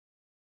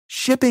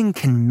Shipping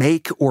can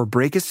make or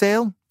break a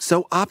sale,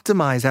 so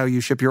optimize how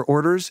you ship your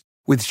orders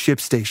with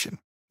ShipStation.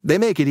 They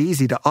make it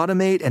easy to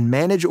automate and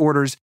manage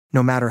orders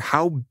no matter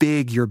how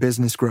big your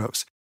business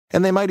grows.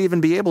 And they might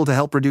even be able to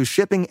help reduce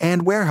shipping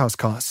and warehouse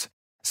costs.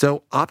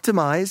 So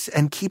optimize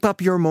and keep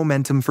up your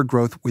momentum for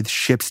growth with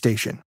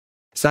ShipStation.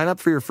 Sign up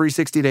for your free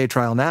 60-day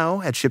trial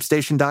now at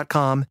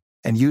ShipStation.com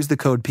and use the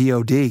code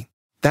POD.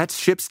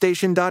 That's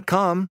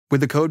ShipStation.com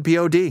with the code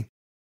POD.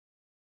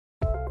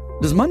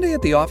 Does Monday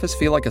at the office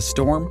feel like a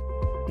storm?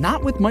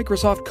 Not with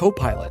Microsoft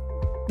Copilot.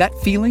 That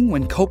feeling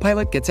when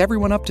Copilot gets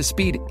everyone up to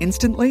speed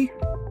instantly?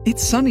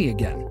 It's sunny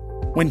again.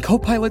 When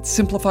Copilot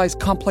simplifies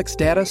complex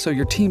data so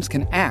your teams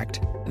can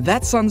act,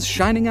 that sun's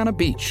shining on a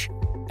beach.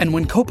 And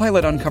when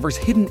Copilot uncovers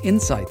hidden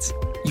insights,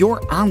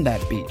 you're on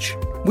that beach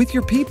with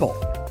your people,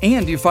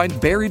 and you find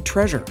buried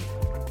treasure.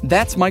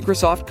 That's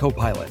Microsoft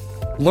Copilot.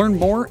 Learn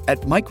more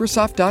at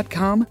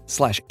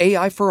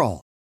Microsoft.com/AI for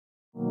all.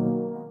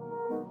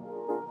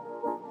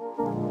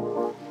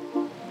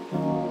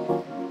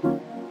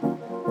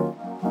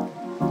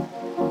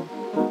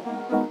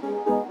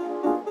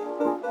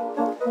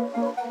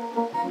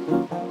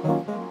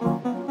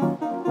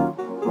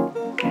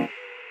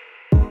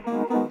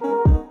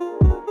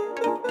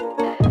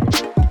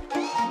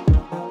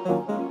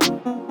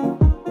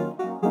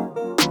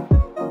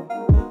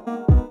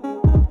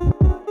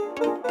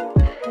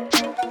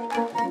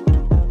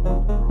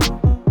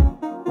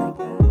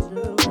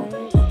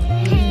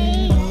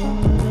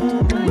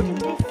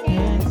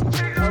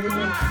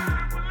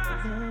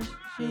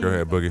 Go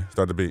ahead, Boogie.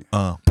 Start the beat.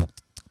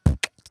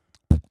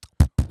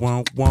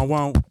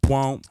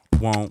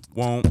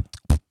 Won't.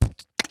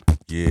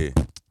 Yeah.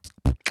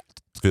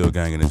 Phil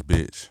gang in this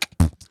bitch.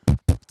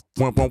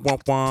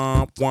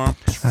 Womp.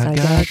 I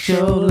got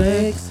your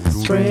legs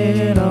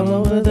spread all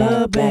over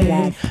the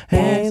bed,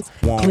 hands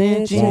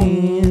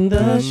clenching in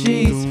the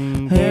sheets,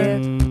 hair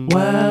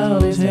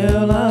wild as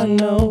hell. I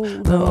know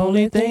the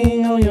only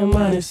thing on your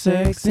mind is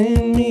sex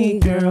and me,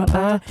 girl.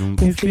 I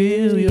can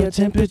feel your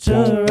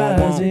temperature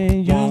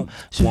rising. You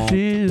should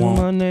feel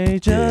my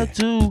nature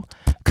too.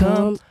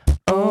 Come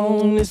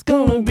on, it's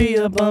gonna be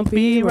a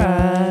bumpy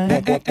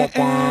ride.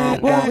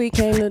 What we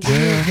came to do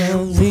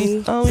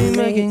is Are we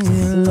making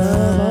you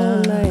love all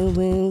love? night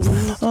when we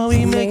Are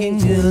we making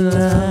you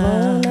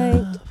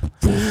love?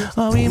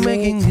 Are we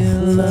making you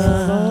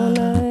love all love?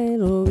 night,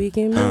 or we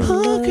can make Oh,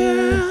 love.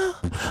 girl.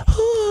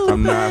 Ooh.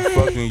 I'm not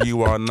fucking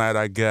you all night.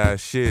 I got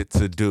shit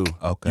to do.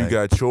 Okay. You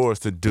got chores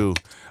to do.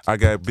 I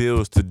got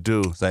bills to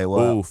do. Say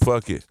what? Ooh,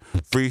 fuck it.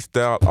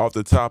 Freestyle off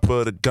the top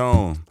of the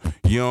dome.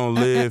 You don't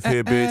live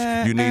here,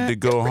 bitch. You need to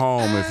go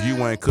home. If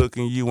you ain't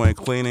cooking, you ain't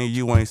cleaning,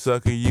 you ain't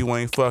sucking, you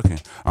ain't fucking.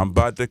 I'm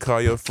about to call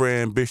your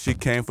friend, bitch. She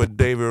came for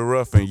David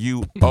Ruffin.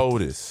 You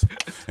Otis.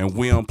 And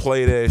we don't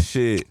play that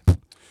shit.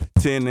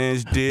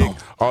 10-inch dick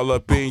all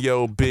up in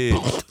your bitch.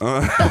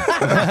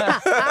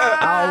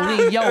 All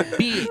in your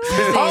bitch.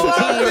 All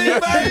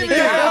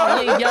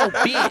in your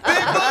bitch. Big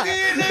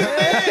Boogie in this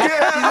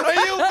bitch. Are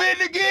you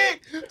finna get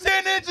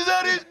 10 inches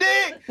of this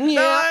dick?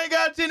 No, I ain't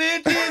got 10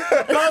 inches.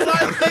 I'm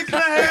like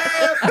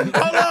 6.5.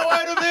 Hold on,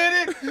 wait a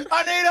minute.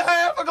 I need a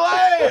half a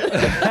glass.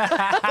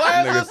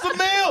 Glass of some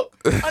milk.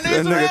 I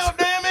need some help,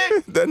 damn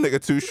it. That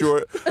nigga too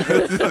short.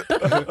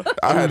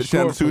 I had to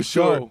channel too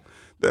short.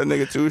 That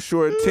nigga too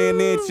short, 10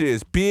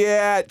 inches,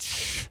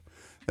 bitch.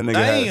 That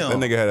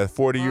nigga had a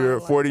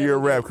 40-year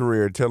rap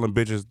career telling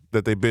bitches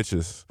that they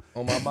bitches.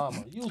 On my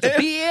mama. You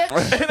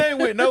It ain't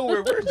went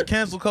nowhere. Where's the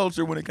cancel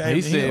culture when it came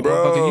He to said, him? Bro,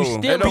 motherfucker, you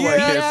still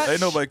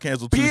Ain't nobody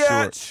canceled too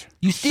short. Bitch.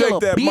 You still Shake a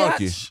that bitch.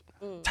 monkey.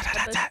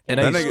 And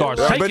That they start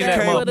nigga, I bet shaking you that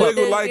can't motherfucker.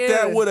 wiggle like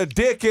that with a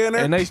dick in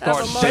it. And they start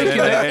That's a shaking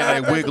motherfucker. that.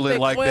 Ain't wiggling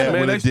like that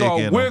Man, with they a dick start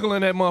in 'em.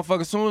 wiggling that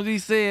motherfucker as soon as he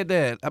said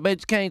that. I bet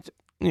you can't.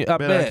 Yeah, I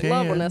Bet I bet. can.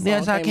 Love when that song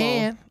Yes, I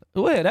came can.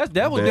 on. Well, that was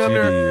Bet down you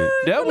there. did.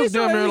 That was Let me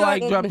down show there you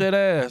like like- drop that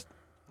ass.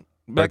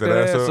 Back that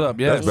ass up.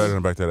 Yes. That's better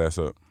than back that ass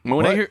up.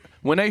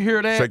 When they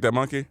hear that, Shake that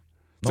monkey.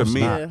 No, To it's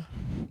me. not. Yeah.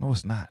 No,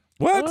 it's not.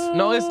 What?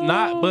 no, it's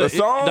not. But The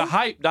song? the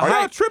hype, Are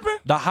y'all tripping?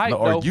 the hype. No,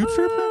 are though. you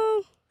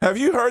tripping? Have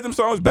you heard them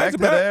songs back Back to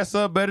that back? ass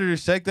up better than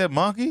shake that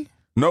monkey?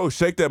 No,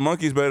 Shake That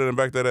Monkey's better than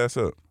Back That Ass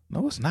Up.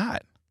 No, it's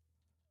not.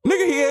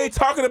 Nigga, he ain't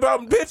talking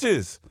about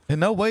bitches. In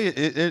no way,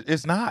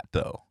 it's not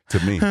though. To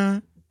me.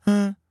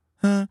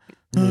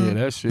 Yeah,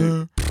 that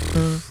shit.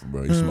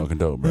 Bro, you smoking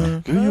dope, bro.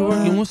 Girl, you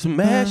working with some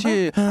mad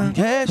shit. I'm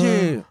cash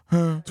shit.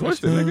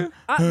 Twisted, nigga.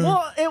 I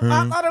thought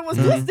it was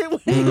twisted when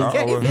he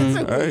gave it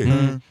to me.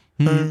 Hey.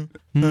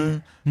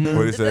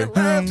 What he say?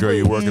 Girl,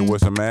 you working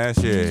with some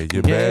ass, yeah.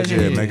 You bad,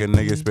 yeah. Make a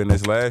nigga spend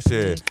his last,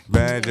 yeah.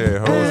 Bad, yeah.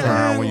 Hoes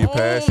crying when you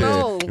pass,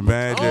 yeah. You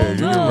bad, yeah. You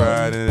can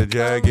ride in a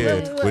jag,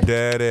 yeah. With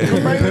dad, yeah.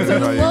 You can tell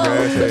how you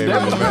grass,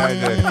 yeah. With bad,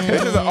 yeah.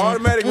 It's just an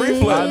automatic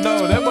reflex. I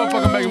know that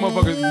motherfucker making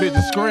motherfuckers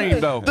bitches scream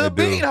though. The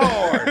beat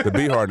hard. The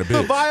beat hard in the The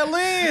bitch.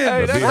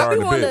 violin. The beat I hard be in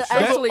the wanting bitch. to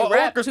actually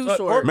rap too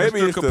short. Maybe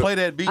Maybe it's could the- play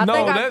that beat. I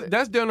No, think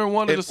that's down there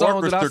one of An the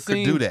songs that I orchestra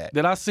could seen do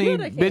that. I seen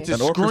they can. bitches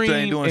An orchestra ain't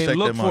scream doing and Shake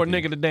look That for a Monkey.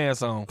 nigga to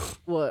dance on.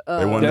 What?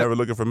 They weren't never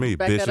looking for me,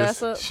 back that ass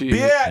bitches. up. Shit.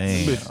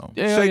 Bitch. Damn.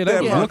 Yeah, Shake they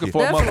that was monkey. looking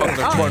for a Definitely. motherfucker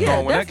to Oh, twerk yeah,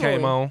 on when that came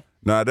definitely. on.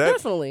 Nah, that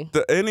Definitely.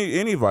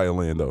 any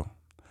violin though.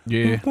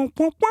 Yeah.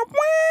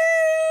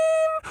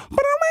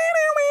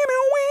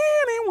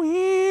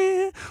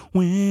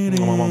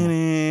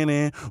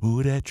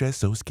 Ooh, that dress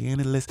so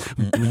scandalous.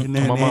 I don't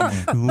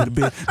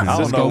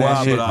know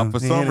why, but for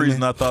some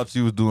reason I thought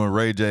you was doing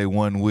Ray J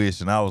One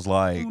Wish, and I was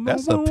like,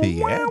 that's a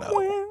piano.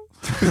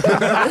 I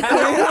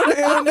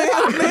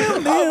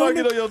was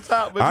get on your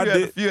top, but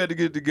you had to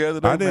get it together.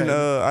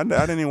 Though, I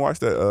didn't even watch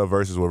that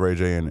verses with Ray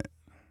J in it.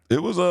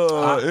 It was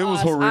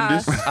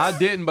horrendous. I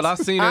didn't, but I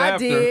seen it I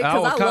after. did, I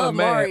 'cause was I kind of love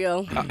mad,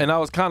 Mario. and I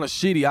was kind of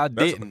shitty. I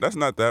didn't. That's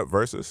not that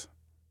verses.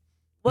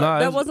 What, Nah,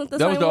 that wasn't the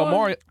that same was the one?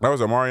 Omarion. That was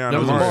a Marion. That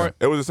was a Mario.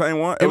 It was the same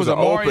one. It was an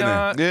a opening.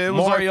 Marion. Yeah, it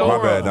was Mario.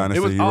 like My bad, Dynasty.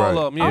 It was you all right.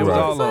 of them. Yeah, I it was was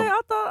gonna all say, of them.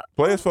 I thought.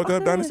 Play as fuck up,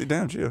 okay. Dynasty.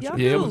 Damn, chill. Y'all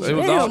Yeah, it do. was all-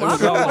 Damn, it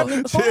was all- I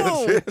know.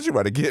 Chill. You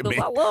about to get me.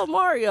 I love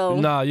Mario.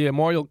 Nah, yeah,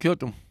 Mario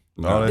killed him.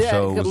 All that Yeah,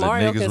 show 'cause was that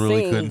Mario niggas can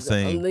really sing. couldn't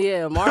sing.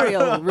 Yeah,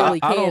 Mario really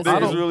I can don't- sing.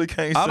 Niggas really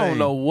can't I sing. don't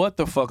know what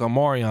the fuck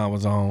Omarion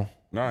was on.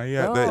 Nah, he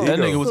had No. that That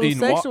ego. nigga was Some eating.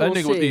 That sexual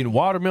nigga was shit. eating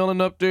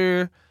watermelon up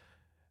there.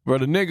 Bro,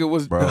 the nigga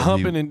was Bro,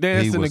 humping he- and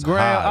dancing he the was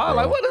ground. high, I was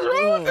like, bro. what is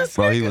wrong with this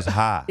Bro, nigga? he was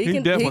high. He He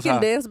can, def he was can high.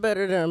 dance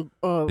better than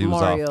He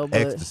was Mario, off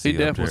but ecstasy. He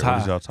def up there. was What high.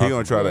 y'all He talking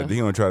gonna try Yeah. to. He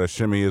gonna try to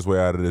shimmy his way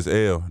out of this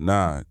L.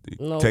 Nah,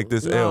 No, take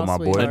this no, L, my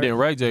boy. sweetheart. And then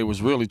Ray J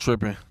was really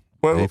tripping.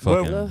 But, He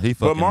but,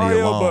 fucking Mario,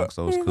 Nia Long, but-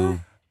 so it's cool.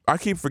 I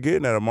keep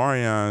forgetting that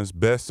Omarion's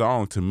best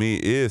song to me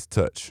is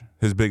 "Touch."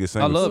 His biggest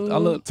I single.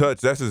 love.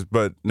 "Touch." That's his.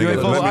 But You nigga,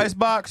 ain't fuck with let me,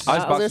 Icebox? I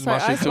was Icebox is my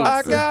gonna say shit too.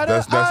 Icebox.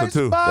 That's a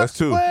two. That's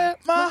two.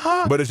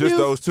 But it's just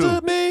those two.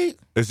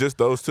 It's just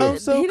those two. He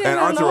didn't And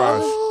have no-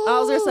 Entourage. I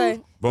was gonna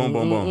say. Boom,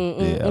 boom, boom.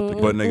 Yeah, I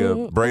think But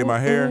nigga, braid my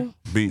hair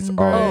beats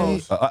all.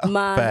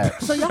 My,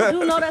 Facts. so y'all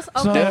do know that's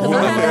okay. Cause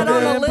I had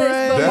that on the list,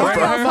 but That Mario's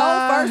first-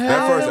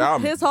 whole first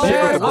album. his whole Chick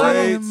with first the album,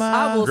 braids,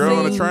 I will Girl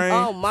on the sing. Train.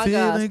 Oh my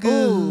Feeling gosh,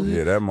 ooh.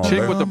 Yeah, that moment.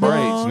 Chick with the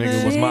braids,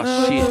 nigga, was my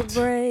shit.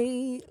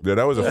 Braid. Yeah,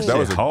 that was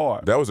shit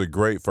hard. That was a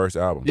great first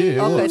album. Yeah, it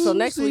Okay, was. so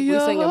next week we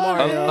singing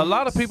Mario. A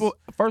lot of people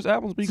first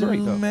albums be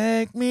great though.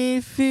 Make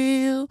me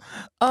feel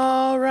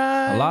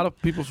alright. A lot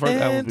of people's first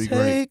albums be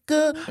great.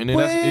 And then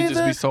it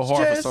just be so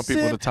hard for some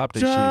people to top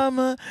their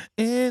shit.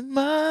 In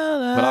my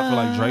life. But I feel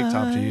like Drake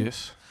topped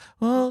his.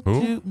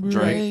 Who?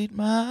 Drake. He's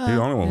the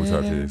only one who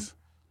touched his.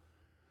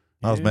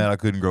 I was mad I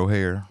couldn't grow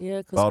hair.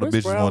 Yeah, cause All the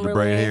Chris bitches Brown wanted to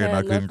braid really hair and I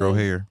had couldn't grow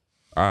nothing. hair.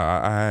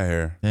 I had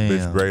hair. Damn.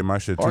 Bitch, braid my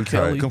shit R. too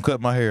Kelly. tight. Come cut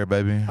my hair,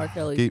 baby. R.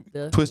 Kelly, Keep-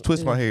 yeah.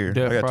 twist my hair.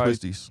 Death I got Pride.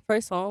 twisties. Trey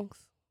songs.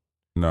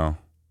 No.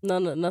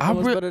 Nothing I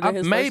was better than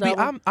his maybe first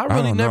album. I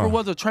really don't never know.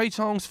 was a Trey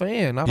Songz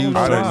fan. I He don't was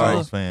know a Trey didn't why.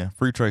 like- Songz fan.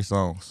 Free Trey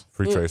Songz.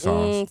 Free Trey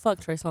Songz. Fuck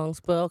Trey songs,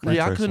 but okay.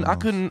 Yeah, I Trey Songz.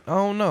 couldn't. I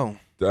don't know.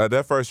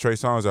 That first Trey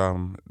Songz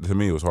album to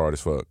me was hard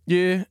as fuck.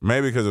 Yeah,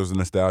 Maybe because it was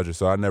nostalgia,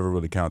 so I never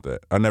really count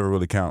that. I never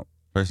really count.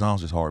 Trey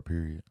Songz is hard,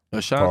 period.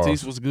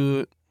 Ashanti's was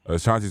good,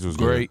 Shanti's was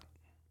great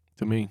good.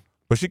 to me.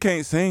 But she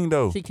can't sing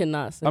though. She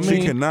cannot sing. I She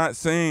mean- cannot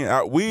sing.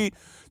 There's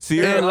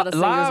Sierra. a lot of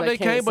singers Live that they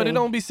can't can't, but it sing.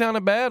 don't be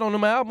sounding bad on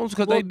them albums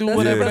because Well, they do that's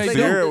whatever the they thing.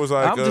 do. Sierra was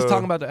like, I'm just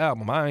talking about the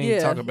album. I ain't Yeah,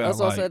 talking about that's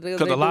what I like said.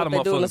 because They a lot do of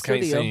what they do in the motherfuckers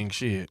can't studio. sing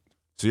shit.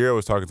 Sierra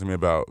was talking to me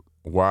about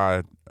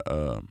why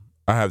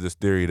I have this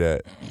theory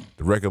that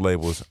the record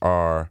labels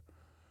are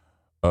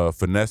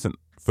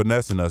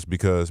finessing us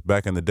because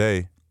back in the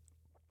day,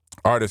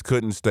 artists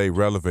couldn't stay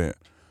relevant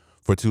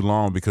for too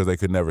long because they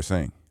could never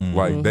sing.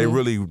 Like they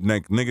really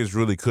niggas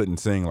really couldn't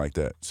sing like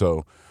that.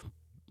 So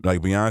like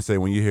Beyonce,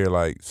 when you hear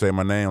like Say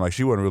My Name, like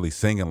she wasn't really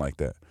singing like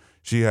that.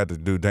 She had to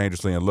do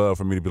Dangerously in Love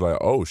for me to be like,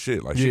 oh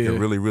shit, like she Yeah. can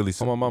really Oh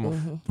sing. my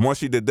mama. Once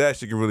she did that,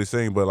 she could really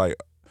sing. But like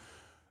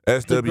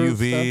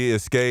SWV,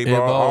 Escape, Yeah,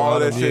 all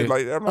that yeah. shit.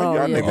 Like I'm like, Oh,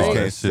 y'all yeah, niggas they-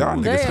 can't sing. Y'all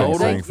They- niggas can't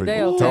they- sing for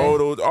they okay.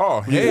 Total.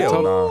 Oh hell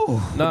Total. no.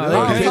 Nah, Oh,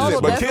 they Kissing, can't.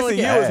 Total but definitely Kissing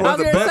You can. is one of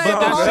the I was gonna best say,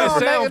 songs that ever.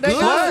 shit sound they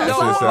good. got That shit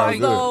songs, sound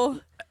good. though.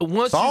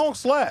 Once Song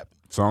slap.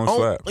 Song Oh,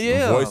 slap.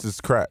 yeah. Voice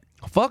is crack.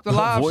 fuck the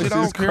live Voice shit,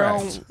 I is don't care. I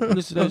cracked. don't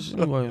listen to that shit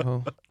anyway, huh?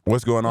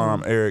 What's going on?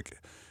 I'm Eric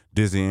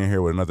Dizzy in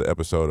here with another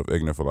episode of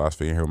Ignorant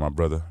Philosophy. In here with my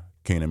brother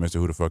Keenan. Mr.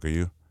 Who the fuck are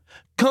you?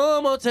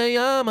 Como te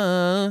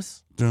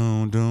llamas?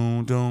 Doom,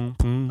 doom, doom.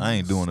 I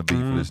ain't doing a beat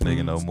for this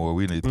nigga no more.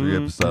 We need 3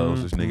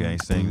 episodes. This nigga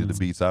ain't sing to the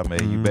beats I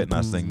made. You better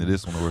not sing to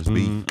this one or it's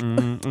beef.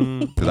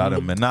 Cause I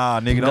done been, nah,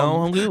 nigga, No,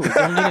 don't. I'm good.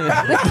 I'm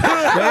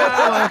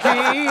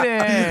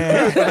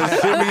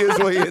good. Shimmy his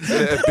way into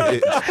that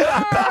bitch.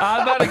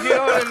 I'm about to get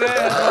on his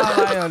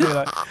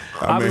ass.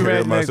 I'll I'm be in here ready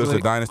with my next sister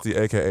week. Dynasty,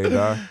 aka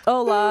Die.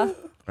 Hola.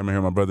 I'm in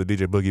here with my brother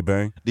DJ Boogie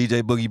Bang.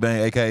 DJ Boogie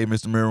Bang, aka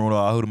Mr. Mirror,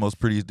 who the most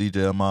prettiest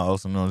DJ of mine,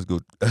 also known as Go.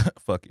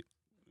 Fuck it.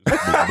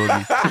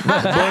 Boogie.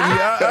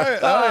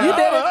 Boogie. You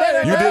did it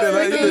better. You did it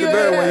like- you did it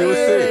better when you was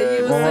sick.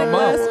 You was On my sick mama.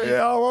 last week.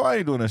 Yeah, I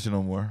ain't doing that shit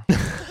no more.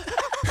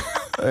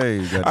 Hey,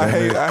 I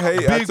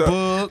hate. Big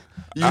Boog.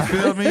 You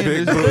feel me?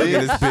 Big This Boog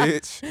in bitch.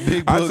 this bitch.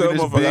 Big I Boog tell in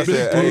this motherfuckers, I bitch.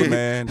 said, hey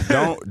man,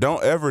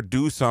 don't ever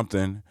do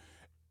something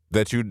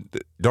that you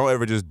don't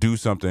ever just do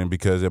something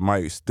because it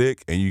might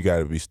stick and you got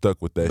to be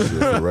stuck with that shit for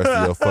the rest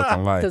of your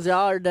fucking life. Because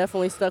y'all are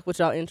definitely stuck with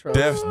y'all intro.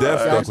 Def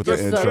stuck with the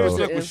just stuck intro. with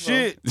the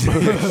Stuck with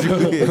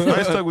intro. shit. I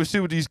ain't stuck with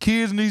shit with these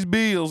kids and these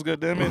bills,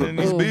 goddammit. And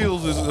these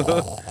bills is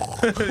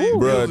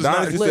Bro,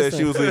 Dynasty said Listen.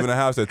 she was leaving the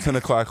house at 10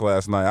 o'clock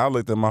last night. I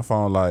looked at my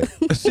phone like,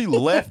 She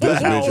left the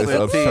this house bitch is at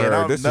 10. absurd.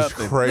 I'm This is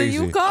nothing. crazy.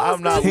 You call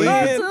I'm not school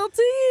leaving. until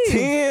 10.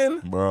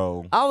 10?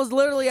 Bro. I was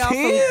literally out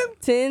 10? from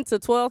 10 to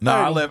 12:30.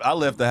 No, I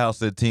left the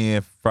house at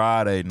 10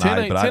 Friday 10 night,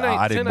 ain't- but 10 I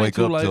ain't didn't 10 wake ain't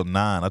too up late. till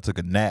 9. I took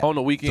a nap On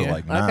the weekend. till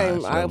like I 9.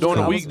 came- so I- it was During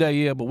the I was- weekday,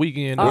 yeah, but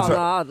weekend. Oh, What no,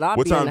 time- I'd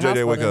What be in time the J Day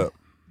house wake by then. up?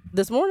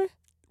 This morning?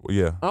 Well,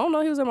 yeah. I don't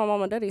know. He was at my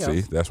mom and daddy's house.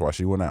 See, that's why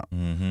she went out.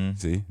 Mm-hmm.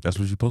 See? That's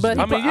what you're supposed But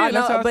to he, do. I mean, yeah, I that's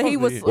know, how it's but he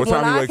supposed was to be. What when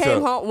time he I wakes came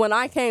up? home. When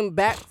I came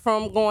back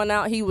from going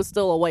out, he was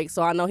still awake.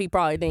 So I know he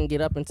probably didn't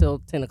get up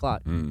until 10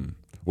 o'clock.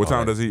 What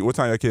time What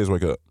time your kids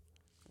wake up?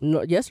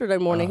 No, yesterday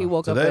morning he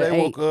woke up Today at they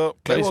 8. woke up.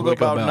 They Case woke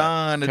wake up up about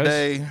about- 9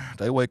 today.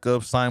 They wake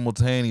up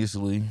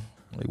simultaneously.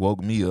 They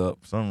woke me up.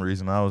 For some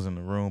reason I was in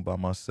the room by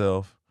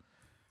myself.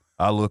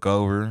 I look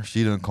over.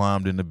 She done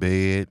climbed in the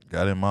bed,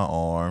 got in my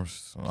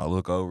arms. I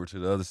look over to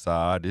the other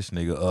side. This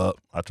nigga up.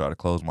 I try to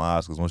close my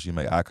eyes because once you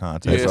make eye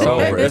contact, Yeah, It's it's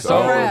over. over. It's It's a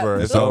wrap. over.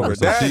 It's It's over. over.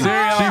 So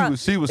Daddy.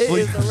 she was It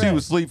sleep. is a She wrap.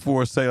 was sleep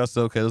for a second. I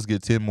said, okay, let's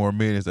get 10 more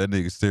minutes. That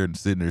nigga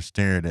sitting there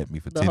staring at me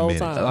for The 10 whole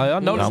minutes. time. I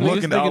know And this I'm nigga.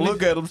 looking. I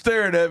look at him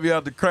staring at me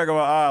out the crack of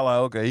my eye. Like,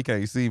 okay, he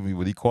can't see me,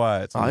 but he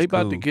quiet. So Oh, he it's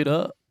about cool. to get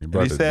up. You And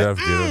about he to said,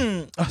 death get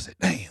up. I said,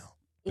 damn.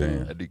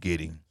 Damn. I had to get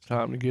him.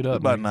 Time to get It was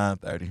up. about nigga.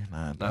 9:30.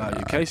 9:30. Nah,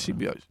 in case she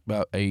be up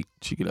about 8,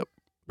 she get up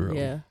early.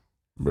 Yeah,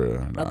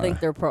 Bruh, nah. I think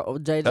they're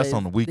JJ. That's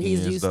on the weekends,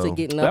 He's used though. to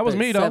getting That up was at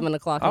me, though. 7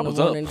 o'clock I in the was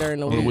up morning during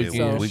the on the week.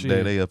 weekend. So Weekday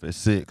shit. they up at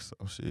 6.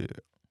 Oh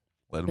shit.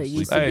 Let They them used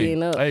sleep. to Hey,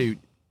 being up. hey,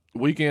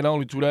 weekend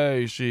only 2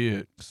 days.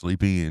 Shit.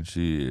 Sleep in.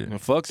 Shit. And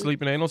fuck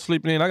sleeping. Ain't no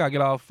sleeping in. I gotta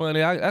get all funny.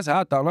 That's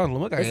how I thought. I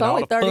was it's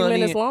only 30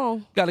 minutes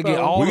long. Gotta get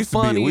So- all we the used to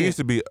fun be. We in. used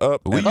to be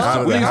up. We and used out to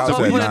of we the used house to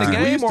at be playing the 9.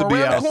 game we used to or be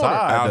around the corner.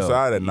 outside.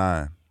 Outside at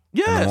 9 in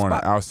Yes, the morning.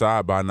 but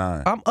Outside by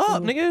 9 I'm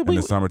up, nigga. in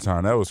the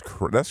summertime. That was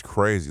that's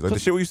crazy. Like the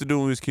shit we used to do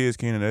when we was kids,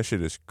 Keenan. That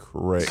shit is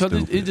crazy.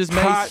 Because it just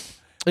made Hot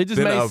it just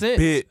than made a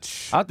sense.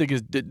 bitch. I think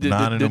it's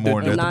 9 in the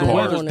morning at the The park.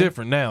 weather's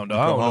different now, though.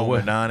 I Come don't know home what.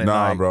 at 9 at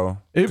Nah, night. bro.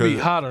 It'd be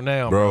 'Cause, hotter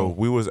now, bro. bro.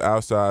 We was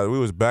outside. We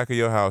was back at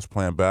your house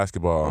playing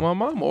basketball. My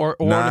mom or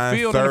in the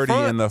field in the 9:30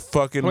 front. in the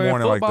fucking playing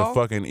morning, like football. the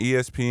fucking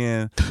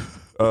ESPN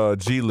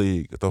G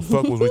League. What the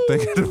fuck was we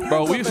thinking?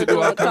 Bro, we used to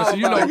do all kinds of,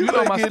 you know my ain't getting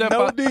no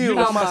stepfather, deal.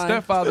 my Fine.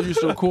 stepfather used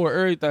to record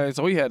everything,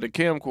 so he had the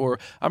camcorder.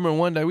 I remember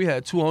one day we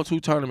had 2-on-2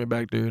 tournament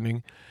back there,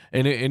 nigga.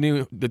 And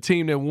then the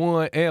team that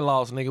won and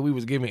lost, nigga, we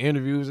was giving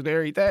interviews and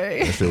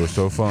everything. That shit was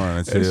so fun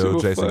That shit until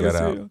was Jason fun got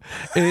as out.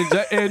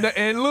 hell.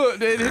 And look,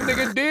 this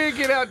nigga did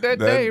get out that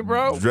day,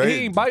 bro. Dre-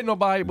 He ain't bite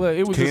nobody, but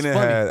it was just Keenan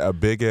funny. had a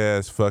big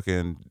ass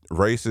fucking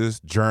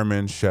racist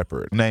German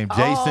Shepherd. Named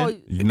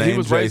Jason. You He named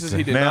was racist. Jason.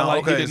 He did Now, not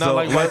like. okay, He did not so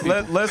like white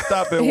people. let's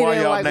stop it He while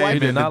didn't y'all like white naming He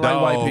did the not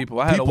like white dog people.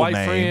 I had a white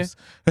names.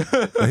 He I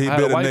had bit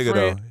a a white nigga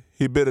friend. though.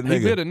 He bit a He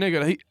nigga. bit a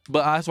nigga.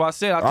 But that's why I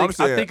said I'm I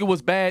saying- think it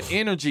was bad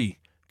energy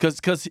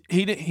because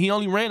he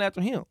only ran after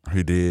him,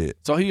 He did.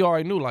 so he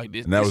already knew like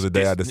this. And that was the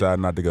day I this-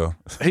 decided not to go.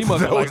 He must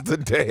that have was like. the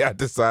day I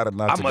decided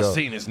not I to must go.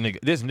 seen this nigga.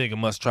 This nigga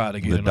must try to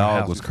get The in the house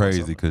dog was before crazy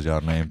something. because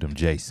y'all named him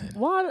Jason.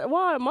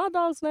 Why? My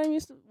dog's name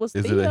was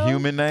Is Theo. it a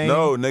human name?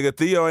 No, nigga,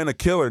 Theo ain't a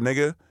killer,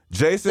 nigga.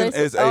 Jason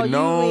is oh, a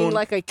known you mean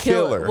like a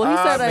killer? Well, he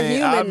said I a mean,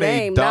 human I mean,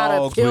 name, not a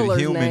dogs with killer's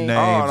human name. names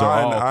Oh, no,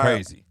 are all I-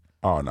 crazy.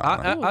 Oh no.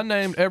 I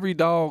named every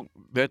dog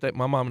that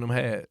my mom and them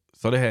had.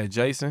 So they had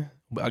Jason.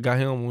 I got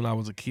him when I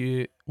was a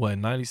kid. What,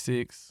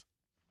 96?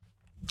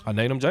 I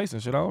named him Jason.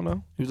 Shit, I don't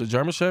know. He was a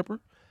German Shepherd.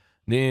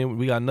 Then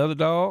we got another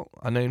dog.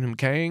 I named him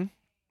Kane.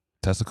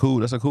 That's a cool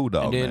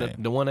dog and then name.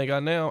 the one they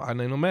got now, I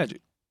named him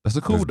Magic. That's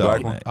a cool This dog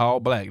black one? name. All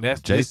black.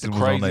 That's Jason the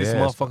was on their craziest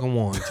ass. motherfucking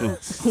one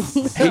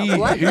too.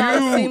 Black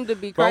dogs seem to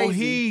be Bro, crazy.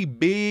 he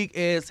big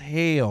as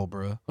hell,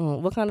 bro.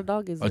 What kind of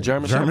dog is it? A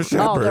German German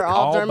Shepherd. Oh, they're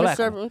all German black.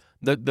 Shepherds.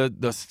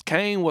 The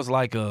Kane was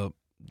like a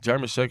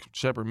German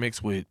Shepherd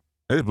mixed with.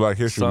 It's Black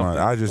History Month.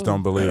 Something. I just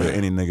don't believe that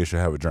any nigga should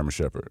have a German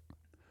Shepherd.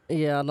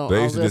 Yeah, I don't. They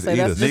I used was to gonna just say eat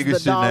that's us. just the Niggas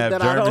shouldn't dog have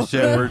that I German don't.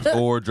 Shepherds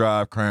or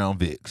drive Crown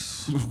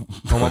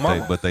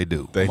Vics. but they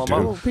do. They My do.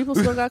 mama- Oh, people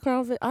still got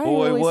Crown Vic. I ain't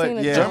Boy, really what? seen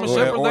a Yeah, German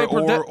Shepherd, they or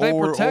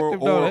protective,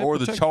 though. They or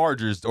the protective.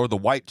 Chargers or the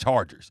white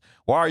Chargers.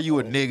 Why are you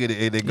a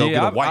nigga that go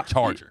get a white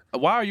Charger?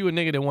 Why are you a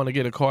nigga that want to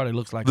get a car that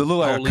looks like That look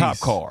like a cop police?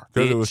 car.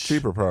 Because it was Bitch.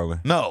 cheaper, probably.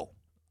 No,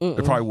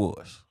 it probably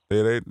was.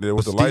 They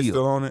was the light Steel.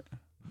 still on it.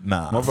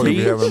 Nah, Motherfuckers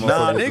be having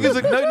nah,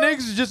 motherfuckers-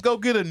 niggas just go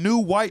get a new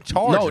white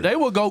Charger. No, they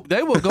will go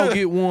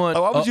get one.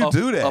 Why would you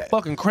do that? A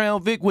fucking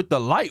Crown Vic with the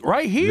light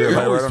right here. Yeah,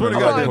 like I right swear on to the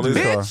God, police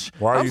car. bitch.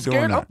 Why are I'm you scared.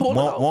 doing I'm that? pulling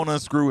won't, it won't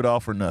unscrew it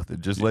off or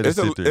nothing. Just let It's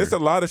it sit there.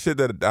 a lot of shit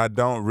that I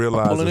don't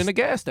realize. pulling is- in the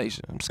gas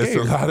station. I'm It's scared.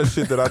 a lot of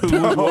shit that I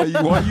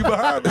don't. why you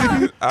behind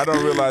me? I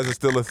don't realize it's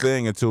still a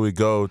thing until we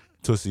go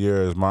to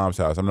Sierra's mom's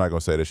house. I'm not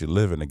gonna say that she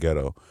live in the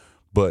ghetto,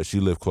 but she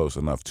lived close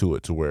enough to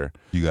it to where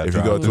You gotta if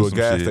you drive go through to a some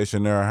gas shit.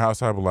 station near her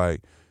house, I be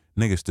like,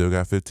 niggas still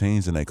got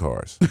 15s in their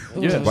cars.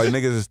 Yes. Like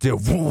niggas is still.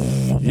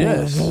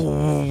 Yes.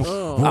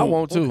 Oh, I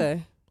want to.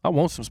 Okay. I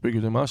want some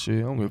speakers in my shit.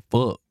 I don't give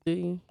a fuck. Do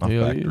you? My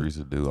Hell yeah. factories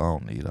to do. I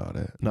don't need all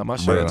that. Not my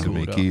shit. I got is too cool,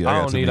 many though. kids. I got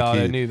don't too need many all that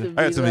kids. neither.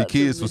 I got too many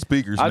kids for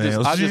speakers, I man. just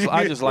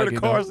Where like the it.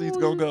 car seats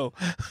gonna go?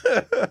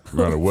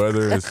 Bro, the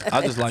weather is.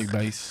 I just like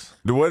bass.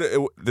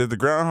 Did the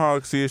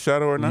groundhog see a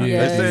shadow or not?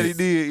 Yeah. They said he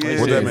did. Yeah.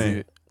 What that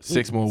mean?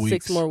 6 more weeks.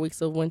 6 more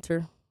weeks of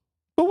winter.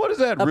 But what does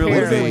that really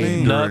Apparently.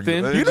 mean?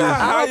 Nothing. You know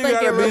how I don't you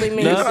think it gotta really be.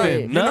 means Nothing.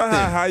 shit. You know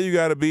how high you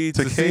gotta be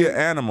to see an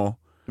animal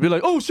Be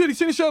like, oh shit, he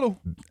seen a shadow.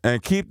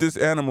 and keep this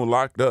animal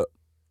locked up.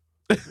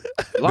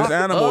 Locked This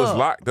animal is up.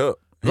 locked up.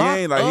 He Locked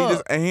ain't like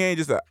he ain't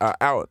just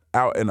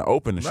out in the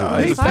open and shit. Nah,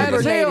 He's He's just fat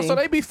as hell, hibernating. so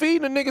they be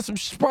feeding the nigga some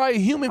probably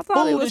human I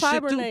thought he food was and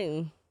shit too.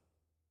 hibernating.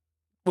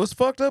 What's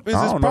fucked up is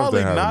I it's don't know if probably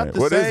they have not it. the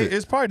What is same. it?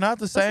 It's probably not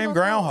the same what I thought.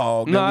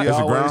 groundhog Nah, that we It's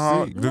a always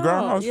groundhog. see. The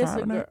groundhog's yes,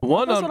 fine. it-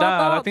 One That's of them what I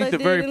died. I thought think they the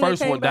did, very and they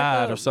first came one back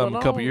died up, or something but a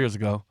I couple don't- years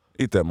ago.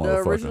 Eat that The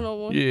motherfucker.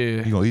 original one. Yeah.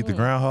 You gonna eat the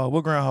groundhog?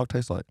 What groundhog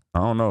tastes like? I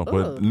don't know, but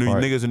Ugh. new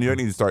niggas in New York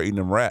need to start eating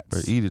them rats.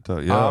 Or eat it though.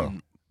 Yeah.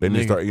 They need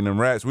to Nigga. start eating them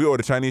rats. We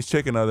ordered Chinese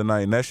chicken the other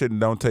night, and that shit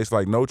don't taste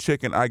like no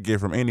chicken I get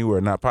from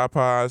anywhere. Not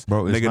Popeyes,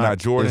 Bro, it's nigga, not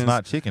Jordan's. It's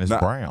not chicken. It's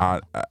Not- brown. I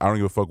don't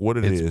give a fuck what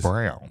it is. It's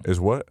brown. It's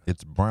what?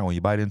 It's brown. When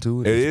you bite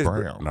into it, It it's is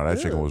brown. No, that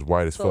chicken was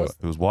white as So fuck. it's-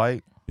 It was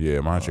white.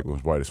 Yeah, my chicken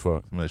was white as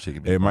fuck. Some of that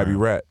chicken It might be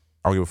brown. rat.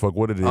 I don't give a fuck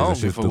what it is. I That don't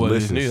shit's give a fuck what it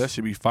is. delicious. Nigga, that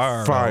should be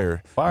fire.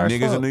 Fire. Fire as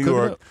Niggas fuck. in New Cook it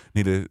York up.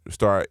 need to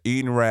start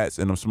eating rats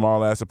in them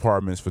small ass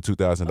apartments for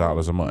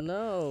 $2,000 a month.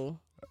 No.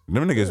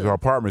 Them niggas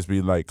apartments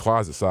be like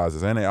closet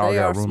sizes, and they all They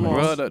got are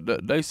roommates. small. Bro,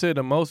 they said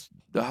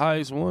the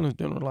highest one is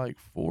them like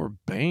 4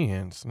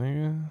 bands,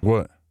 nigga.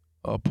 What?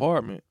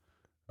 Apartment.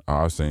 Oh,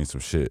 I've seen some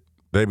shit.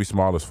 They be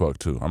small as fuck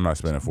too. I'm not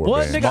spending 4 What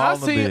bands. nigga? I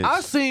Small in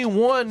the seen bitch.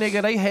 one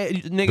nigga. They had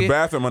The nigga.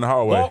 bathroom in the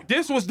hallway. Walk,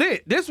 this was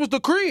it. This was the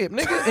crib,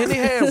 nigga. And they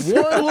had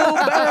one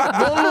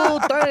little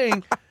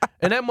thing,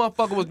 and that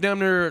motherfucker was damn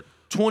near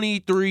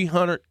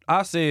 2,300.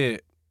 I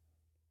said,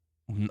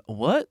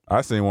 what?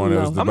 I seen one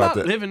that was No. I'm about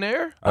not that. living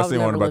there. I I've seen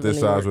one never about this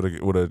lived size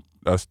in with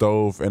a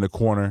stove in the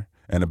corner,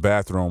 and the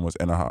bathroom was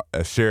in a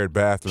shared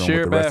bathroom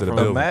Shared with the rest bathroom. of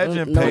the building.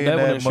 Imagine No, paying that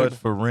that wouldn't much should-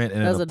 for rent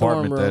in That's an a dorm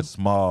apartment room. that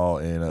small,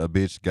 and a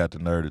bitch got the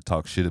nerve to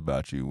talk shit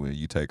about you when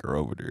you take her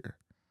over there.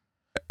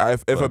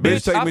 If a But bitch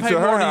bitch, take I me pay to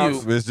her more than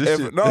house, you. Is this if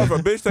shit-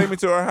 a bitch take me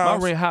to her My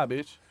house, rent high,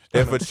 bitch.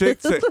 if a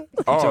chick take,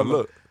 oh about?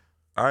 look,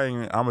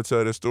 I'm gonna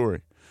tell this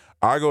story.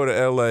 I go to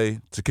LA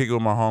to kick it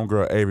with my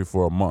homegirl Avery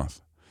for a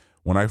month.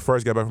 When I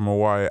first got back from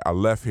Hawaii, I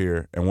left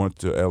here and went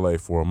to LA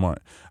for a month.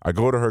 I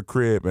go to her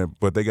crib,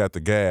 but they got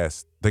the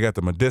gas. They got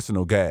the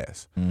medicinal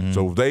gas.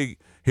 So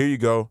here you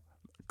go,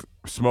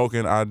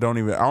 smoking. I don't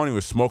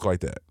even smoke like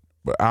that.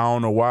 But I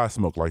don't know why I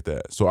smoke like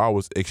that. So I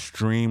was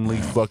extremely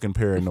fucking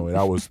paranoid.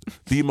 I was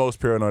the most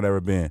paranoid I've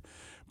ever been.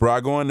 Bro, I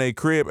go in their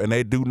crib and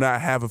they do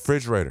not have a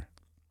refrigerator.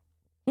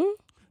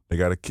 They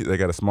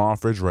got a small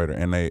refrigerator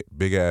in a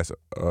big ass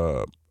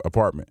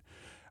apartment.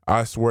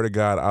 I swear to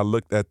God, I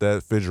looked at that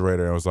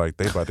refrigerator and was like,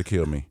 they about to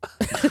kill me.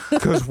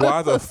 Cause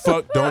why the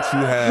fuck don't you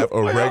have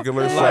a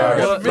regular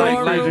size? What?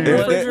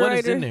 What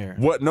is in there?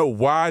 What? No,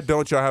 why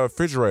don't y'all have a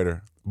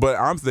refrigerator? But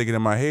I'm thinking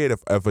in my head,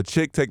 if a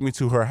chick take me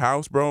to her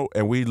house, bro,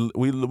 and we a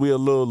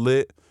little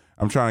lit,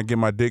 I'm trying to get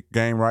my dick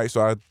game right,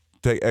 so I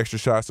take extra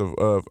shots of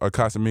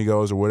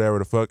Casamigos or whatever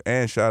the fuck,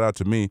 and shout out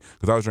to me,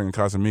 because I was drinking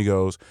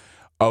Casamigos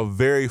a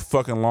very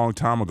fucking long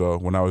time ago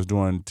when I was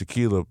doing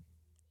tequila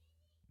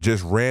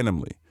just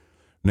randomly.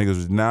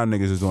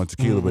 Niggas is doing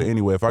tequila, but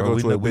anyway, if I Bro, go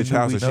we to know- a we bitch know-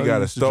 house we and know she you got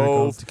a used to drink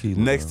all stove tequila,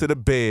 next bro. to the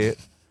bed,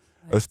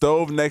 a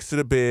stove next to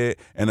the bed,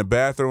 and a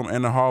bathroom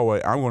in the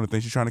hallway, I'm going to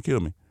think she's trying to kill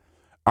me.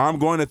 I'm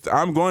going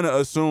to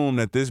assume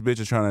that this bitch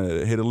is trying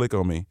to hit a lick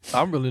on me.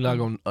 I'm really not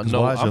gonna Cause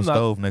know. why is your I'm not.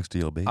 stove next to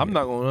your bed? I'm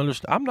not gonna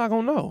understand. I'm not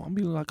gonna know. I'm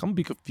gonna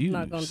be confused.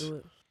 Not gonna do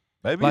it.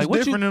 Maybe Like, it's what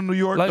you- different in New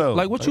York Like, though.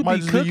 like what They you might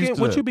be just used cooking?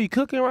 to What that. you be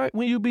cooking right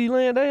when you be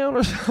laying down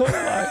or something?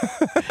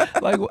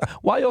 like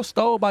why your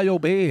stove by your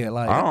bed?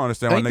 Like I don't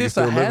understand why ain't niggas this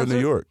still a live in hazard? New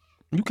York.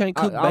 You can't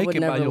cook I would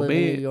bacon never by your live in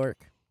New bed. York.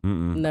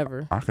 Mm-mm.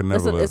 Never. I could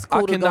never live. It's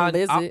cool I to go cannot.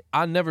 visit.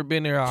 I never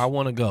been there. I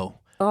want to go.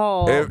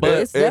 Oh, If- but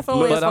it's if-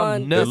 definitely but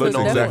I'm fun. never It looks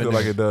gonna exactly live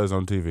like in it does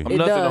on TV. I'm It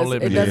nothing does. on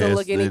living It there. doesn't Yes,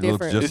 look any it looks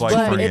different, just like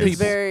but it Friends. is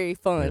very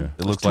fun. Yeah.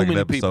 It looks too like an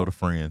many episode people. of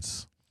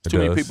Friends. It Too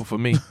many does. people for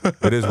me.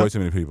 It is way too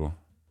many people.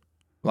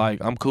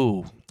 Like I'm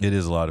cool. It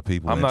is a lot of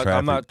people. I'm and not. Traffic,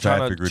 I'm not trying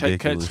traffic to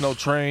ridiculous. catch no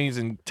trains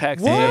and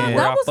taxis What? anywhere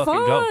That I was fucking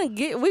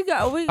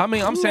go. fun. I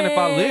mean, I'm saying if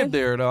I live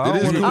there though, I It don't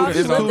is want to cool. Oh, do It's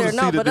you this live cool there? to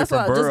No, see the but that's why.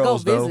 different Just go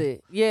boroughs, though.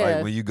 visit. Yeah.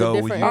 Like when you the go,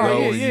 different and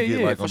areas. you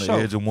get like for on the sure.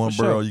 edge of one For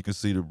sure. borough, you can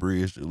see the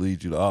bridge that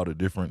leads you to all the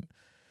different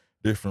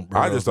boroughs.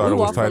 I just thought We it was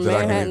walked tight from that I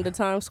Manhattan could. to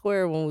Times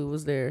Square when we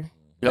was there.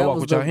 Y'all That walk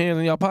was with your the- hands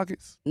in your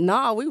pockets.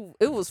 Nah,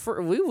 it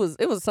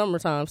was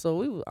summertime,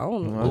 so I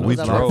don't know. Well, It we was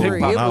at drove. like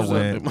 3. When It I was,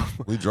 went,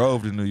 we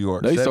drove to New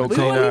York. They so 17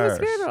 we weren't even hours.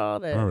 scared of all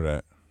that. Remember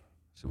that.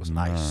 It was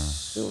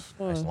nice. It was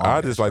fun. Nice long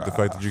I just like the drive.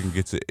 fact that you can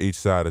get to each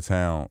side of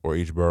town or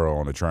each borough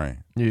on the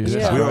train. Yeah,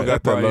 Yeah. We Right. don't got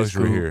that probably is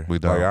luxury cool. here. We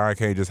don't. Like I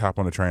can't just hop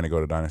on the train and go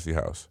to Dynasty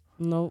House.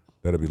 Nope.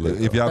 That'll be lit.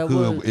 If y'all That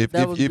could, would- if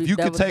that would if be- you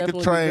that could would take a definitely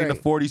be train to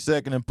great.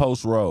 42nd and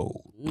Post Road,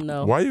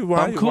 No. why you?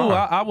 I'm cool.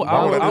 Why? I would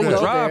Why would I do go that?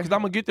 drive there? because I'm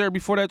gonna get there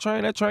before that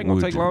train. That train gonna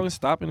Would take you? long and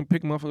stopping and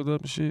pick motherfuckers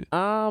up and shit. It's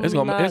not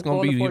gonna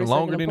going be to even 42nd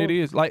longer and than it Polk.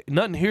 is. Like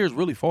nothing here is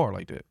really far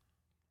like that.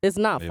 It's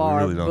not yeah, far,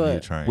 we really don't need a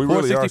but train. We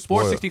really are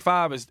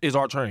 465 is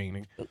our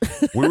train.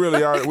 We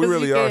really are. We 'cause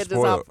really you are can't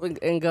just hop spoiled.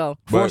 and go.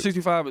 But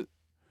 465 is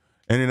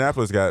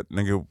Indianapolis got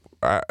nigga.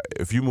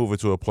 if you move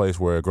into a place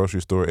where a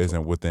grocery store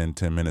isn't within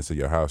 10 minutes of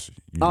your house,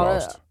 you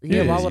lost.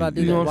 Yeah, Yeah, why would I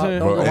do you know that? what I'm saying?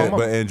 Don't go-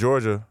 But in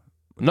Georgia,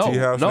 No,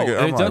 T-house, no,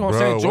 nigga, I'm that's what I'm like,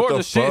 saying. bro, what Georgia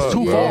the shit's fuck?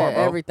 too yeah, far,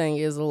 bro. everything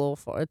is a little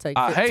far. It takes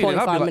I hate it. I'll be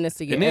 25 like, minutes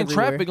to get and then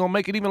everywhere. traffic gonna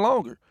make it even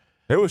longer.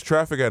 There was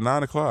traffic at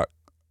 9 o'clock.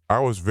 I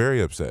was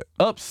very upset.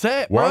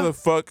 Upset, Why bro. the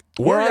fuck?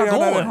 Where Why y'all y'all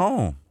not going? at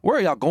home Where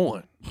are y'all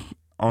going?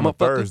 on a Motherfucker.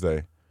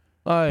 Thursday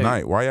Like,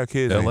 night? Why y'all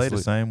kids ain't LA the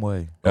sleep? same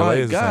way. LA like,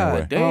 is the same God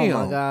way. damn.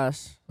 Oh my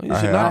gosh. You I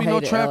should hate- not I be no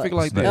hated traffic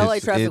like that. LA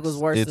It's- traffic was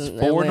worse it's than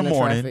 4 in the Atlanta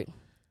morning. traffic.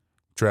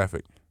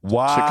 Traffic.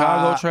 Why?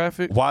 Chicago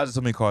traffic. Why is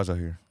so many cars out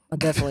here? I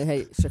definitely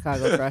hate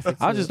Chicago traffic.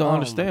 I too. just don't Oh,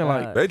 understand. my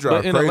Like, God. They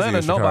drive but in crazy Atlanta,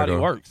 in nobody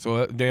Chicago. works.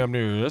 So damn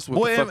near, that's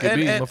what the fuck it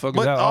be. Motherfuckers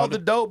but out all all the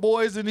day. dope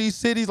boys in these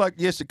cities, like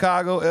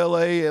Chicago,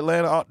 LA,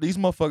 Atlanta, these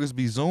motherfuckers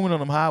be zooming on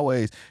them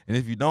highways. And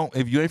if you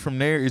ain't from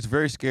there, it's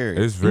very scary.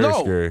 It's very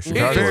No, scary. it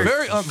Chicago is is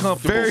very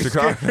uncomfortable. very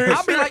Chicago.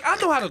 I'll be like, I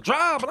know how to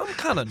drive, but I'm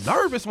kind of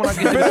nervous when I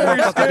get to this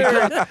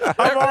motherfucker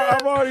because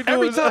I'm already doing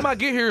every time I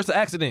get here, it's an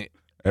accident.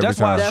 Every That's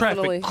why time. it's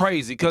Definitely. traffic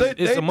crazy because They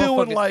it's a doing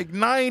motherfucking. like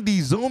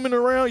 90 zooming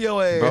around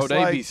your ass. Bro, they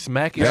like, be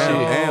smacking And, shit.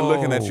 and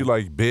looking at you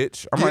like,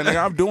 bitch. I'm like,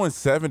 nigga, I'm doing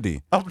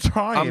 70. I'm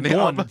trying. I'm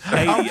going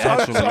 80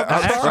 actually.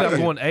 I'm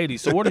going 80.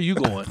 So what are you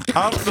going?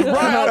 I'm doing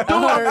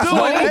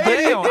Slow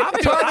 80. down.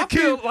 I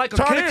feel like a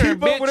trying to Karen,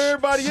 keep up with bitch.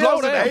 everybody Slow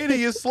else. And down.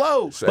 80 is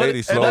slow. 80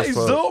 slow and they as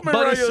fuck. zooming But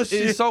around your it's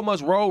shit. so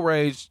much road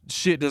rage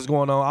shit that's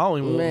going on. I don't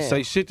even Man.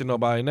 say shit to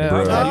nobody now. Bruh.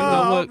 I'm like, you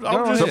know what? I'm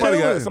Go ahead. just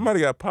chilling. Somebody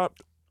got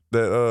popped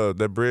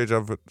that bridge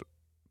of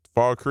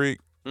Fall Creek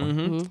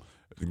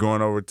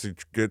going over to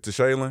get to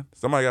Shaylin.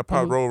 Somebody got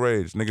popped road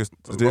rage. Niggas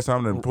did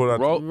something and pulled out.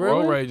 Road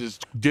Really? rage is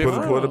Pulled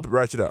different. the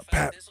ratchet out.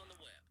 Pap.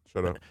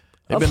 Shut up.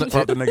 It been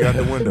Popped the nigga out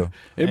the window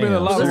it been a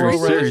Damn. lot of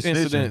Serious road rage snitching.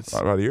 incidents.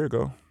 about a year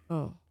ago.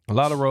 Oh. A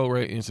lot of road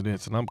rage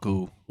incidents, and I'm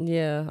cool.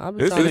 Yeah, I've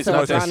been It's trying to too tell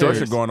much not that Johnny construction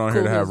serious. going on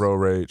here to cool have his- road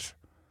rage.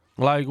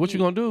 Like, what you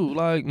gonna do?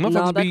 Like, No,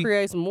 motherfuckers that be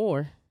creates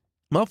more.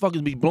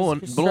 motherfuckers be blowing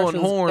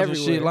Construction's horns and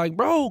shit. everywhere. Like,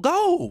 bro,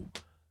 go.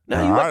 Now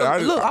Nah, you at I-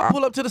 the, look. I I-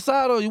 pull up to the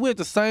side, or you at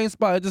the same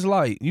spot at this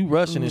light. You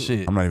rushing and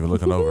shit. I'm not even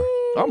looking over.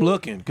 I'm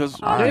looking because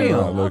I'm damn.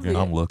 not looking.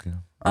 I'm looking.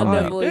 I I'm not.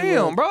 definitely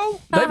Damn, will. bro.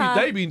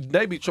 They be when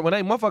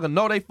they motherfucker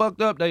know they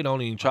fucked up, they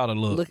don't even try to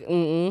look. Look,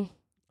 I'm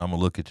gonna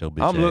look at your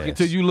bitch. I'm looking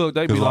till you look.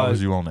 They be As long like,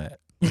 as you on that.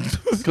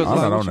 cause I'm like, not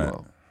what on you that.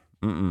 want?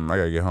 I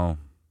gotta get home.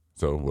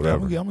 So I'm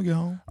whatever. gonna get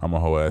home. I'm a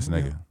whole ass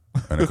nigga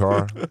in the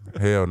car.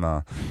 Hell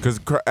nah. Because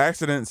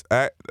accidents,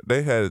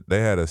 they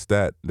had a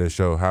stat that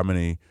showed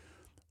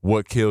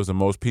what kills the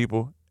most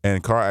people,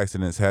 and car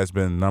accidents has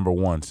been number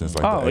one since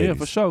like Oh the 80s. yeah,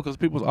 for sure. Because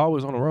people's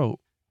always on the road.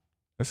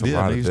 It's a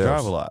Yeah, lot of niggas deaths.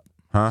 drive a lot.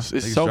 Huh? It's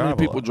Niggas so many drive a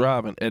people lot.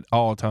 driving at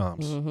all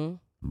times.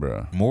 Mm-hmm.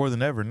 Bruh. More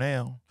than ever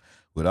now.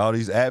 With all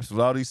these apps, with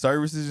all these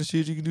services and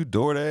shit, you can do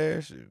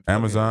DoorDash, and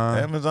Amazon.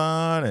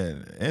 Amazon,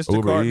 and Instacart,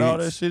 Uber and all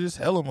that Eats. shit. It's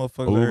hella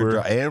motherfuckers Uber,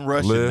 out here and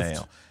rushing Lyft,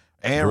 now,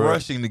 and Bruh.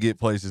 rushing to get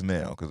places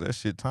now because that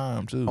shit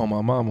time too. On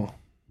my mama.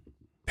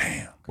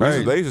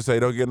 They used to say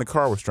don't get in the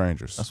car with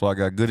strangers. That's why I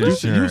got good You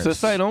insurance. used to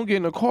say don't get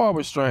in the car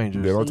with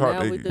strangers. They don't talk.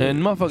 Now we do. And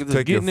motherfuckers just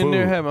Take your getting in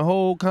there food. having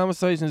whole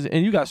conversations,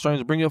 and you got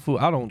strangers bring your food.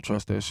 I don't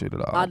trust that shit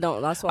at all. I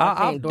don't. That's why I I've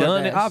can't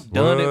done it. DoorDash. I've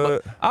done it,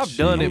 but What? I've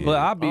done it, but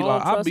I be I don't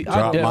like, I trust be, people. I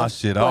Drop my definitely,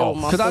 shit Play with off.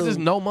 my because I food. just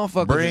know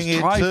motherfuckers Bring is it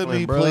trifling, to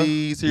me, bro.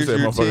 please. You Here's said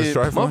your motherfuckers tip.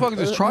 trifling? Motherfuckers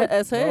is trifling,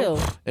 as hell.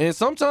 bro. And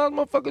sometimes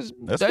motherfuckers,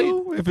 That's they,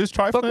 cool. If it's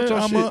fuck trifling, with your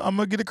I'm shit.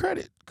 gonna get the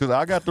credit because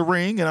I got the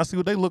ring and I see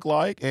what they look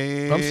like.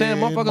 And I'm saying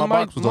my motherfuckers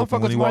box was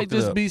open when he might walked it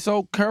just up. be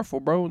so careful,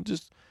 bro, and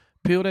just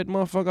peel that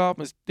motherfucker off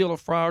and steal a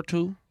fry or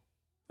two.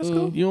 That's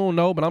cool. You don't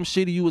know, but I'm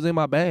shitty. You was in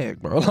my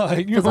bag, bro.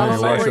 Like, you know Because I what I'm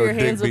don't know Wash where your your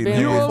dick hands have beating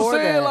been You know what I'm before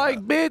saying? that. Like,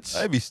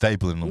 bitch. They be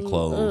stapling them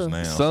clothes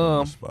now.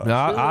 Some. spots.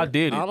 Now, I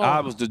did it. I don't- I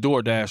was the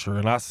door dasher,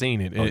 and I seen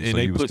it. Oh, And, so and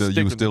they you was put still- you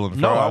stickers. was still in the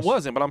No, I fries?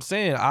 wasn't. But I'm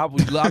saying I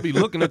be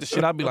looking at the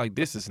shit. I'd be like,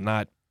 this is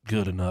not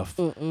good enough.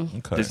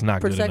 Okay. It's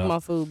not good Protect my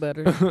enough. food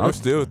better. I'm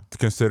still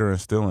considering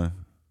stealing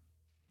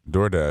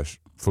DoorDash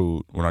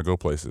food when I go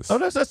places. Oh,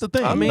 that's the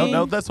thing. I mean-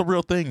 no, that's a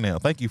real thing now.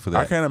 Thank you for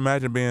that. I can't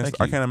imagine being.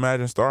 Thank I you. can't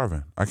imagine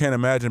starving. I can't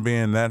imagine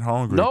being that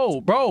hungry.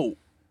 No, bro.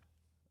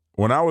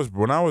 When I was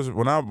broke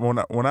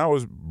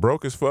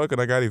as fuck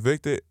and I got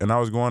evicted and I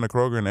was going to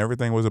Kroger and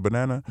everything was a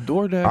banana.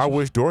 DoorDash. I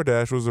wish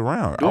DoorDash was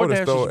around. I would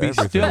have DoorDash stole should be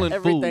everything. stealing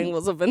Everything food.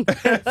 was a banana.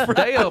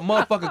 They a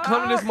motherfucker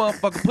come to this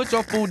motherfucker, put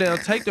your food down,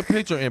 take the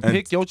picture, and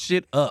pick your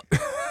shit up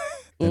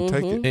And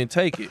take it. and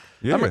take it.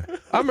 Yeah.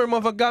 I remember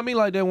motherfucker got me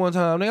like that one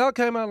time. Nigga, I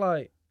came out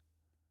like,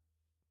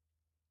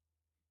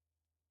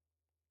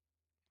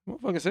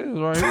 motherfucker says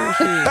right here.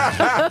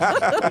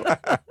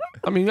 Shit.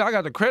 I mean, I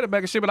got the credit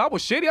back and shit, but I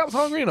was shitty. I was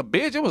hungry and a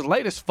bitch. It was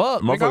late as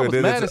fuck. Nigga, I was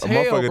mad as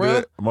hell,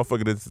 bro.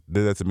 Motherfucker did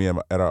that to me at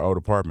our old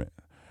apartment.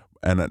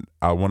 And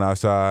I went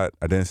outside.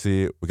 I didn't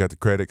see it. We got the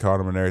credit,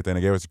 called them and everything.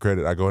 They gave us the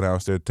credit. I go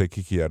downstairs to take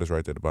Kiki out. It's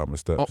right there at the bottom of the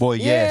steps. Boy,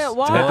 yes. Yeah,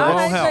 why? At the wrong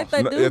I house. hate that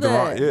they No, do at the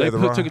wrong- that. yeah. They the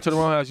wrong- took it to the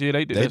wrong house. Yeah,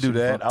 they did. They that do shit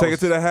that. before. I Take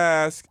was- it to the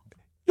house.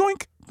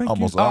 Yoink. Thank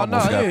Almost, you. I Oh,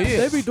 almost no, got yeah, pissed.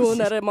 yeah. They be doing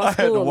that at I my had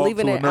to school, walk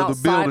leaving to it another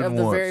outside building of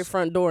the very once.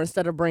 front door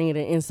instead of bringing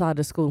it inside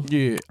the school.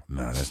 Yeah.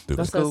 Nah, that's stupid.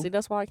 That's cool. see,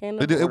 that's why I can't.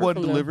 It order wasn't from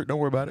them. delivered. Don't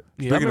worry about it.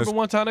 Yeah, I Speaking remember of-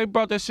 one time they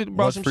brought that shit,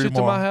 brought Lunch some free shit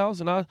to my tomorrow. house,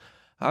 and I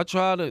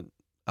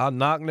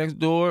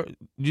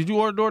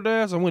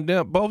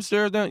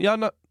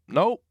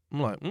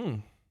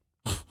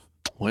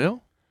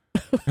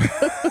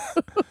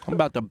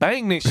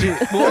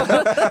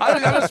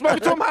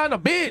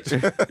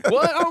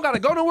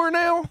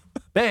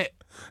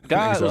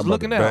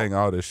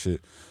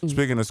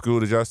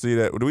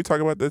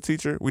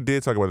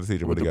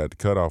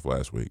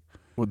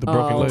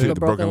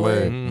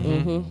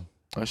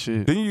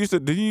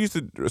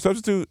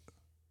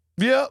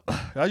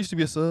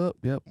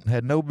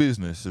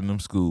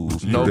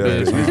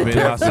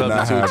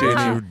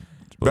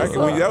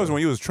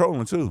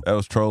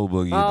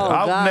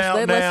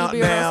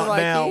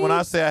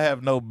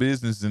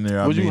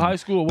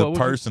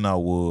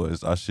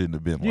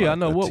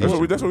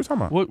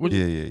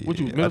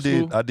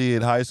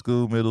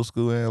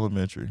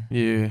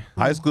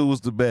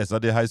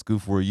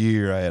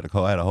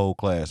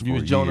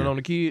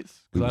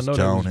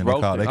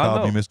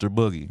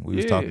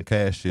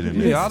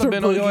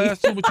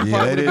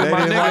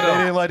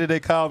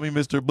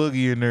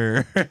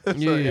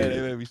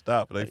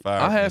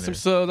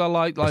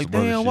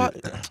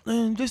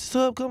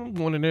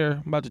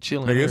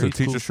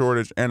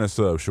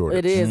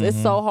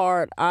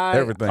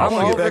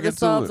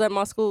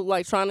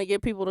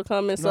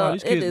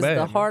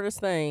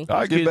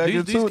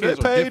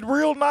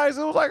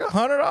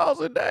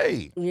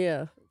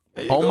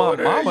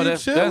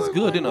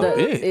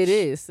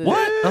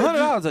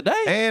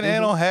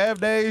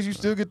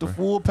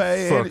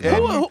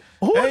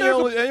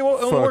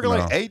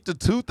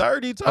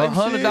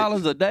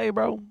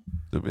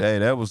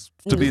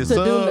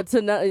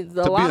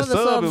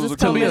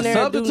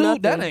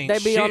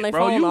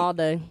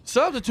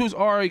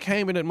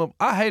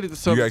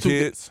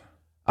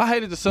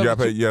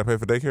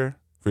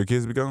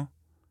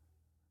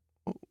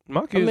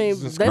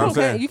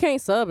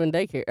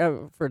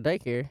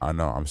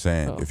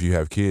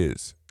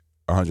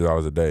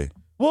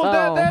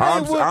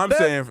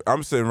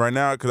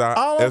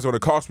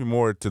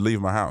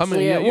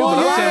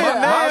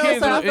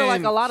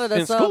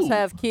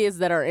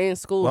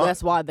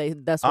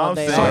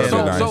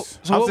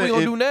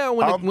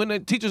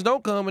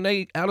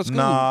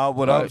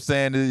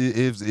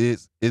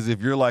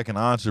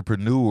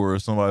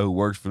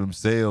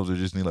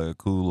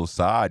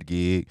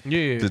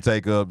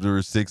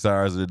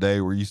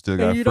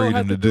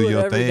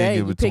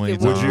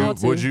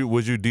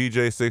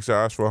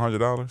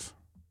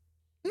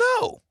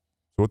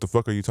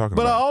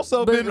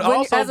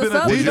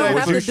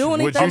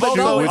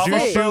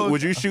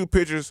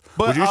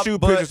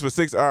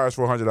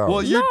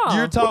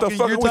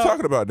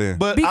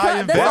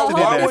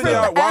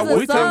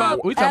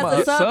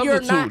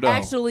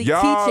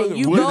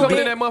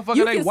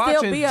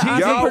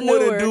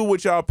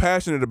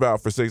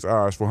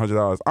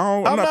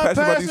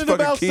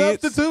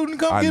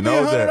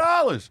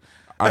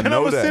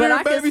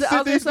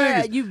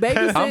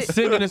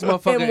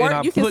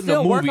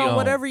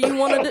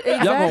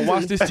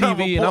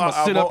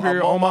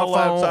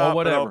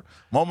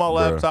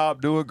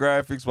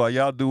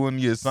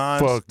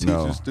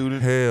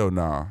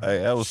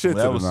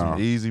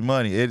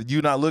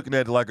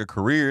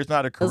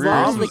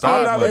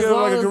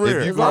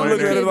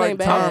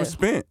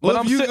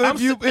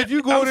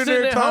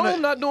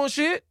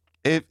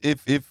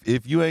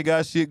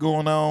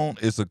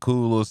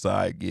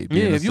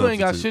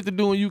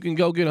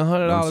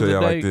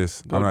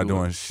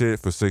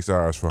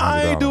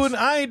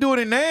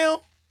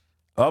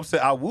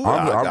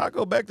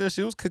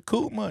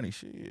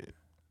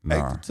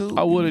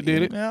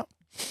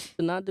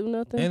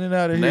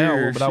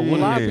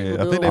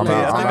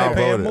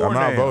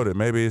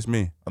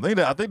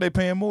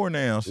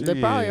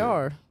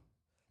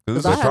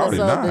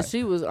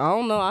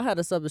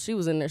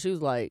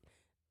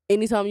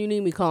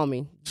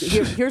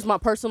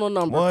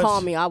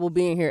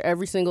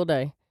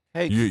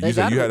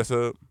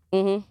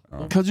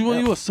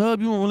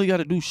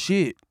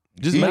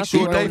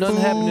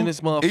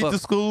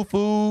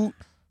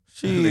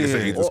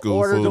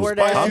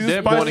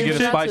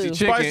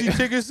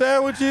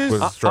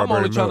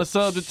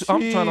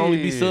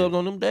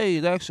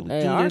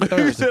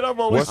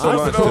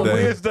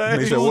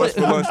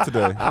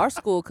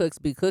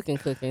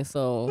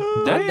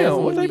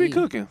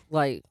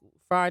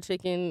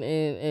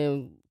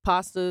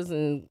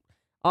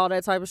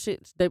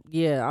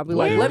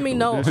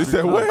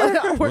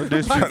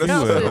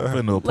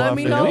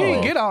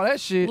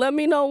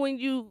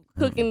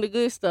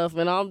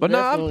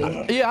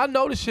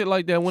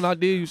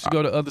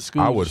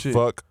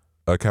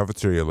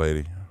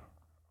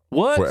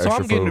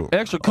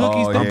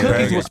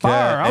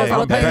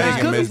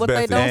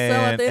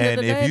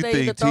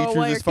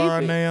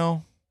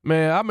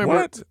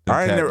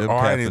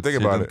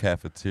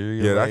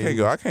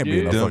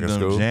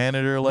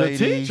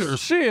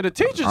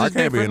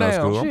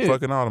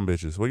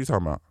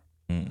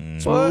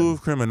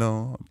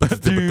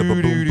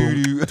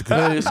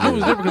Man, school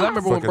was different because I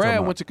remember when Fuck you talking Brad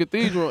about? went to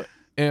Cathedral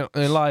and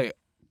like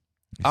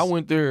I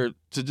went there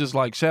to just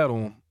like shadow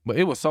him. But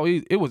it was so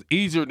easy. It was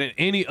easier than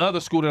any other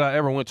school that I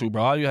ever went to,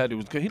 bro. All you had to do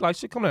was he like,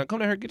 shit, come down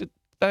here, get the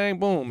thing,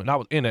 boom. And I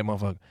was in that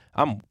motherfucker.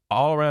 I'm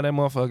all around that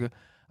motherfucker.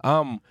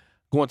 I'm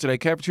going to that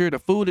cafeteria, the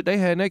food that they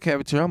had in that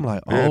cafeteria, I'm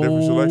like,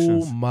 different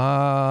selections.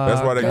 My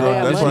That's why they grew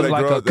up. That's why they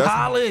like grew a up. That's,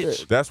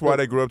 college. that's why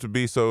they grew up to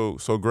be so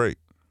great.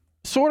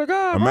 Swear to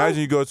God,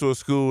 Imagine you go to a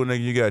school and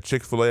then you got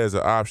Chick-fil-A as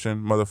an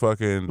option,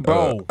 motherfucking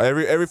Bro.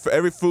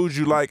 every food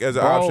you like as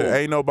an Bro. option.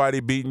 Ain't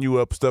nobody beating you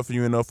up, stuffing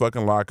you in no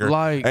fucking locker.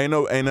 Like- ain't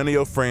none of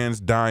your friends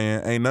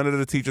dying. Ain't none of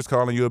the teachers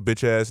calling you a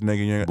bitch ass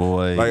nigga. You ain't-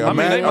 Boy. Like, I mean,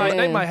 imagine,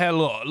 they might have a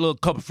little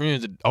couple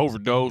friends that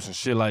overdose and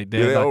shit like that.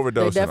 yeah, they Like,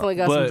 overdose. They definitely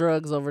got But- some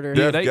drugs over there.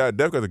 Yeah, Def they- got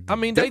the, I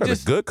mean, Def they got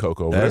just- the good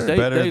coke over That's there.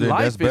 they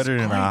life better is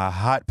than great. a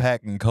hot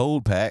pack and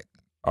cold pack.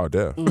 Oh,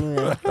 Def.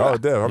 Yeah. Oh,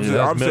 Def. I'm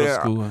that's middle saying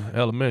school,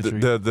 elementary.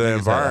 the Niggas had a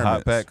environment.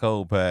 hot pack,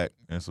 cold pack,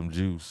 and some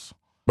juice.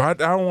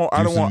 But I don't want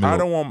Juice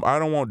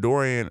and milk.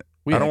 Dorian.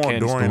 We I had don't want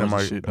candy Dorian and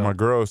stores and shit, my though.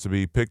 girls to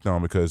be picked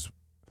on because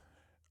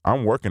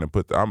I'm working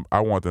to I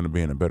want them to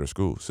be in a better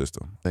school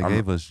system. They I'm-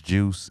 gave us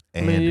juice I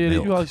and mean, yeah,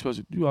 milk. you always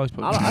supposed to.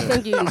 I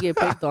think you can get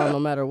picked on no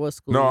matter what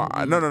school. no,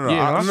 you be. no.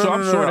 Yeah, I'm no,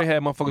 sure they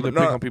had motherfuckers that no,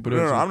 pick on people. No,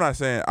 that no, I'm not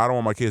saying I don't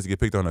want my kids to get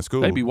picked on at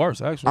school. They'd be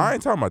worse, actually. I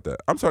ain't talking about that.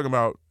 I'm talking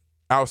about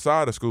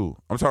outside of school.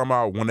 I'm talking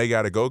about when they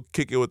got to go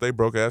kick it with their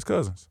broke ass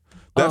cousins.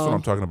 That's what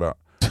I'm talking about.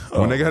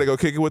 When they got to go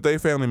kick it with their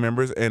family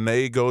members and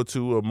they go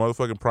to a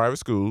motherfucking private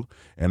school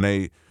and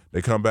they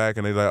come back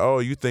and they like, oh,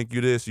 you think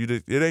you this, you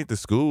this. It ain't the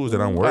schools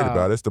that I'm worried Wow.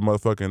 about. It's the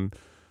motherfucking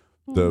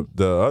the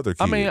other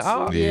kids. I mean,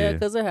 Yeah,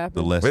 because it happens.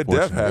 the less It def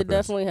fortunate. happens. It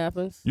definitely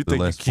happens. you The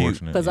think less you're cute.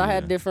 fortunate. Because I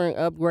had yeah. different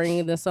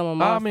upbringing than some of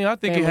my. I mean, I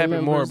think it family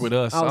happened more members. with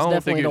us. I was I don't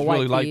think definitely it's the white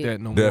really like kid.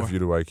 that no Def, more. you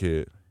the white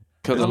kid.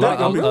 Because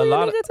I'm really a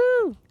nigga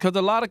too. Because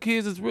a lot of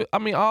kids is, I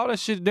mean, all that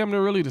shit damn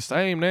near really the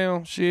same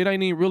now. Shit,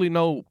 ain't even really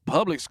no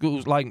public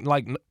schools like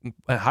in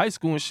high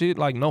school and shit.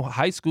 Like no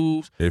high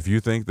schools. If you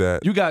think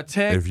that, You got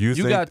Tech. if you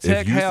think, got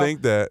Tech. if you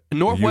think that you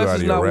Northwest out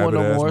is of not your one no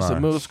rabbit-ass more. It's a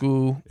mind. middle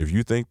school. If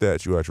you think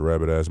that, you out your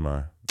rabbit ass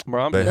mind.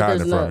 Bro, I'm They just, hide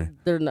There's in front not. of you.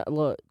 They're not.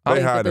 Look, They I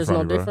think hide that in there's front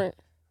no of you, bro. different.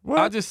 What?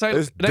 I just say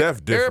it's that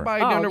def different.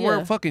 everybody down there Oh, wear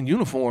yeah. fucking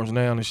uniforms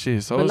now and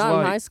shit. So But it's not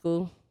in high like,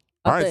 school.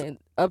 High I think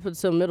up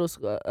until middle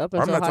school. Up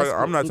until I'm not high talking.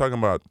 school. I'm not talking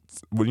about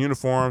with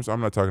uniforms. I'm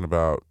not talking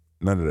about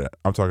none of that.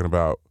 I'm talking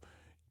about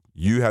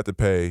you have to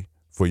pay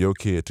for your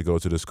kid to go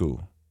to the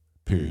school.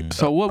 Period.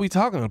 so what we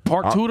talking about?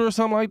 Park tutor or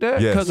something like that?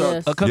 Yes. Because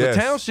Yes. Yes.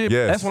 the township.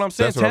 Yes. That's what I'm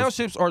saying. That's what I'm-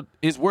 Townships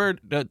is where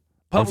the I'm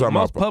public, talking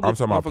most about. public. I'm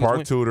talking about motherfuckers park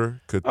went. tutor, All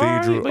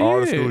cathedral, right, but all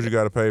the yeah. schools you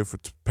got to pay for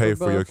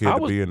But your kid I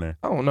to was- be in there.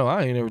 I don't know.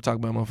 I ain't never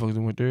talked about motherfuckers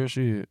that went there.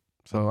 Shit.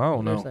 So I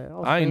don't There's know. that. I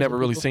was I ain't friends never with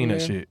really people seen from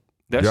that there. shit.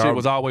 That Y'all- shit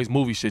was always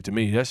movie shit to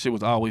me. That shit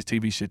was always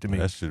TV shit to me.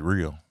 That shit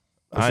real.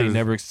 I shit ain't is-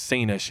 never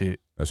seen that shit.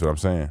 That's what I'm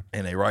saying.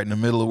 And they right in the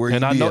middle of where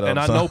And you I know, did, and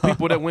I know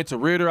people that went to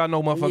Ritter. I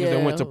know motherfuckers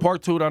that went to Yeah.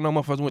 Park Tutor. I know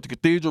motherfuckers that went to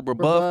Cathedral, Brebeuf,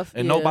 Brebeuf,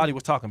 and yeah. nobody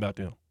was talking about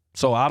them.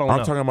 So I don't I'm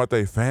know. talking about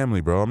their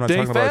family, bro. I'm not They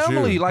talking about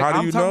family, you. like How do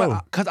I'm you talking know?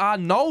 about, cause I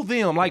know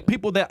them, like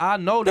people that I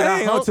know that They I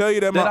ain't gonna hung, tell you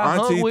that my I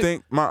hung auntie with.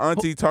 think my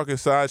auntie talking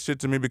side shit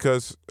to me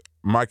because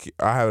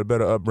I have a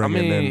better I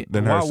upbringing mean,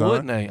 than why her son.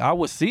 wouldn't they? I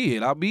would see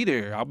it. I'll be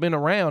there. I've been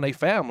around they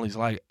families.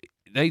 Like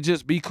they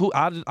just be cool.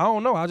 I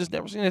don't know. I just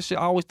never seen that shit.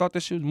 I always thought that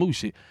shit was movie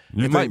shit. You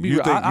It think- might be you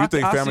real. think- you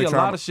think I family see a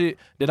trauma- lot of shit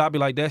that I be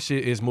like, that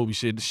shit is movie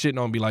shit. The shit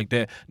don't be like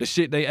that. The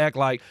shit they act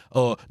like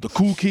the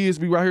cool kids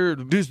be right here.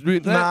 This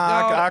that,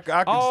 Nah,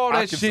 all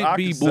that shit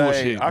be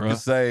bullshit. I bruh. can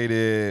say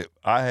that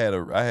I had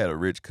a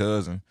rich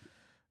cousin,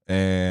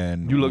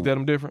 and You looked at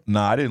them different.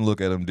 Nah, I didn't look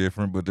at them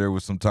different, but there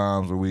was some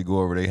times where we go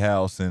over their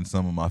house and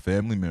some of my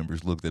family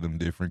members looked at them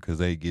different because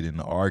they get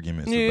into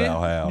arguments Yeah.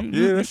 about how.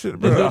 Yeah, that shit,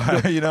 bro.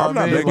 You know I'm what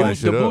not I mean? making that Like,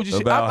 shit The up. bougie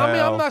shit. About I mean,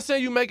 how- I'm not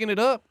saying you making it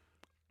up,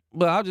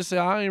 but I just say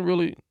I ain't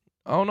really.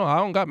 I don't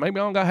know. Maybe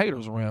I don't got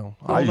haters around.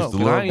 I don't used know, to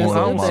 'cause love ain't- going I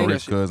to don't my see that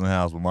rich shit. cousin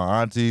house, but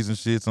my aunties and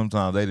shit,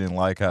 sometimes they didn't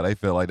like how they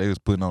felt like they was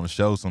putting on a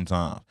show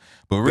sometimes.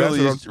 But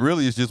really,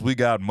 it's just we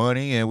got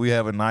money and we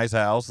have a nice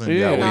house and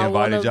Yeah. we And I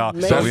invited wanna y'all.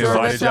 make So we sure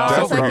invited that y'all y'all.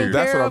 That's what I'm- taken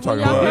that's care what I'm of when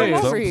talking y'all about. come Yeah.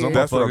 over Some here.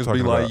 That's what I'm motherfuckers be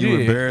talking like, about. you Yeah,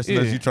 embarrassing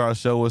us, yeah. you trying to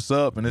show us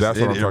up, and That's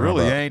what I'm it talking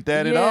really about. ain't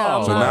that at Yeah, all.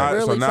 I'm So not now,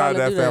 really now trying to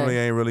that do that. family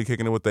ain't really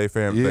kicking it with their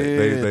family.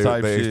 Yeah,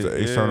 type shit,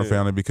 external yeah.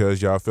 family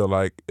because y'all feel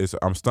like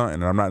I'm stunting,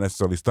 and I'm not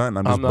necessarily stunting.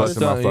 I'm just I'm not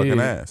busting my stunting, fucking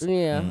yeah. ass.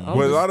 Yeah. Mm. I'm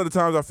But a just- lot of the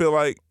times I feel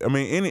like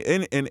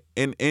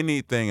in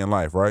anything in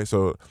life, right?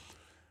 So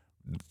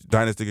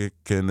Dynasty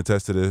can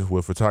attest to this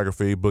with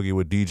photography, Boogie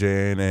with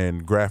DJing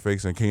and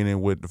graphics, and Keenan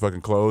with the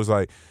fucking clothes.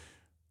 Like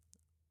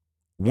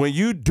when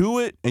you do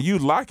it and you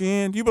lock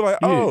in, you be like,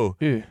 oh,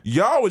 yeah.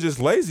 y'all was just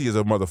lazy as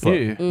a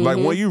motherfucker. Yeah. Like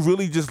Mhm. when you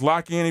really just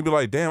lock in and be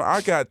like, damn, I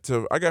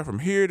got from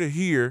here to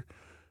here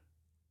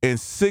in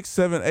 6,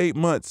 7, 8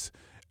 months.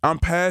 I'm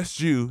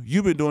past you.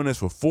 You've been doing this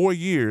for 4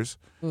 years.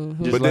 Mhm.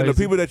 Just But then the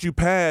lazy. people that you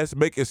pass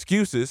make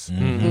excuses.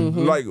 Mhm.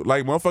 Mhm.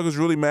 Like motherfuckers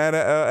really mad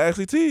at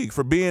Ashley Teague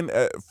for being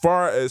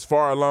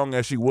far along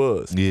as she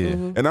was. Yeah.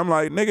 Mhm. And I'm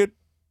like, nigga,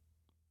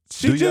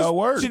 she Do just y'all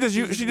work? she just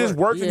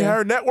work, working. yeah.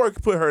 Her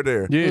network put her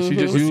there. Yeah, she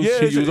just Mhm. used, Yeah,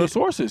 she she- used her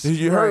sources.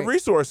 You heard Right.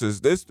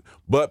 resources.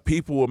 But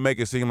people will make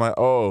it seem like,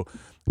 oh,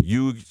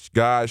 you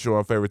guys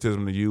showing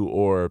favoritism to you,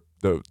 or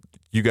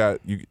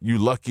you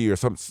lucky or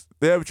something.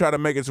 They ever try to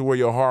make it to where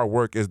your hard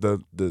work is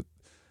the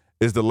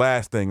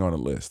last thing on the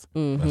list.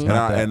 Mm-hmm.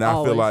 And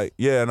I feel like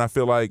and I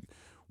feel like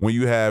when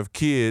you have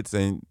kids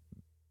and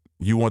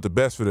you want the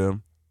best for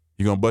them,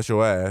 you're gonna bust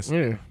your ass.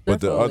 Yeah.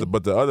 But Definitely.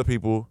 the other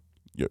people,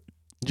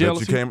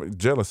 Jealousy.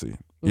 jealousy.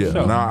 Yeah.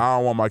 Sure. Now I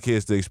don't want my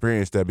kids to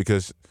experience that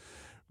because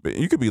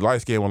you could be light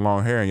skinned with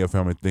long hair and your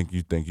family think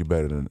you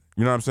better than,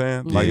 you know what I'm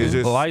saying? Like it's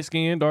just light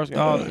skin, dark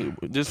skin,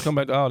 just come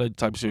back to all that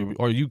type of shit.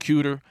 Or you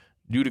cuter,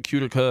 you the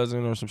cuter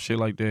cousin or some shit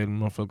like that,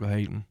 and motherfucker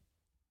hating.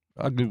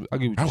 I give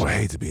what you I would saying.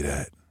 hate to be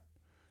that.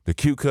 The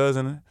cute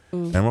cousin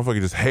and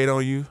motherfucker just hate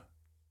on you,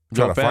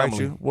 try Your to fight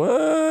family. you.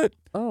 What?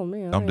 Oh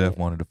man. I'm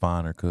definitely one of the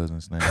finer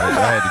cousins now. I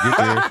had to get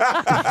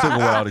there. It took a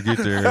while to get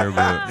there,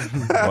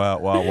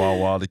 but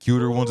while the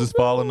cuter ones is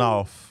falling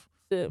off.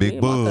 Shit, Big me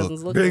and my bug.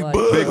 cousins looking Big like-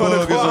 bug. Big on the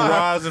bug is rise.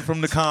 arising from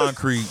the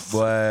concrete,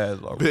 boy.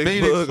 Big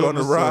Phoenix bug from on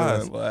the sun,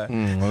 rise. boy.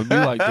 It'd be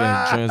like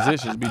that.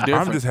 Transitions be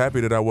different. I'm just happy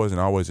that I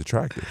wasn't always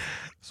attractive.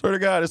 Swear to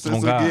God, it's Oh,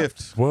 a God.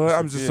 gift. Well, It's a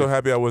I'm just gift. so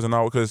happy I wasn't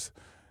always because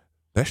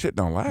that shit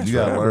don't last. You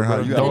gotta forever, learn how-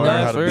 bro. you gotta don't learn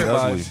last how to for be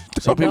everybody. ugly.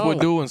 Some people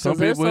Don't. do, and some 'Cause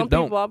there's people some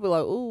don't. people I'll be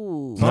like,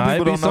 ooh. Some Nah, it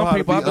people be don't know some how to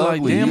people be I be like,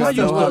 ugly. damn, You I gotta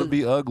know used how to- to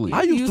be ugly.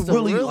 I used to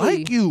really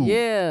like you.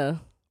 Yeah.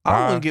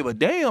 I wouldn't give a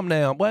damn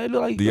now, boy. It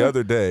look like The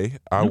other day,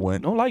 I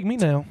went don't like me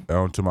now.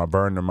 onto my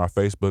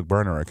Facebook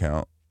burner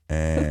account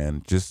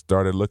and just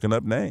started looking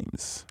up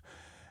names.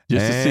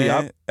 Just to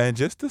see. And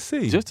just to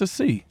see. Just to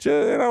see.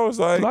 And I was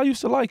 'Cause like, I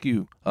used to like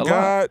you a lot.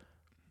 God,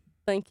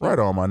 Thank you. right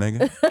on, my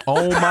nigga.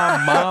 On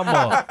my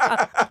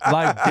mama.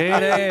 Like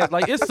dead ass.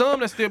 Like it's some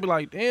that still be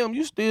like, damn,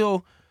 you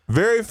still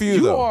Very few,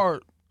 you though.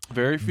 are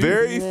very few.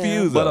 Very Yeah.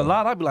 few, But though. a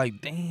lot I'd be like,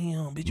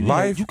 damn, bitch,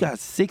 Life- you got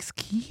 6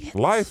 kids.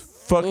 Life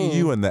fucking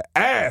you in the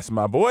ass,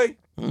 my boy.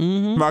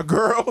 Mm-hmm. My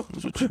girl.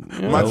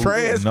 My No-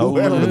 trans, no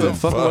whoever lube. the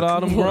Fucking fuck. with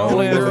all them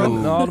grown ass,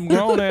 Ooh. all them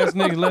grown ass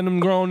niggas, letting them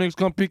grown niggas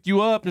come pick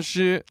you up and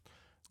shit.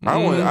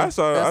 I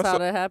saw That's how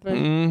that happened.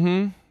 Mm-hmm.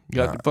 You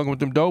got to fucking with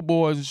them dope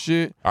boys and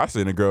shit. I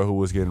seen a girl who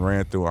was getting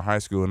ran through in high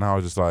school, and I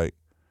was just like,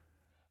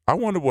 I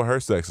wonder what her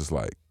sex is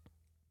like.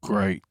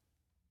 Great.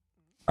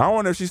 I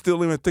wonder if she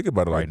still even think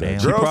about it like Right that. now.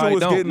 She Girls who probably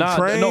was don't. getting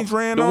trains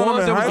ran the on ones them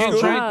in that was high getting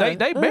school. trained,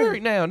 they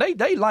married now.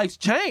 They lives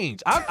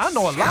changed. I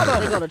know a lot of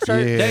They them. go to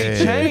church. Yeah.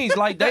 They changed.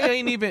 Like they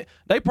ain't even.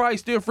 They probably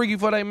still freaky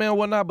for their man or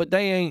whatnot, but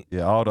they ain't.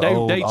 Yeah, all the They-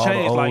 old, they all the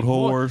changed, old like,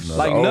 whores. No,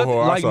 Like the old nothing.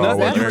 whore I Like saw nothing.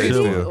 was You married can,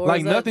 still. Or like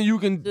is that nothing you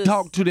can just-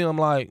 talk to them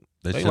like.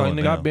 They They chilling like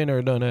nigga, now. I been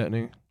there, done that,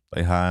 nigga.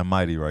 They high and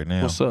mighty right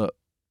now. What's up?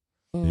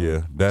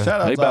 Yeah, that.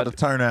 Shout They out about to the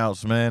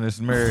turnouts, man. It's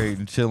married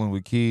and chilling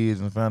with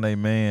kids and found a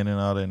man and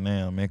all that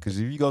now, man. Because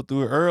if you go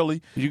through it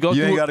early, You go you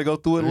through ain't it- got to go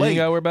through it you ain't late.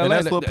 gotta worry about and it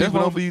that's late. what That's people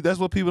what- don't be. That's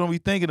what people don't be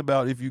thinking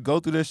about. If you go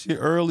through that shit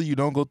early, you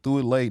don't go through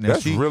it late. Now,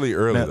 That's she, really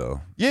early now-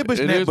 though. Yeah, but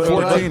It now- is but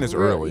 14 is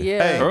early.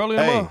 Yeah. Hey, Early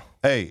in the month.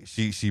 hey,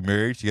 she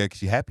married. She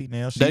happy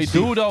now. They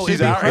do, though. She's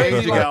It be our age.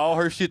 crazy, She like- got all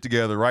her shit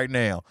together right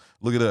now.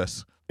 Look at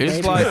us.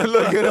 It's like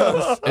Look at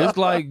us. it's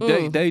like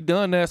they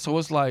done that, so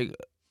it's like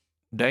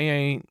they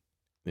ain't.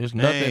 There's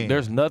nothing. Dang.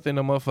 There's nothing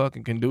a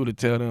motherfucker can do to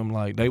tell them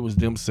like they was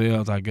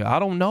themselves. I guess I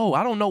don't know.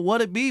 I don't know what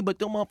it be, but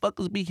them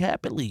motherfuckers be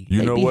happily. You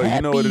They know be what?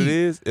 You know what it happy.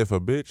 is? If a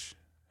bitch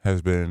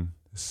has been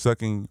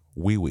sucking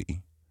wee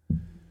wee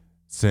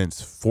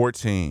since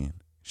 14,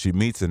 she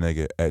meets a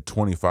nigga at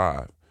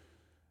 25.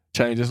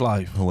 Change his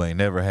life. Who ain't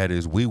never had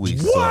his wee wee.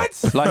 What?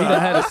 Like he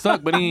done had it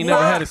suck, but he ain't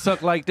never had it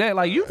suck like that.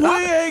 Like you, We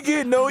ain't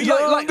getting no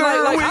younger. We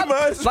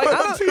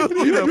must you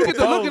get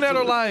to looking at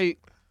her like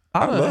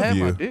I I done love had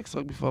my you. dick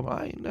sucked before, but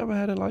I ain't never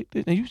had it like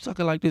this. And you suck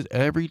it like this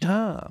every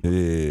time. Yeah,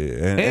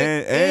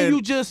 And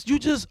you just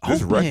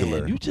open.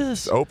 regular. You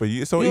just it's open.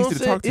 It's so you know easy what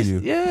to I'm talk to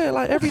saying? you. Yeah,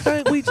 like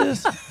everything we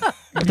just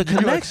the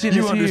connection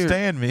You is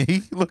understand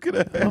me? Look at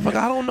that. here. Motherfucker,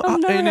 I don't know. I've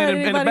never And had then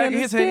in the anybody back of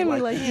his head, understand me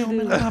like, like you damn,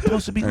 man, do. I'm not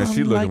supposed to be And loving she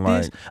you like looking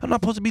this. I'm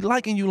not supposed to be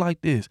liking you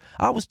like this.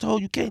 I was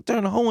told you can't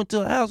turn a hoe into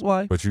a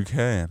housewife. But you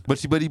can. But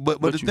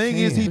the you thing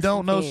is, can. he But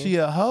don't you know can. she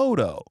a hoe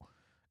though.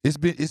 It's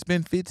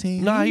been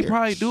 15 Nah, years. he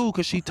probably do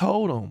because she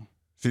told him.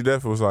 She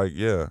definitely was like,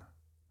 yeah.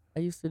 I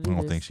used to I do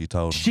don't this. think she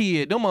told him.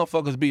 Shit, them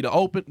motherfuckers be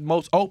the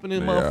most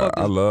opening Yeah, motherfuckers.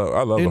 I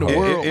love in a the hoe.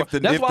 world.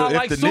 That's why I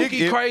like Suki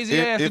nigga- crazy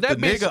if- ass. 'cause if that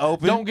the bitch nigga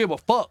open- don't give a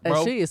fuck, And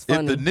bro. she is If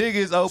funny. the nigga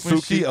is open,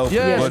 Suki. she open.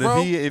 Yes, but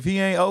bro. if he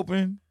ain't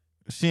open,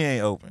 she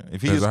ain't open.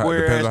 If he a Depends on how-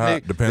 square depends ass on how-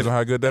 nigga, depends on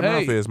how good that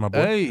mouth is, my boy.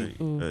 Hey,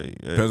 Hey,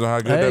 Depends on how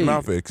good Hey. that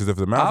mouth is. Because if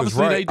the mouth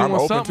obviously is they right, doing I'm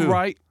open something too.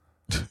 right.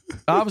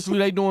 Obviously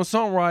they doing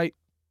something right.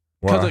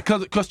 Why?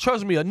 Cause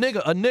trust me, a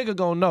nigga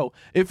gonna know.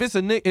 If it's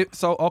a nigga,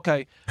 so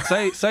okay,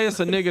 say it's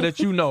a nigga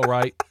that you know,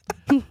 right?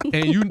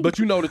 But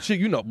you know the chick,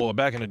 you know, boy,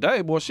 back in the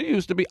day, boy, she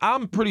used to be.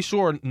 I'm pretty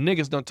sure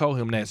niggas done told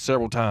him that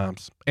several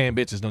times, and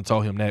bitches done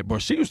told him that.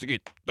 But she used to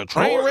get the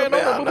train Oh, ran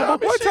man, over. nah,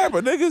 What type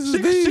of niggas is She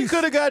these?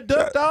 could have got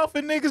ducked off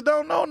and niggas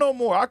don't know no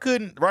more. I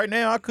couldn't point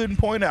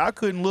out. I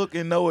couldn't look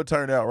and know it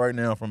turned out right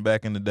now from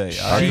back in the day.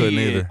 I couldn't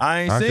Shit. either. I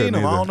ain't seen couldn't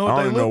them. I either. don't know what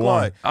they even look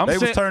one. like. I'm They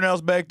was saying-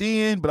 turnouts back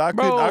then, but I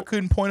Bro,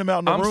 couldn't point them out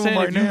in the I'm room saying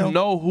right if now. you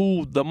know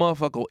who the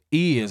motherfucker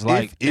is,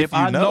 like if if you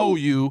I know. know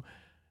you,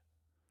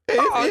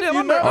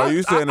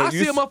 you saying I that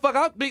see a motherfucker,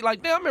 I'd be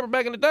like, damn, I remember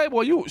back in the day,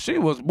 boy,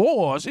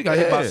 she got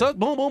hit by such,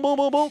 boom, boom, boom,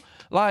 boom, boom.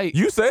 Like,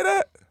 you say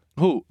that?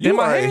 who? You in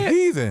my are a head?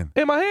 heathen.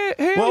 In my head?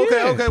 Hell Well, okay,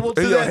 yeah. okay. Well, In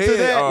to your that, head,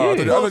 I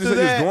to thought you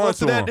said you was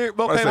going to him.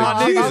 Okay, I my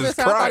said, niggas. Jesus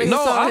I thought Christ. he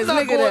was No, on his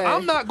nigga day.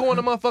 I'm not going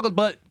to motherfuckers,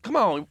 but come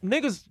on,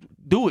 niggas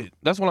do it.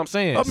 That's what I'm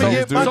saying. I mean,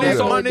 yeah, do my that.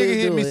 nigga Do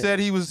hit me, it. said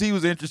he was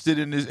interested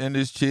in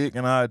this chick,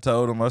 and I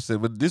told him, I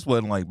said, but this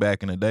wasn't like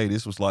back in the day.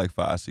 This was like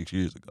 5-6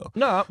 years ago.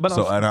 Nah, but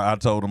So I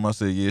told him, I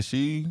said, yeah,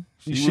 she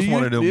was She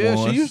one of them yeah,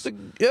 ones. she used to,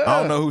 yeah. I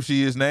don't know who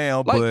she is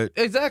now, Like, but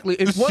exactly.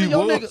 If one she of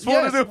your was niggas,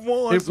 one of yes, them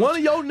ones. if one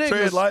of your Tread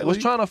niggas lightly. was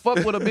trying to fuck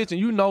with a bitch and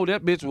you know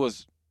that bitch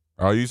was,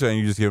 Oh, you saying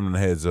you just giving him the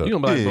heads up? you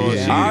gonna be like, bro,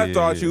 Yeah. she- I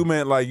thought you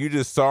meant like you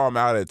just saw him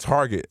out at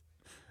Target.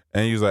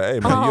 And he was like, hey,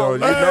 man, Oh, you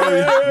know,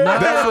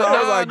 that's what I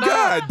was like, nah.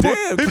 God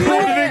damn. He kid.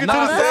 pulled the nigga to Nah,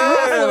 the that's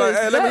side. Yeah, like,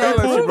 hey, let me holler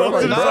at you, bro. Pulled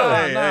him to the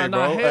side.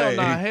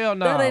 Hey, hell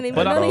nah. That ain't even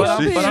But none of your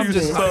She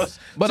business.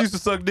 used to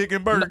suck dick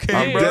in Burger King,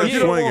 I'm bro. done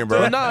swinging,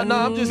 bro. Nah,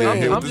 I'm just, Yeah,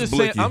 hit with I'm this just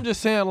saying, blicky. I'm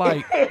just saying,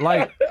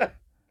 like,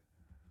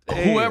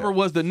 whoever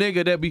was the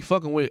nigga that be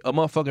fucking with a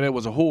motherfucker that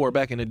was a whore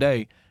back in the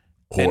day,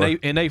 Whore.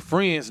 and they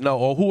friends know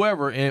or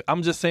whoever, and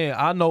I'm just saying,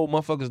 I know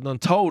motherfuckers done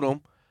told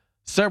him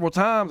several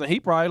times, and he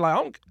probably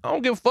like, I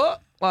don't give a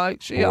fuck,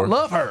 like, shit, I Whore.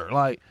 love her,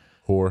 like.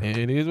 Whore. And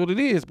it is what it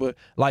is. But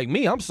like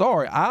me, I'm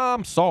sorry.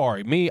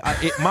 Me,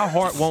 my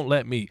heart won't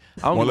let me.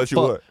 I don't Won't give let a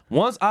you fuck.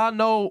 Once I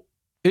know,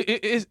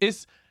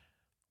 it's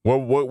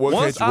What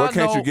Once can't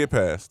I you know- get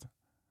past?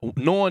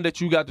 knowing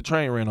that you got the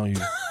train ran on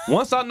you.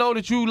 Once I know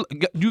that you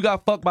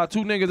got fucked by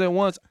two niggas at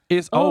once,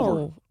 it's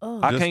over.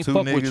 I Just can't two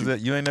fuck niggas with you. that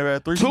you ain't never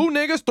had three. Two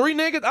niggas, three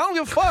niggas, I don't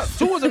give a fuck.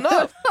 Two is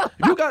enough.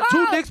 If you got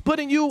two dicks put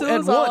in you Two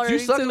at is once, you already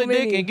sucking too the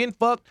dick many. and getting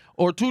fucked,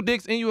 or two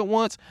dicks in you at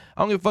once,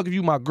 I don't give a fuck if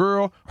you my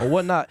girl or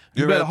whatnot.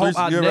 You You ever better had hope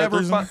threesome? I You ever had never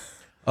threesome? find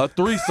a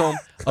threesome.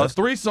 A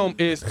threesome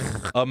is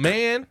a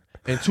man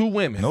and two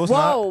women. No, it's Whoa,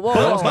 not. whoa,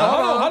 No, whoa, it's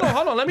not.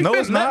 Hold on. Let me No,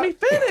 finish. it's not. Let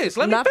me finish.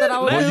 Not that I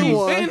was Let me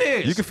doing.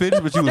 finish. You can finish,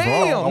 but you was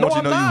Damn, wrong. I no, want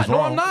you to know I'm you was not. No,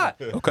 wrong. I'm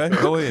not. Okay,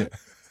 go ahead.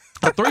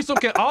 A threesome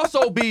can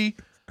also be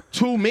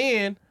two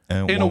men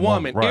And and a one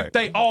woman. woman, right. If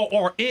they all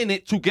are in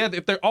it together,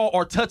 if they all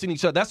are touching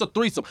each other, that's a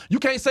threesome. You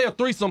can't say a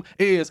threesome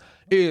is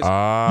you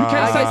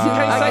can't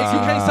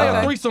say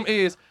a threesome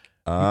is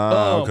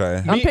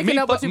Okay. I'm picking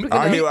up what you picking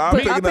up. I'm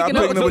picking up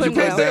what you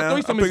put down. A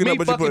threesome I'm is picking me up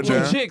what you fucking put two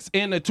down. chicks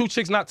and the two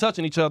chicks not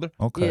touching each other.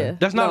 Okay. Yeah.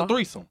 That's not No. a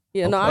threesome.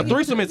 Yeah, no, A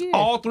threesome is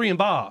all three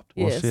involved.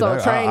 Yeah, Well, shit, so a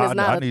train is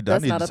not. I need to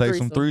not a take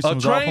some threesome. A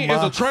threesomes off train of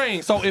is my. a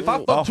train. So if I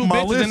fuck Off two my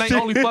bitches and they list.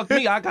 only fuck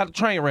me, I got a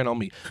train ran on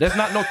me. That's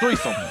not no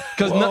threesome.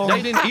 Because Well-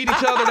 they didn't eat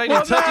each other, they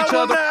didn't touch each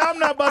other. I'm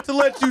not about to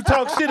let you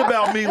talk shit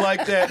about me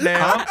like that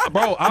now. I'm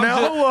Now,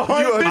 hold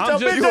on, you a- bitch, I'm a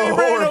just- bitch you a ain't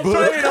ran no whore,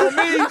 bud. train on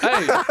me.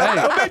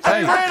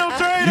 Hey, Ran no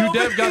train you on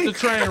def me. got the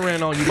train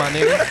ran on you, my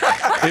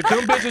nigga. If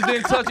them bitches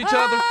didn't touch each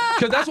other,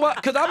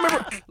 cause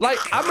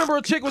I remember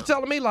a chick was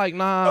telling me like,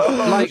 nah,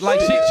 a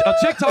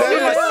chick told me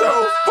like,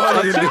 so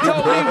funny. a chick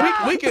told me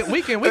we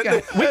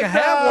can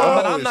have one,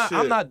 but Oh,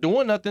 I'm not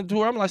doing nothing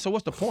to her. I'm like, so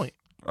what's the point?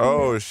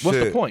 Oh shit. What's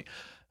the point?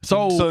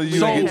 So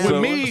you ain't get,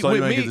 with me, you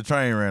ain't get the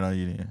train ran on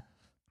you then.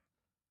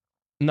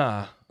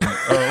 nah.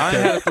 I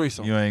ain't had a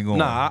threesome. You ain't going.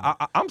 Nah,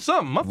 I'm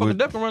something. Motherfucker Would-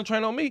 definitely run a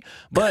train on me,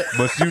 but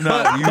But you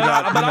not. You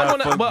not.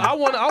 I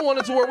want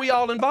it to where we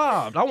all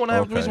involved. I want to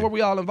have a Okay. threesome where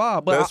we all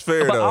involved. But That's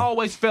fair, But though. I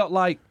always felt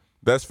like,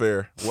 That's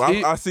fair.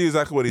 Well, I see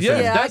exactly what he's yeah,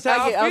 saying. Yeah, that's I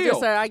how get- I I was feel.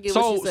 gonna say, I get so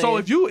what you're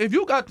so saying. if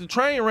you got the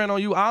train ran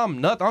on you, I'm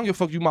nothing. I don't give a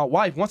fuck you my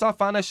wife. Once I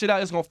find that shit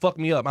out, it's gonna fuck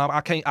me up.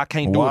 I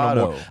can't do Why it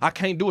no more. though? I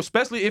can't do it,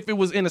 especially if it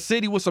was in a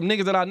city with some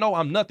niggas that I know.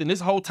 I'm nothing.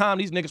 This whole time,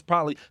 these niggas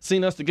probably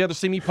seen us together,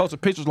 see me posting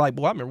pictures like,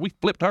 boy, I remember we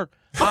flipped her.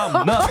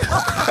 I'm nothing.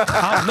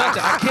 I'm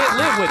nothing. I can't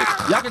live with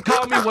it. Y'all can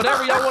call me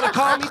whatever y'all want to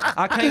call me.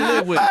 I can't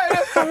live with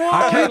it.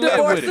 I can't live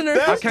with Divorcing it.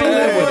 her. I can't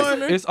live with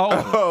Divorcing it. her. It's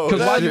over. Oh,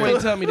 Because why you shit.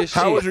 ain't tell me this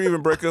shit? How would you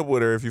even break up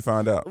with her if you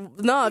found out?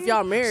 No, if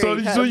y'all married.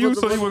 So you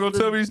were gonna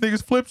tell me these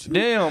niggas flipped you?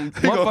 Damn,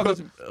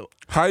 motherfuckers.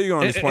 How you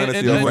gonna explain this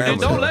to your family?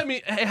 And don't let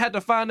me had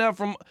to find out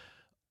from.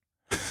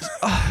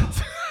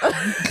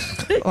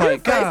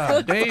 Like,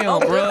 god damn,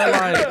 bro.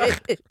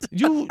 Like,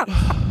 you,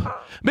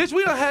 bitch,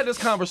 we done had this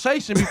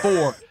conversation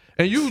before,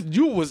 and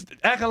you was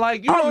acting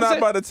like you know I'm what not I'm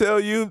saying. about to tell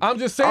you. I'm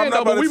just I'm saying not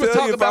though, but about we to was tell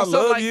talking you if I about something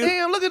love like, you.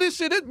 damn, look at this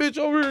shit. This bitch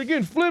over here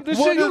getting flipped and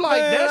Well, shit. You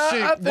like man, that I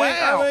shit? think,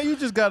 Wow. I mean, you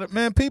just gotta,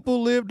 man.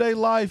 People live their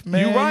life,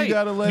 man. You right. You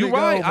gotta let you it go,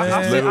 right. man.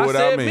 I Live it without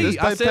said me. me.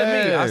 Just I stay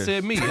said me. I past.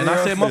 said me. And I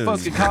Yeah. said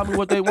motherfuckers can call me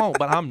what they want,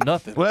 but I'm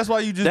nothing. Well, that's why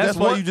you just. That's That's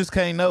why one- you just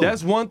can't know.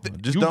 That's one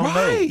thing. Just You don't know.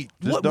 right.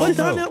 Just What, don't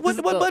what,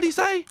 know. what buddy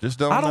say? Just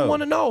don't I don't know.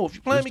 want to know. If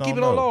you plan Just me, keep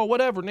don't it on know. low or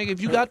whatever, nigga.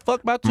 If you got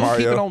fucked by two, keep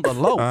Mario. it on the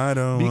low. I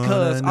don't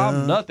because wanna I'm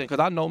know. nothing. Because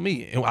I know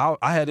me. And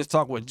I had this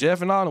talk with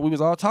Jeff and all, and we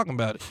was all talking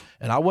about it.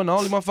 And I wasn't the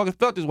only motherfucker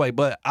felt this way.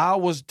 But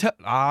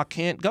I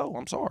can't go.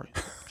 I'm sorry.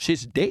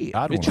 Shit's dead.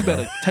 I don't Bitch, you know.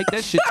 better take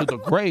that shit to the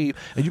grave,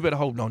 and you better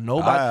hope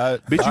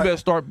nobody. Bitch, you I- better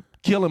start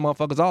killing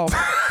motherfuckers off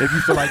if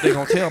you feel like they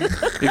gonna tell me.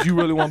 If you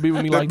really want to be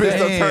with me like bitch that.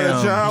 done turned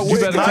Damn. John You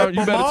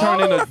Wick. better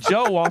turn into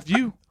Joe off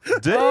you.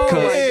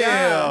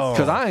 Damn.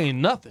 Because I ain't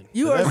nothing.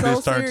 You are That so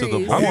bitch turned to the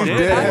serious. point. I'm Yeah.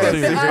 dead ass I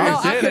serious.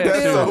 I'm can dead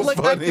ass feel serious. it. Look,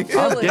 I can feel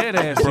I'm it. dead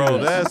ass Bro,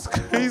 serious.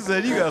 he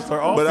said you gotta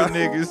start But offing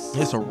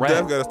niggas. It's a Def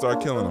rap. gotta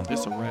start killing them.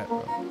 It's a rap,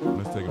 bro.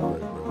 Let's take a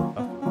break, bro.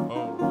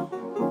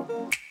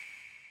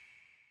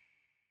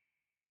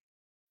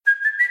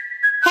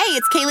 Hey,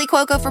 it's Kaylee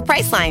Cuoco for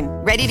Priceline.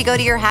 Ready to go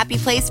to your happy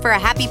place for a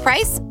happy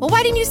price? Well,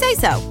 why didn't you say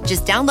so?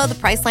 Just download the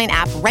Priceline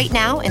app right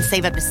now and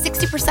save up to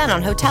 60%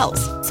 on hotels.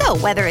 So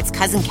whether it's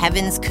Cousin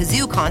Kevin's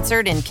Kazoo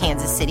Concert in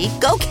Kansas City,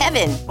 go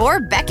Kevin, or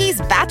Becky's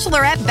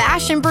Bachelorette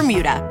Bash in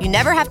Bermuda, you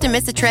never have to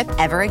miss a trip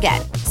ever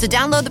again. So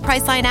download the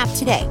Priceline app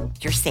today.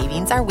 Your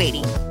savings are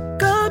waiting.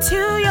 Go to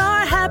your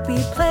happy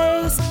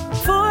place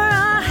for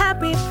a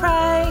happy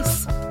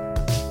price.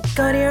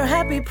 Go to your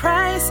happy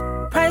price,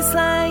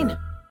 Priceline.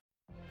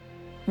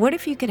 What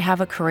if you could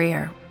have a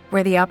career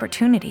where the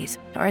opportunities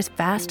are as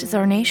vast as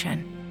our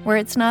nation, where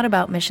it's not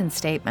about mission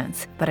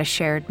statements, but a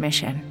shared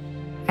mission?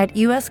 At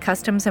U.S.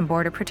 Customs and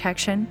Border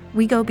Protection,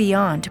 we go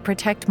beyond to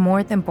protect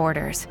more than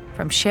borders.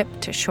 From ship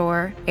to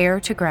shore, air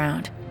to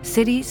ground,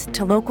 cities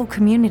to local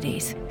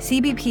communities,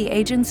 CBP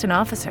agents and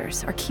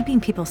officers are keeping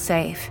people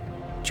safe.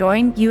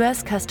 Join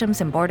U.S. Customs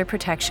and Border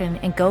Protection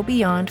and go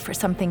beyond for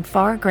something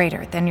far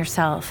greater than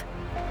yourself.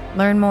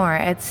 Learn more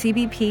at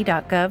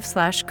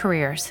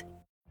cbp.gov/careers.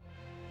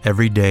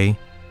 Every day,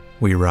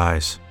 we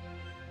rise,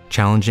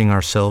 challenging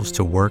ourselves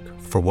to work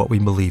for what we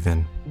believe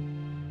in.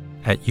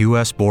 At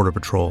U.S. Border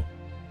Patrol,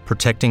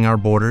 protecting our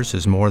borders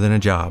is more than a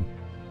job.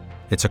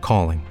 It's a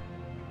calling.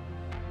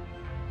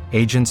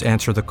 Agents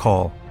answer the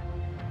call,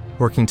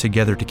 working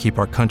together to keep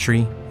our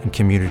country and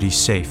communities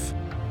safe.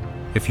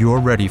 If you're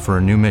ready for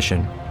a new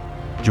mission,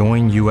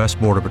 join U.S.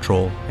 Border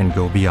Patrol and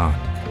go beyond.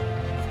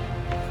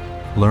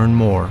 Learn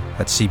more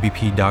at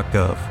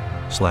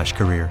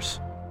cbp.gov/careers.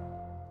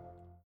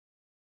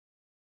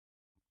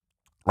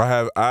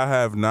 I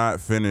have not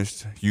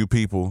finished You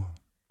People.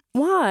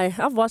 Why?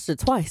 I've watched it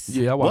twice.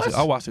 Yeah, I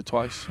watched it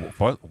twice.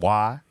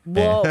 Why?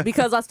 Well,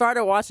 because I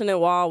started watching it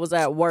while I was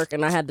at work,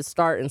 and I had to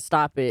start and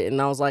stop it,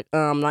 and I was like,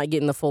 I'm not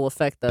getting the full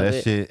effect of That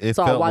it. shit, it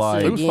so I felt watched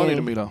like it It was again. funny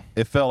to me though.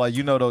 it felt like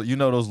you know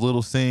those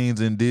little scenes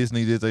in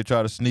Disney that they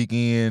try to sneak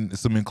in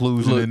some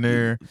inclusion Look, in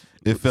there.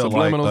 It felt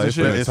like subliminals and it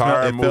shit. felt, The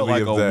entire it felt like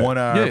movie of a that. 1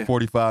 hour Yeah.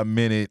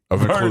 45-minute Of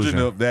version inclusion.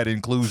 of that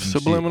inclusion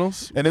shit.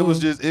 Subliminals. And it was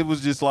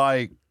just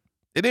like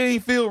it didn't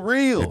even feel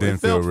real. It didn't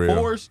felt feel real.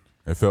 forced.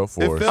 It felt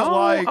forced. It felt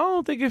like I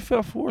don't think it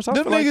felt forced. I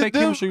Them feel like niggas- that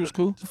them- chemistry was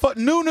cool.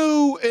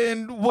 Nunu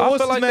and what's feel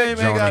his like that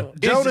name? Ain't got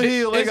Jonah. Jonah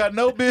Hill. They It's- got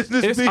no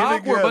business It's being awkward,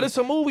 together. but it's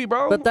a movie,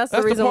 bro. But that's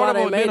the reason part why of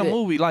they it being made a it.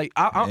 movie. Like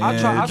I Yeah,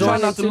 try not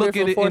joining to two look at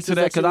different it forces into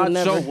that that because you our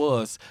would show never-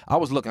 was. I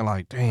was looking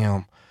like,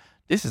 damn,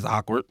 this is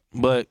awkward,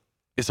 but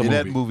it's a Yeah,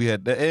 movie. that movie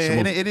had, a and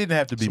movie. it didn't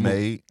have to be It's a movie.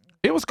 made.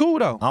 It was cool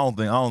though. I don't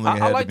think it I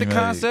had like to the be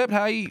made. concept,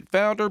 how he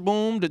found her,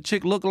 boom, the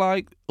chick looked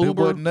like Uber. It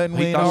wasn't nothing we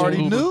He ain't thought she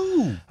already was Uber.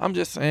 knew. I'm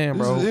just saying,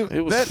 bro.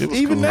 It was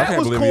even cool. that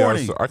was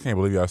corny. I can't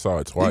believe y'all saw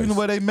it twice. Even the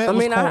way they met I was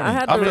mean, corny. I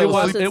had I to mean,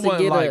 watch it it to wasn't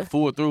get like a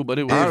full through, but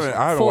it was. I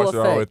haven't full watched it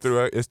all the way effect.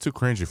 through. It's too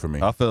cringy for me.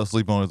 I fell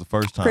asleep on it the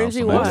first time. Cringy so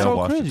maybe why? I So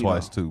watched cringy, it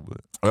twice though. too.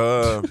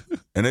 But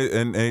And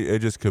it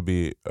just could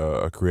be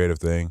a creative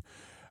thing.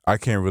 I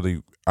can't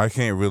really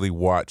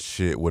watch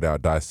shit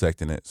without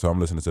dissecting it. So I'm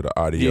listening to the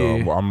audio.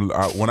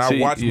 Yeah. When I See,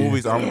 watch yeah.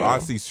 movies, I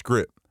see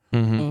script,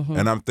 Mm-hmm.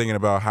 and I'm thinking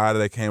about how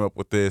they came up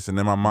with this. And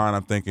in my mind,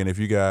 I'm thinking if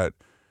you got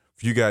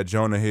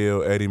Jonah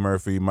Hill, Eddie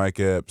Murphy, Mike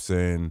Epps,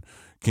 and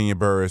Kenya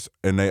Barris,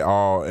 and they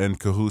all in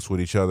cahoots with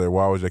each other,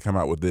 why would they come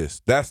out with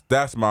this?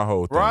 That's my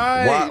whole thing.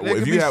 Right. Why, There if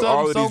could you be have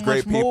all of so these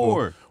great much people,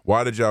 more.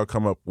 why did y'all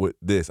come up with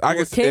this? I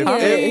guess Kenya,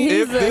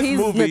 if this he's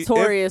movie,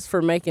 notorious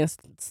for making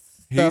stuff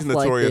he's like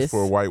notorious this.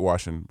 for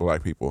whitewashing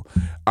black people.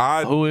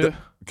 Who is?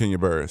 Kenya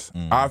Barris.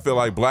 I feel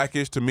like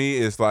Blackish to me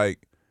is like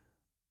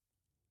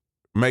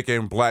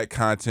making black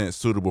content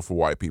suitable for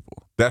white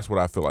people. That's what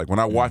I feel like. When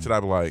I watch it, I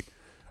be like,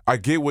 I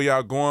get where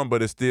y'all going,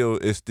 but it's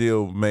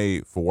still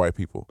made for white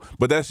people.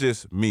 But that's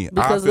just me.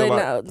 Because I feel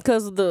like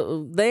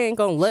they ain't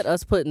gonna let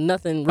us put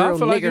nothing I real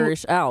feel like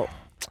niggerish out.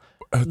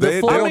 they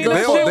full- don't. I mean, They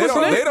that don't. shit They was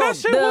don't. lit. They That don't.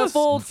 shit The was-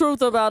 full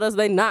truth about us,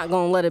 they not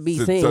gonna let it be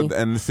seen.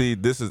 And see,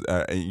 this is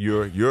and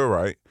you're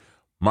right.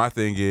 My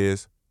thing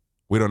is,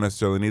 we don't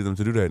necessarily need them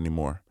to do that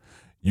anymore.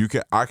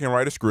 I can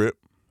write a script,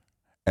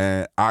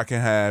 and I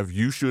can have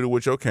you shoot it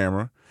with your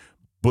camera.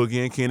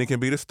 Boogie and Keenan can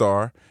be the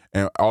star,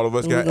 and all of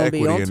us And we got gonna be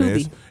equity on in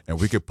this, Tubi. and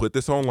we could put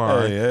this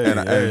online. Hey,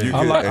 and you I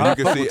can, like- and you I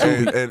can see,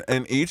 fuck with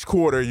and each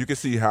quarter you can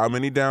see how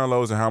many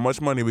downloads and how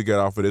much money we got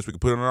off of this. We can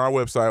put it on our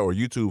website or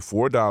YouTube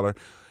for $1.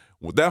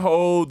 That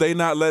whole they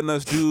not letting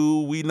us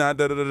do, we not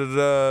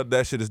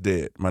that shit is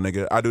dead, my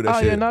nigga. I do that Oh,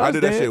 shit. yeah, no, I that's do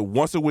that dead. shit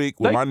once a week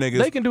with my niggas.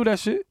 They can do that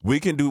shit. We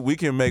can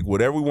make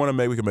whatever we want to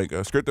make. We can make a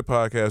scripted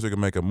podcast. We can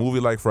make a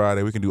movie like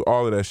Friday. We can do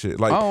all of that shit.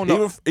 Like I don't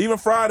know. even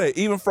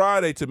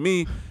Friday to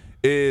me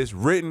is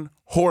written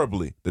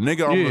horribly. The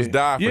nigga almost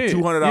died for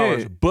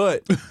 $200,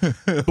 but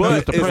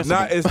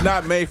it's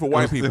not made for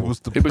white people.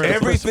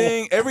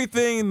 Everything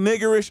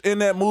niggerish in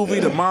that movie.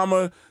 The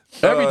mama.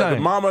 Everything. The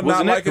mama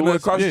not liking the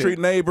across the street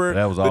neighbor.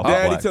 That was the all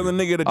daddy black telling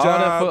the nigga the All that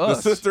job. for The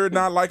us. sister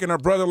not liking her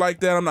brother like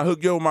that. I'm not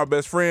hooked up with my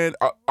best friend.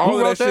 All of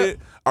wrote that that? shit.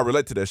 I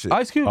relate to that shit.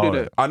 Ice Cube did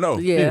that. I know.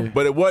 Yeah.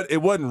 But it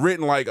wasn't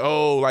written like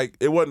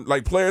it wasn't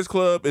like Players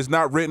Club is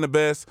not written the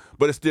best,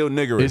 but it's still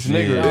niggerish. It's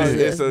niggerish. Oh,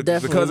 It's yeah, the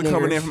definitely cousin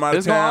coming niggerish. in from out of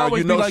It's gonna town.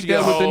 always You know be like she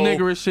that a with the hoe.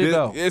 niggerish shit,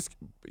 though.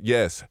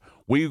 Yes.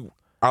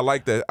 I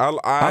like that.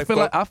 I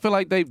feel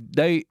like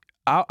they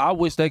I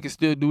wish they could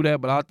still do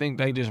that, but I think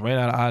they just ran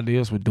out of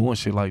ideas with doing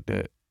shit like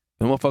that.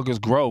 The motherfuckers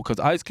grow because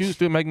Ice Cube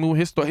still make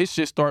movies. His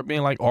shit start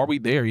being like, are we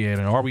there yet?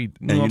 And are we?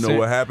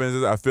 What happens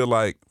is I feel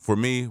like for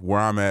me, where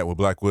I'm at with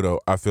Black Widow,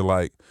 I feel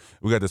like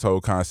we got this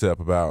whole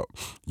concept about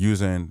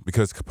using,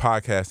 because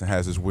podcasting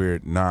has this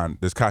weird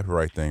this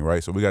copyright thing,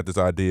 right? So we got this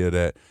idea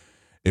that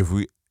if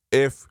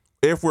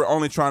we're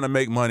only trying to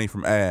make money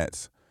from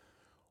ads,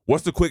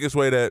 what's the quickest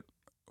way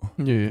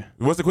we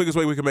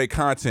can make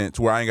content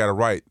to where I ain't got to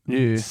write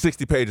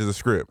 60 pages of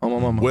script?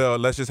 Well,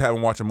 let's just have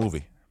them watch a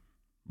movie.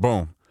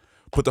 Boom.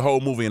 Put the whole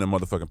movie in a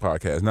motherfucking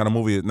podcast. Not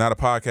a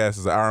podcast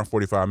is an hour and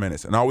 45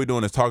 minutes. And all we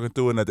doing is talking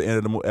through it, and at the end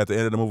of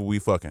the movie we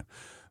fucking.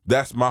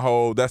 That's the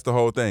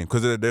whole thing.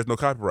 Because there's no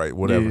copyright,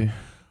 whatever. Yeah.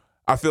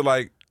 I feel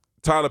like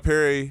Tyler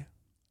Perry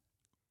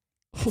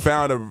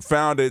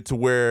found it to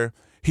where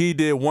he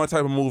did one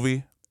type of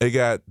movie, it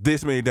got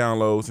this many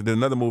downloads, and then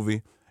another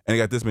movie, and it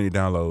got this many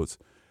downloads.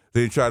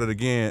 Then he tried it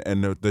again,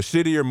 and the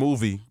shittier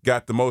movie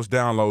got the most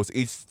downloads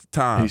each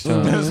time.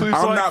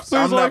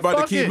 I'm not about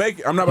to keep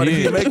making what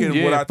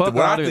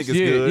I think is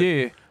good.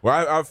 Yeah.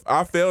 Well,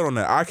 I failed on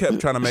that. I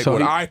kept trying to make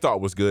what I thought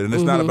was good, and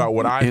it's not about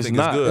what I think is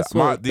good. That's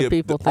what the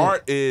people think.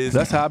 Art is.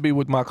 That's how I be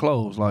with my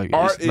clothes. Like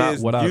art it's not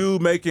is what you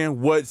making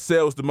what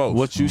sells the most.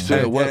 What you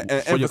sell, and for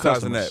your emphasizing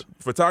customers.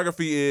 that.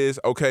 Photography is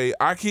okay.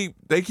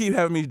 They keep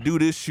having me do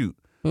this shoot.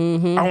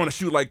 Mm-hmm. I want to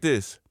shoot like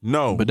this.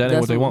 No, But that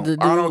ain't what they want.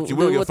 I don't give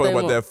a fuck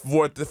about that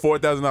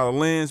 $4,000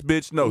 lens,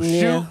 bitch. No,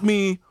 shoot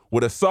me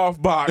with a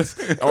soft box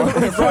in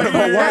front of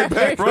a white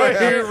background,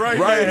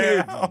 right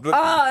here.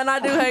 Oh, and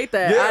I do hate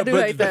that. I do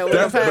hate that.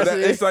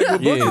 It's like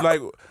with Boogie. Like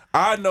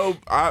I know,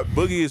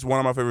 Boogie is one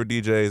of my favorite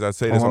DJs. I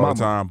say this all the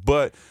time,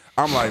 but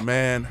I'm like,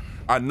 man,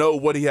 I know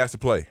what he has to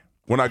play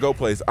when I go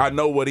places. I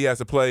know what he has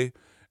to play.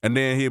 And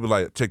then he'll be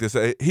like, check this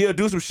out. He'll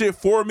do some shit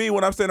for me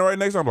when I'm standing right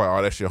next to him. I'm like,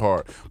 oh, that shit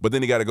hard. But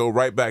then he got to go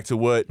right back to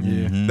what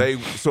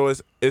So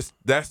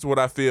that's what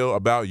I feel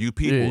about you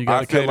people. Yeah,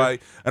 I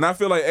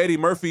feel like Eddie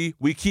Murphy,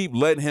 we keep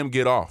letting him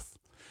get off.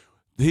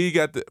 He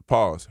got the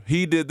pause.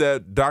 He did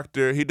that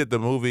doctor. He did the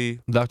movie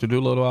Dr.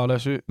 Doolittle, all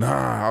that shit.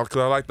 Nah, because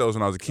I liked those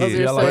when I was a kid.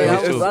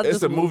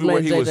 It's a movie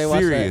where he was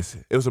serious.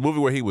 It was a movie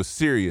where he was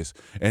serious,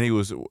 and he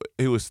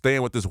was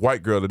staying with this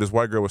white girl. That this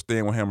white girl was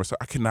staying with him, or so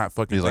I cannot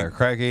fucking. He's like a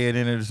crackhead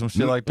in it or some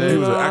shit like that. He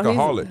was an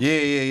alcoholic.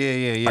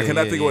 Yeah. I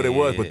cannot think of what it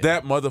was, but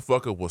that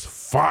motherfucker was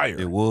fire.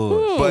 It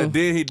was. But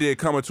then he did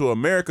Coming to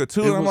America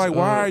too, and I'm like,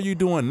 why are you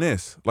doing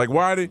this? Like,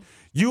 why did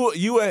you?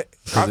 I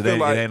feel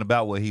like it ain't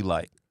about what he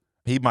liked.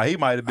 He might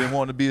have been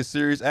wanting to be a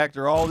serious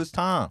actor all this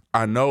time.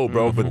 I know,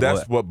 bro, but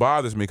that's what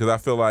bothers me because I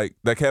feel like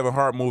that Kevin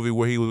Hart movie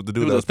where he was the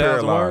dude that was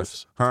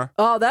paralyzed. Huh?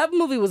 Oh, that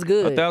movie was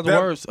good. 1,000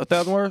 words.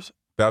 1,000 words.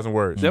 1,000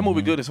 words. That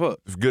movie good as fuck.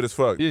 It's good as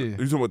fuck. Yeah. You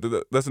talking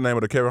about that's the name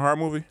of the Kevin Hart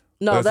movie?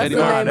 No, that's the name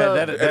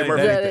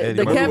of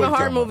the Kevin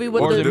Hart movie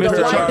with the white dude.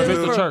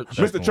 Mr.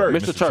 Church.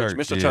 Mr.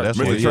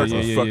 Church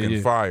was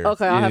fucking fire.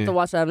 Okay, I'll have to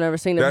watch that. I've never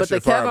seen it. But the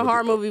Kevin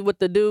Hart movie with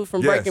the dude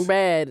from Breaking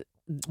Bad,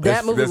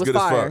 that movie was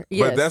fire.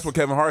 But that's what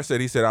Kevin Hart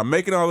said. He said, I'm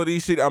making all of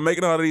these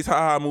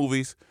ha-ha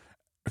movies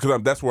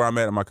because that's where I'm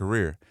at in my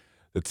career.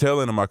 The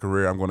tail end of my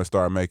career, I'm going to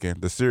start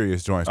making the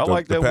serious joints. I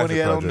like that one he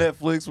had on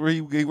Netflix where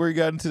he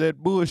got into that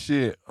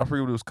bullshit. I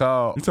forget what it was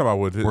called. You talking about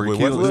with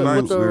Wesley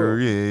Snipes?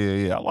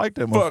 Yeah. I like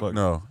that motherfucker. Fuck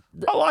no.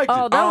 I like it.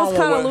 Oh, that was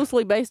kind of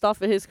loosely based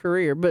off of his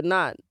career, but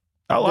not.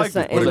 I like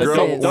it.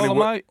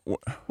 Dolomite? What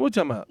you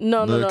talking about?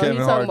 No. He's talking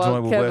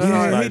about Kevin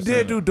Hart. Yeah, he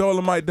did do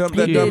Dolomite, that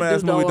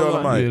dumbass movie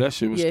Dolomite. Yeah, that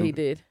shit was stupid. He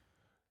did.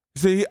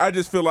 See, I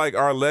just feel like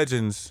our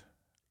legends.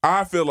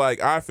 I feel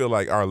like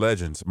our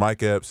legends.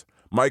 Mike Epps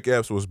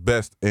was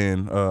best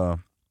in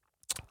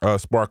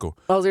Sparkle.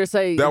 I was gonna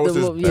say that was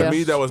to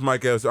me. That was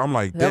Mike Epps. I'm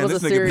like, damn,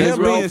 this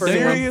nigga being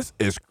serious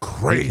is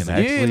crazy.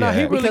 He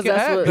really can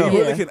act. He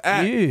really can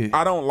act. Yeah.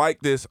 I don't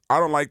like this. I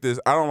don't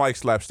like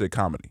slapstick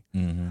comedy.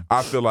 Mm-hmm.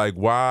 I feel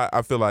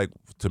like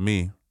to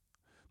me,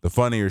 the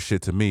funnier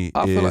shit to me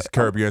is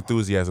Curb Your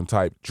Enthusiasm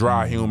type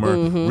dry humor,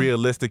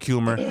 realistic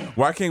humor.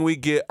 Why can't we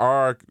get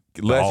our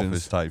legends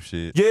Office type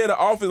shit? Yeah, The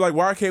Office. Like,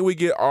 why can't we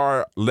get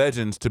our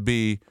legends to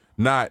be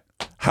not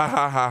ha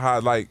ha ha ha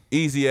like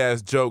easy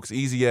ass jokes,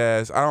 easy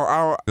ass. I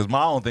don't. Because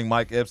I don't think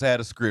Mike Epps had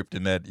a script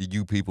in that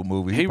You People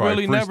movie. He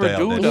probably really never freestyled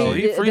do that though.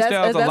 shit. He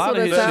freestyles a lot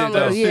of his shit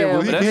though.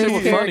 Yeah, That shit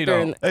was funny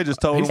though. They just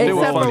told him Except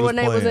what for he when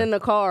they was playing. in the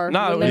car.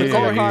 Nah, when they in was the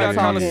car he talking.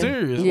 got kind of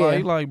serious. Yeah. Like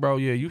he like, bro,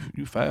 yeah, you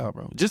foul,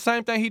 bro. Just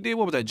same thing he did.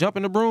 What was that? Jump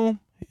in the broom.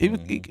 He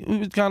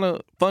was kind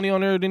of funny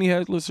on there. Then he had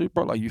a little shit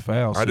part like you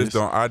foul. I just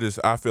don't.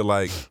 I feel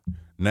like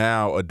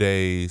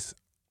nowadays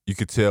you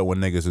could tell when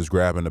niggas is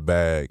grabbing the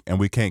bag, and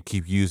we can't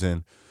keep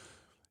using.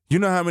 You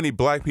know how many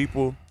black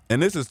people,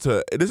 and this is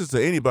to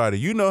anybody.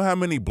 You know how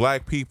many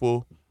black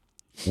people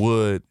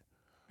would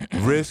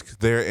risk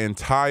their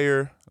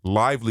entire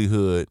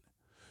livelihood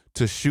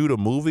to shoot a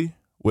movie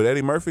with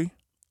Eddie Murphy?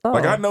 Oh.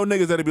 Like I know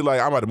niggas that'd be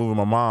like, I'm about to move with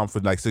my mom for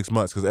like 6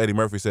 months because Eddie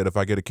Murphy said if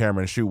I get a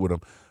camera and shoot with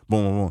him,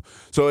 boom, boom, boom.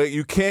 So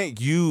you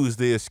can't use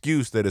the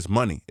excuse that it's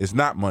money. It's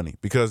not money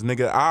because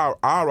nigga,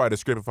 I'll write a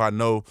script if I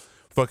know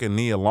fucking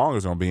Nia Long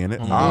is gonna be in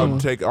it. I'll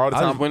take all the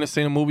I time. just went and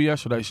seen a movie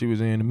yesterday. She was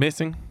in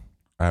Missing.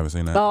 I haven't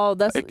seen that. Oh,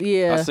 that's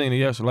yeah. I seen it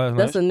yesterday last night.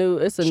 That's a new.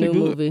 It's a She new good.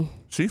 movie.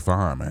 She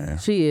fine, man.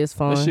 She is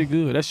fine. That shit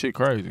good. That shit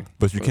crazy.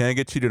 But you can't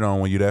get cheated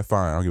on when you that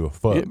fine. I don't give a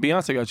fuck. Yeah,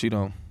 Beyonce got cheated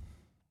on.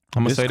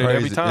 I'm gonna It's say that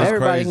every crazy. time. It's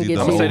Everybody crazy can get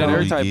the I'm gonna say that older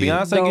every we time. get,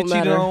 Beyonce Don't get cheated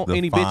matter. on. the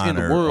Any bitch in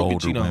the finer world get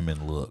older cheated on.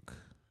 women look.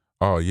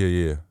 Oh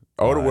yeah.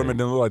 Older Right. women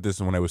didn't look like this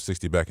when they was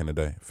 60 back in the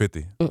day.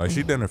 50. Like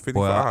she done her 55.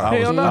 Well, I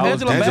Hell no, was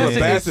Angela Angela Bassett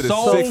Bassett is is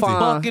so 60.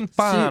 fucking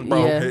fine,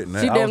 bro. Yeah. Hitting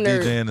that. She I was damn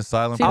near. DJing the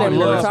silent She party damn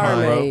near last night,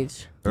 retirement bro.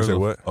 age. You said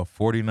what? A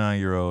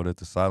 49-year-old at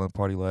the silent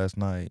party last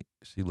night.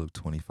 She looked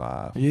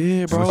 25.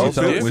 Yeah, bro. When she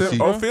told- Ophelia, when she-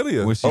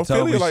 Ophelia. When she told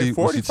Ophelia me like she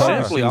 45. told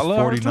me Simply, she I was love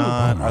her too.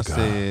 49, Oh my I God.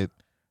 said,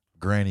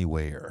 Granny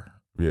where?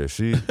 Yeah,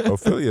 she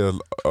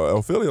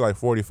Ophelia like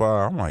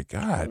 45. I'm like,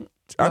 God.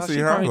 I Nah, see she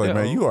her. I'm probably like, that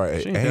man, you are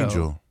She an ain't that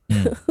angel.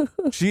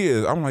 She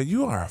is. I'm like,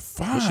 you are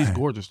fine. But she's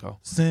gorgeous though.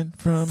 Sent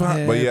from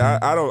Fine. But yeah,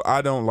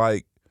 I don't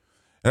like.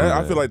 And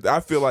I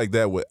feel like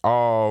that with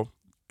all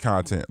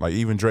content. Like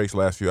even Drake's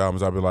last few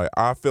albums, I'll be like,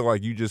 I feel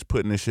like you just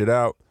putting this shit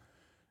out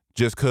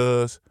just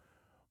cause.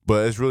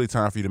 But it's really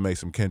time for you to make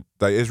some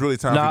it's really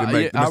time for you to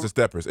make Mr.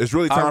 Steppers. It's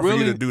really time for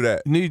you to do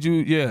that. Need you,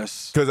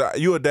 yes. Because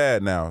you a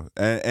dad now,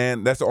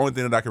 and that's the only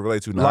thing that I can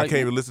relate to now. I Like-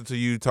 can't even listen to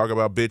you talk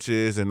about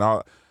bitches and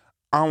all.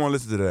 I don't want to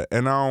listen to that.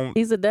 And I don't.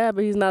 He's a dad,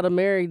 but he's not a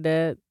married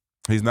dad.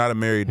 He's not a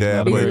married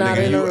dad. He's but not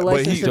nigga, in a but he-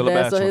 relationship still a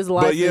dad, so bachelor. his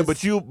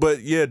life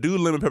But yeah, do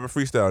Lemon Pepper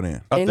Freestyle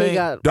then. And he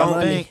got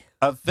money.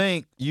 I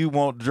think you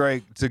want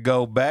Drake to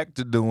go back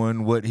to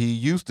doing what he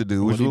used to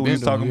do, which What he we been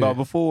was talking doing, about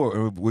yeah.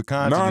 before with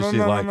content No, and no, shit.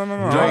 no, like no, no,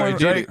 no, no. Drake, Already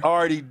Drake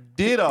already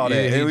did all that.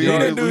 Yeah, And we He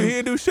already-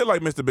 didn't do shit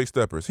like Mr. Big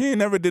Steppers. He ain't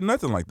never did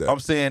nothing like that. I'm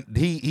saying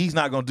he's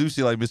not gonna do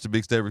shit like Mr.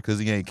 Big Stepper because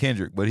he ain't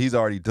Kendrick, but he's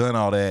already done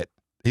all that.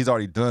 He's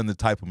already done the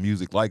type of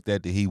music like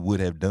that he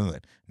would have done.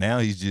 Now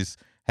he's just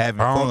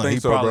having I fun. don't think he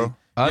so, probably, bro.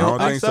 I I don't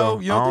don't think so.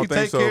 You don't I think don't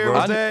think Take so, Care bro.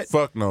 was that?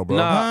 Fuck no, bro.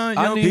 Nah, you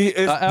I don't need think-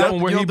 an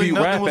album where you he don't be think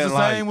nothing rapping was the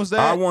like, same was that?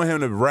 I want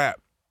him to rap.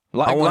 I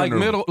like want him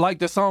to- middle, like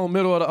the song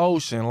 "Middle of the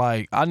Ocean."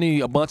 Like I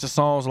need a bunch of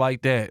songs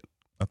like that.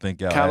 I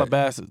think y'all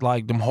Calabasas,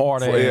 like them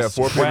hard ass,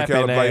 Four Pin rapping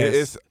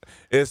Calabasas. ass.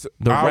 It's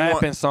The I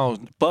rapping want, songs,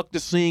 fuck the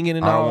singing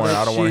and I all don't want. that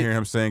I don't want to shit. hear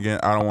him singing.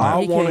 I don't I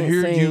want. want to can't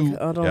hear sing. you.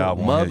 I don't- y'all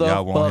want him to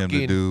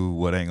Motherfucking- do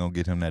what ain't gonna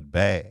get him that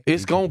bag.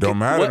 It's gonna Don't get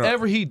matter.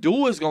 whatever he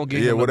do is gonna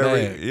get Yeah, him a whatever.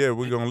 bag. Yeah,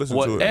 we're gonna listen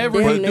to it. Whatever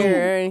Damn he near do,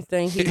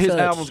 everything he his touched.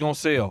 album's gonna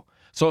sell.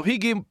 So if he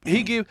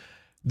give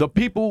the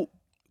people I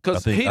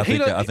because think, he I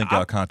think, he I think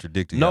y'all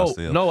contradicted no,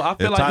 yourself. no, I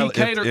feel If like Tyler- he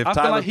catered. If I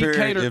feel Tyler like he Perry,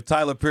 catered. If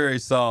Tyler Perry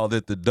saw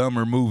that the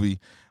dumber movie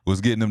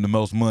was getting him the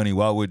most money,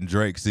 why wouldn't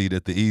Drake see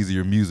that the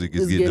easier music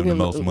is Just getting give him the him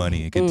most a-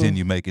 money and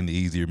continue making the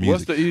easier music?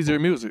 What's the easier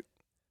music?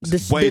 The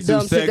Way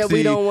dumb too shit that we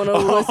sexy. don't want to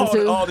listen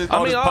to. All this, I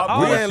all mean, this I- pop I-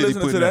 We boy ain't shit he listening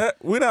to putting out. that.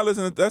 We're not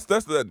listening. That's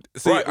the.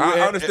 See, Right, I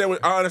understand.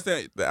 I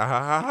understand. Ha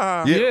ha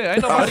ha. Yeah,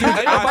 ain't nobody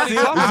I talking see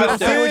about what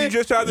that. you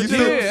just tried to You do.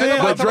 see what I'm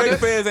saying? But Drake Motherfucker.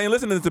 fans ain't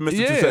listening to Mr.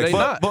 Yeah, Too they Sexy.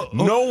 not.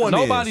 No one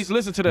Nobody's is.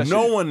 listening to that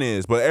No shit. one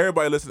is. But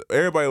everybody listen.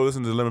 Everybody will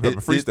listen to Lemon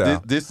Pepper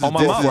Freestyle. This is On my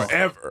this mama. is-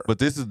 Forever. But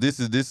this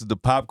is the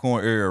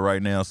popcorn era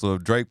right now. So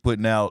if Drake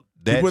putting out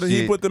that He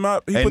shit, put them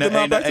out. He ain't put them no-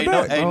 out back to ain't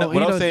no- back. ain't no- Oh, what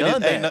he I'm done saying is,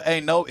 done that.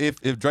 ain't no.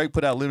 If Drake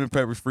put out Lemon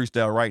Pepper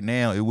Freestyle right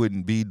now, it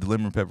wouldn't be the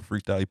Lemon Pepper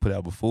Freestyle he put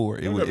out before.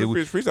 It Lemon would. It Pepper would.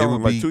 Freestyle It was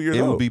would like be. 2 years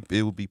It would old. be.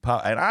 It would be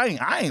pop. And I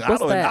What's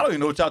don't that? even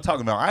know what y'all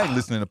talking about. I ain't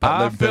listening to pop I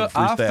Lemon feel- Pepper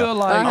Freestyle. I feel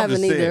like- I I'm haven't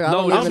just either. saying. I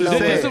don't No, even I'm know. just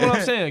this is saying. what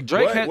I'm saying.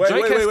 Drake has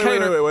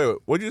catered. Wait.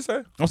 What did you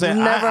say? I'm saying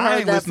Never I heard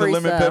ain't that listened to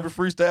Lemon freestyle. Pepper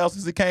Freestyle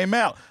since it came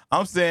out.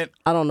 I'm saying,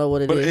 I don't know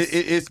what it but is.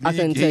 it's I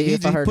couldn't tell you he's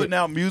if I just heard putting it.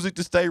 out music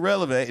to stay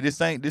relevant. This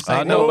ain't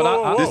I know, but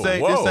I- this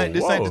ain't the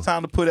whoa.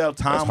 time to put out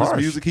timeless harsh.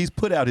 music. He's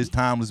put out his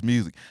timeless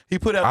music. He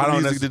put I out the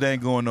don't music that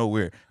ain't going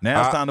nowhere.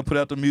 Now it's time to put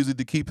out the music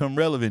to keep him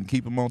relevant,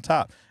 keep him on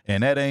top.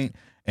 And that ain't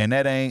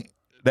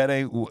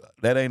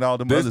all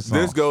the other songs.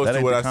 This goes That to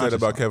ain't what the I said conscious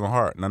about song. Kevin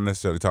Hart, not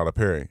necessarily Tyler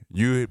Perry.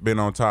 You've been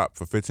on top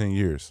for 15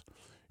 years.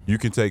 You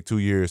can take 2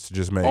 years to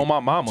just make On my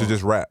mama. to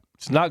just rap.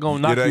 It's not gonna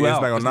knock you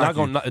out. It's not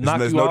gonna knock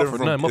It's you no out different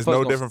for nothing. It's no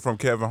Motherfuckers different from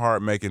Kevin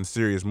Hart making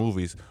serious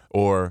movies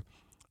or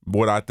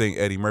what I think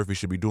Eddie Murphy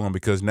should be doing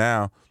because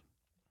now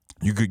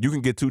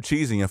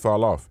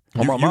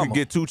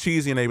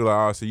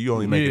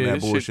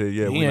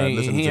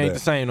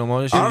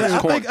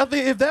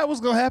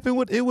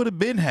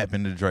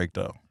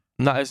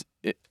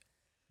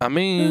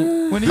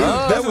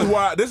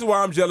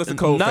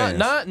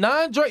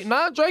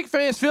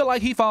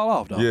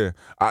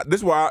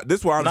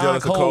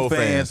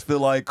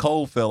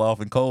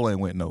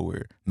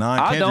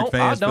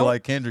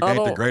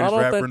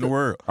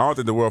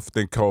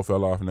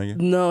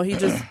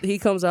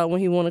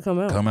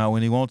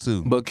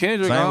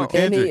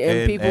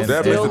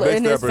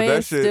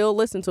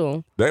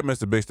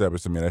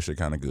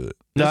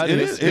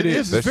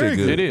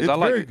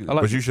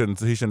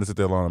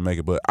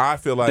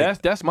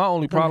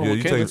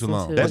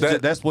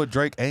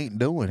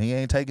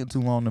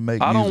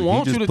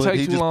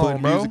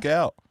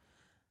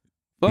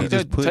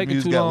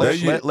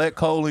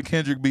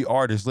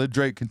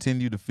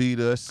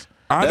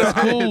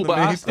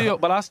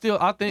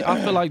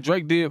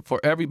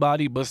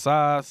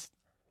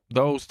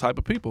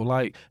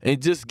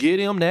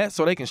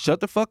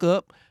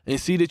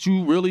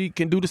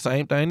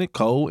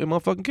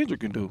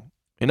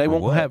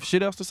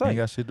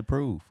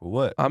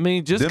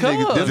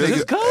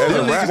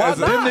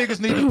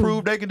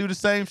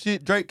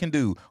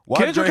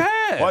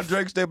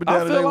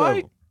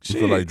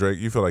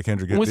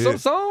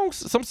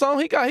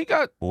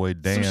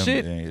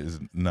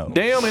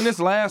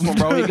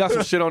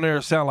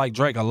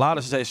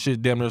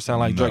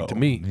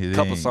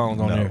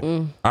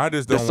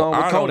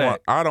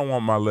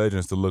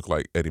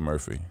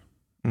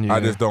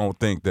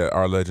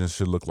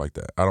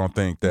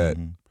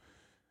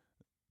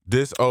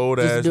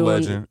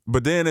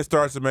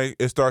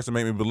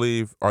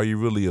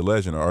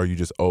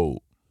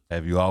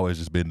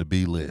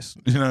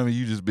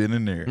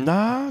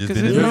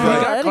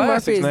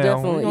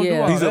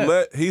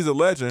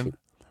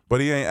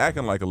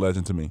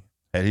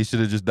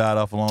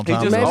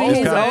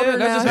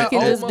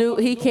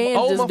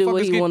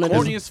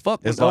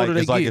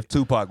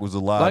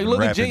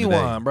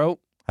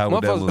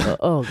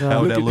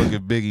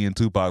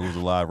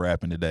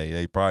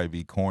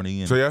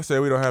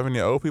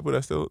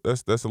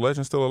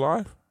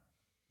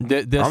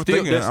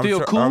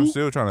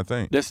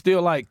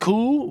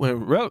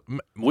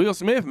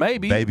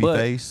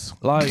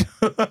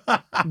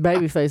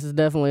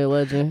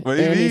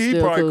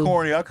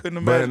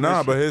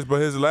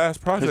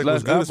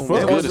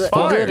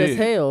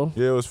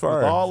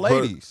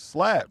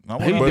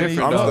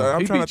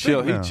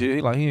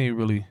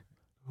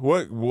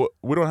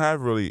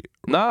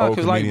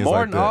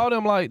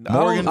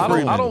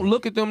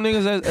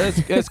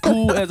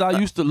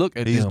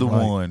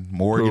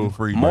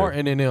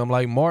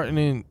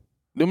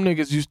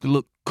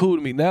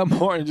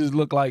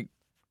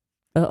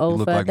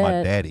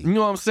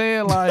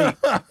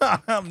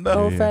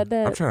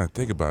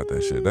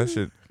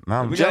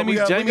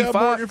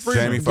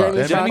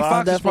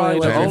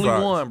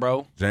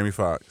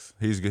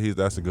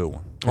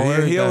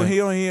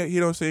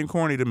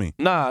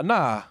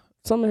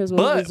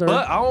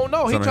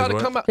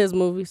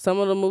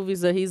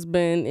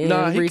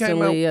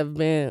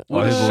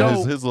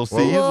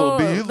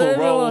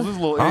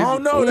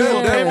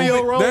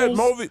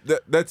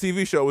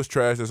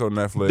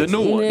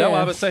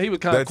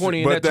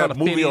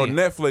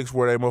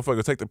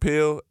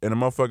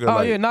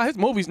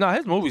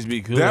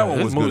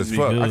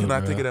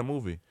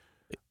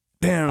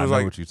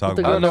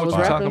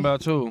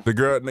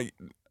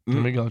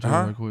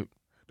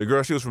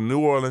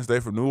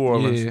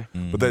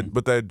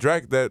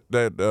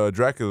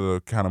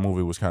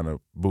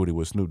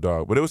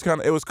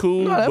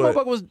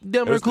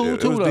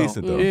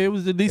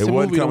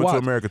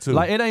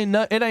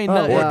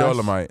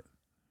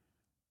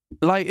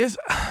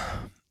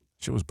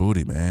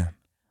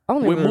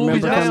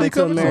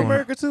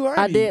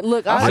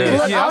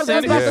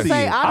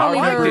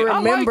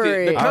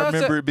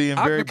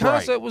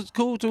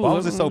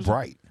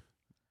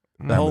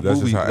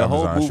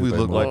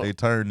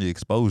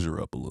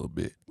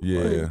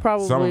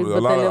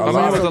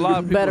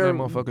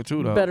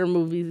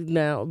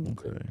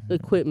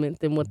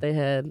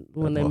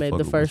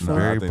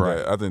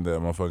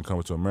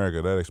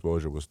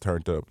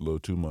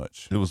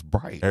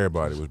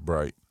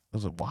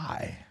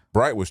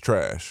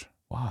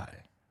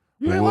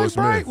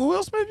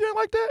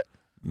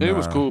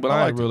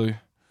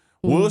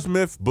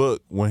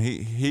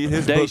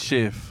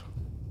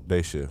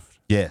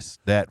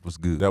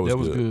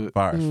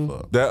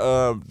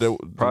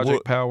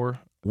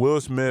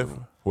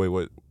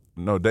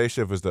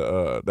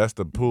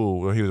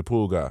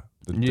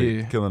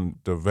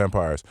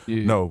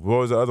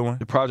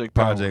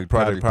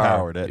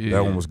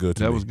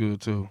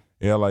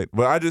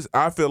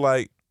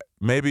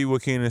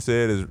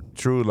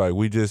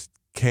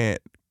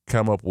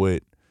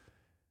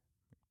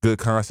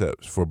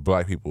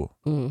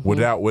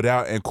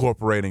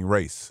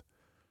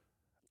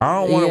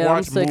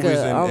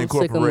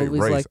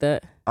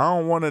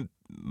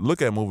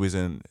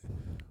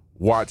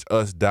watch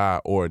us die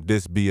or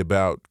this be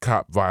about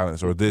cop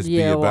violence or this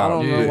be about. I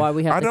don't know why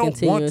we have I to don't want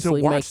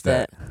continuously to make watch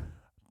that.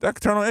 I can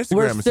turn on Instagram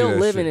We're and see still that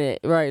living shit.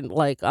 it, right?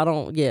 Like I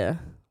don't. Yeah.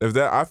 If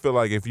that, I feel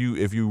like if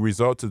you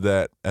result to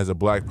that as a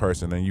black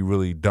person and you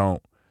really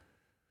don't.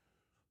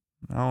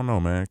 I don't know,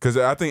 man. Because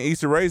I think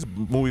Issa Rae's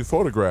movie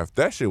Photograph,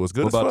 that shit was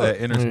good What as about fuck.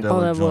 that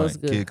Interstellar that was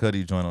joint, good. Kid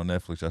Cudi joint on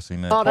Netflix? I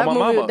seen that. Oh, that my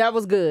movie, mama. that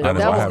was good. I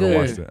That was haven't good.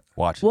 watched it.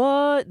 Watch it.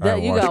 What? That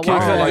haven't you watched got it. Kid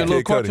watch Cudi, like that that. Kid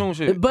little Cudi. cartoon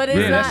shit. But it's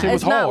Yeah, that not. shit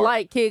was It's not hard.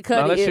 like Kid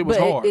Cudi. No, that shit was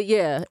hard.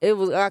 It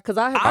was because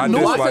I I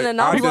was watching it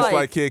and I I was dislike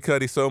like, Kid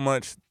Cudi so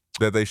much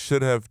that they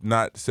should have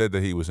not said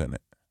that he was in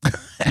it.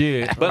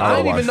 Yeah, but I I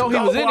didn't even know he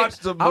was in watch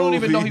it. the I don't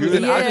even know he was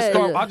in it.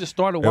 movie. I just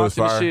started It was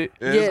watching the fire. shit.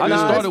 Yeah, I no, just it's-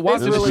 started watching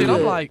it's the really shit. I'm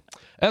good. like,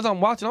 as I'm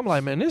watching, I'm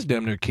like, man, this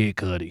damn near Kid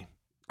Cudi.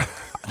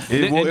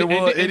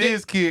 It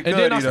is Kid And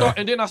then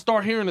Cudi, I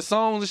start hearing the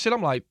songs and shit.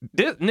 I'm like,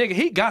 this nigga,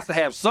 he got to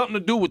have something to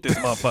do with this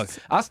motherfucker.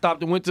 I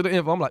stopped and went to the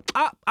info. I'm like,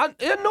 I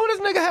knew this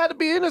nigga had to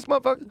be in this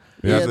motherfucker.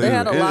 Yeah, they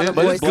had a lot of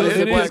voices. But it's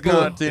It is black good.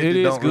 content It that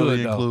is don't really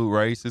good, though. include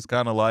race. It's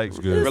kind of like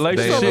good.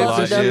 Relationships dating and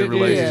life, shit. Yeah.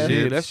 relationships.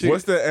 Yeah, that shit.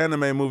 What's the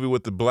anime movie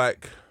with the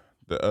black?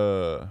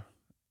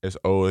 It's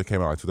old. It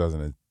came out like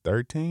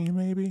 2013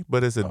 maybe,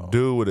 but it's a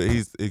dude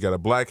with he got a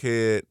black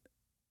head,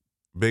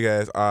 big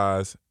ass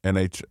eyes, and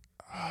it's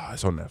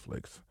on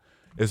Netflix.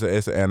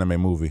 It's an anime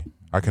movie.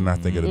 I cannot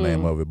think of the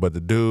name of it, but the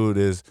dude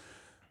is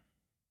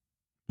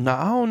Nah,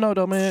 I don't know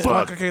though, man.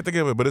 fuck. I can't think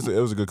of it, but it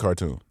was a good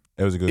cartoon.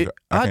 It was a good.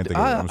 I can't think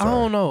of it. I'm I sorry.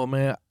 don't know,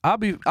 man. I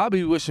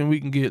be wishing we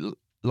can get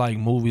like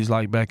movies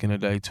like back in the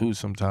day too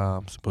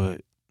sometimes,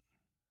 but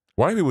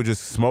White people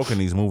just smoking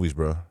these movies,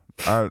 bro.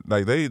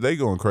 They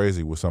going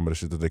crazy with some of the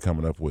shit that they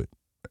coming up with,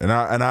 and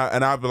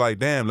I'd be like,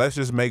 damn, let's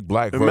just make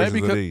black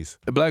versions of these.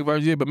 the black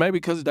version, yeah, but maybe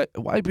because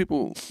white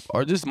people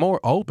are just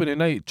more open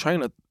and they train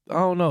to. I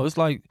don't know. It's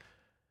like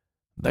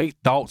they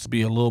thoughts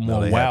be a little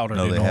more wilder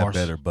than they ours. have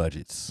better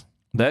budgets.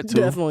 That too.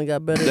 Definitely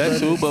got better. That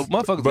too, but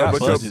motherfuckers got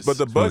budgets. But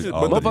the budget,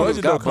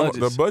 Motherfuckers don't come. got The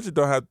budgets. budget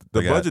don't have.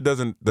 The budget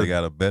doesn't. They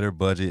got a better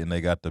budget and they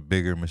got the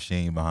bigger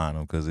machine behind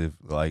them. Because if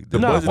like The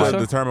No, budget for doesn't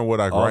sure. determine what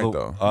I write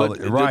though. But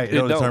right, it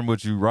it'll don't. determine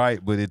what you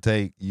write. But it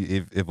take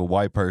you if a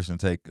white person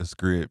take a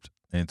script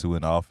into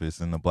an office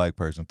and a black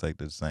person take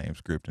the same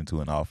script into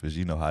an office,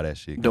 you know how that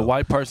shit goes. The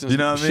white person's You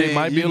know what I shit mean?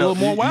 might be You a know-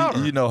 little more wilder.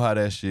 You know how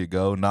that shit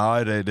go.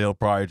 Nah, they'll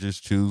probably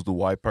just choose the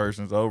white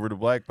persons over the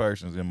black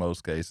persons in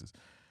most cases.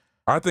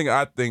 I think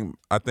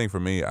for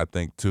me, I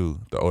think too.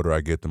 The older I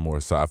get, the more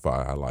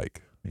sci-fi I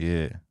like.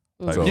 Yeah.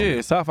 So- yeah,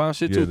 sci-fi and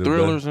shit Yeah, too, the-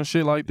 thrillers and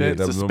shit like that.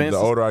 Yeah, Suspense. the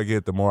older I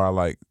get, the more I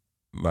like.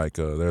 Like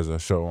there's a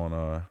show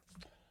on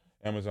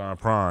Amazon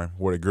Prime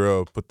where the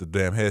girl put the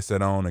damn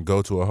headset on and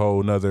go to a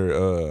whole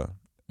nother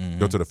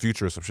go to the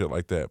future or some shit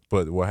like that.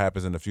 But what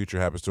happens in the future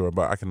happens to her.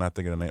 But I cannot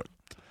think of the name.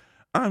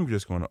 I'm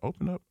just going to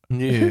open up.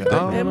 Yeah, I don't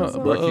know,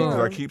 Amazon but,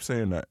 I keep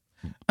saying that.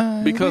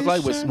 because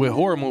like with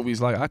horror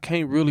movies, like I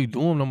can't really do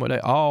them no more. They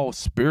all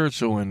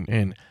spiritual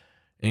and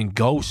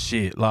ghost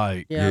shit.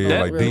 Like Yeah, Yeah,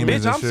 that, like demons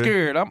bitch, and I'm shit.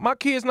 scared. My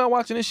kids not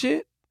watching this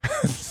shit.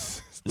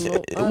 We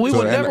So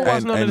would never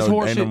watch none of this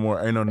horror ain't shit.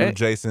 no new And-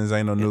 Jasons,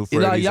 ain't no new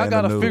Freddy's. Like y'all ain't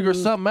gotta no new, figure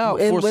something out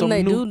And for when some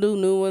they new, do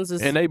new ones,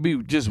 it's, and they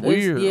be just it's-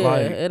 weird. Yeah,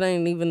 Like it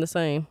ain't even the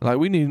same.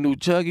 we need a new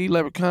Chucky,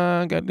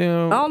 Leprechaun.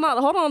 Goddamn. I don't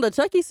know. Hold on, the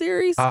Chucky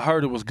series. I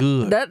heard it was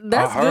good. That's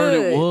I heard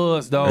good. it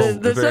was though.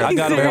 The Chucky I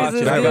gotta series watch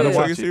is it. I good. gotta Chucky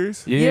watch it.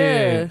 series? Yeah,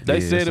 Yeah. they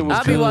Yeah, said it was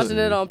I'll good. be watching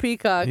it on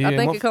Peacock. Yeah, I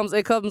think it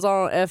comes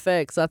on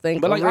FX. I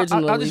think, But like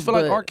originally. I just feel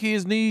like but- our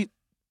kids need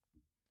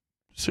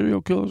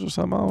serial killers or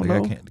something. I don't They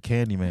know. got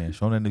Candyman.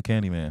 Show them that new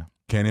Candyman.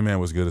 Candyman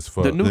was good as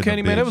fuck. The new Little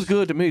Candyman, it bitch. was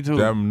good to me too.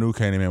 That new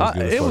Candyman was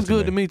good as It fuck was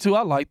good to me too.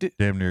 I liked it.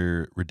 Damn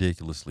near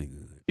ridiculously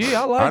good.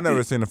 Yeah, I liked it. I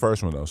never seen the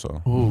first one though,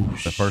 so. Ooh,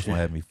 The first one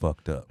had me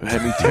fucked up.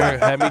 had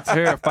me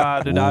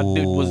terrified that I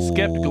was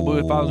skeptical,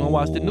 but if I was gonna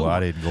watch the new Ooh, I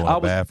one, didn't go in I the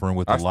was- bathroom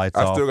with the lights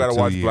I off. still gotta for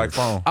 2 watch years. Black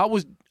Phone.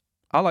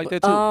 I like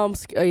that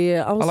too.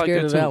 Yeah, I was I like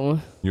scared that of that too.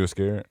 one You were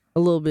scared? a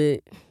little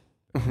bit.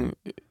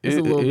 Just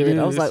a little bit.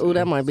 I was like, "Ooh,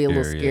 that might be a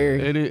little Scary,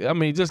 scary." It is, I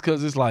mean, just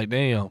because it's like,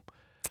 damn.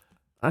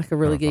 I could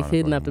really I'll get find a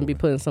kidnapped funny and be movie.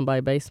 put in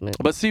somebody's basement.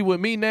 But see, with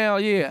me now,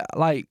 yeah,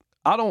 like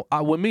I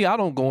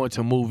don't go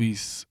into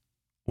movies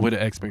with an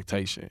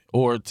expectation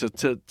or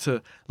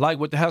to like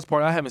with the house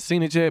party. I haven't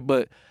seen it yet,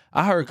 but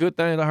I heard good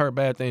things, I heard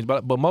bad things,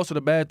 but most of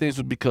the bad things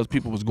was because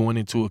people was going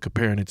into it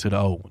comparing it to the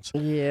old ones.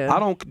 Yeah, I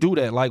don't do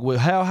that. Like with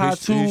How High He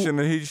Two.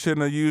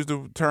 shouldn't have used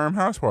the term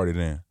house party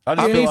then. I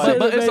just I feel mean,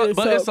 like,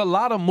 but it's a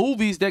lot of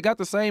movies that got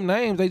the same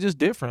names. They just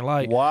different.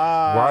 Like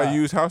Why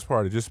use house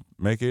party? Just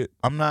make it.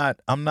 I'm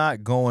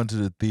not going to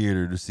the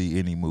theater to see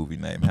any movie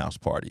named House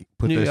Party.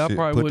 Put Yeah, I that shit.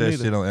 probably Put that wouldn't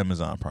shit either. on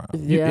Amazon Prime.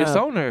 yeah. it's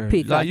on there.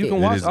 Peacock Like you can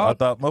it. watch. It is. all- I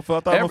thought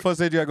every- motherfucker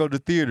said you gotta go to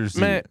the theater to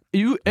see Man,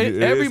 it.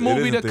 every is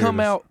movie in that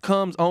theaters.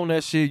 comes on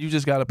that shit, you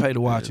just gotta pay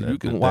to watch it. You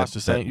can watch the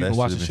same. You can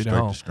watch the shit at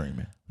home.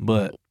 Streaming.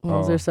 But What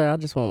was there say? I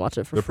just want to watch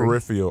it for The free.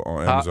 Peripheral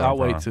on Amazon I'll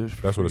wait Prime. till-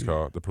 That's what it's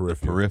called. The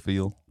Peripheral.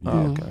 Peripheral. Yeah,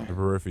 okay. The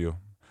Peripheral.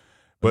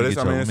 But it's,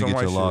 I mean, it's let some me get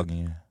white your shit.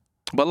 login.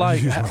 But like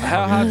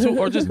how to,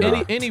 or just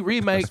any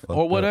remake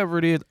or whatever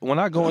it is. When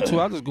I go into,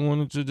 I just go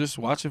into just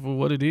watch it for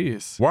what it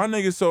is. Why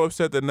niggas so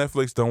upset that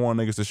Netflix don't want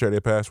niggas to share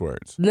their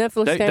passwords?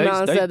 Netflix came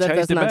out and said that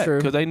that's not true.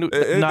 Because they knew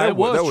it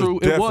was true.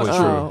 It was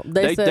true. Oh,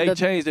 they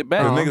changed it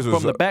back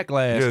from the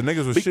backlash. Yeah,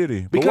 niggas was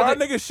shitty. But why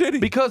niggas shitty?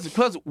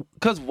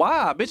 Because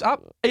why, bitch?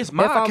 It's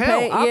my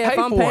account. I pay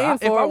for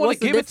it. If I want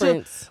to give it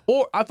to,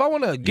 or if I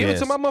want to give it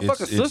to my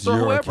motherfucking sister or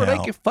whoever, they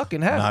can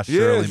fucking have it.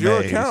 Yeah, it's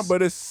your account,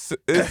 but it's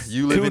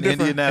you live in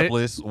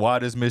Indianapolis. Why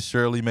does Miss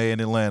Shirley May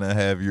in Atlanta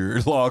have your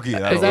login?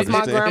 Because that's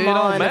my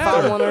grandma, and if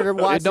I want her to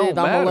watch it, I'm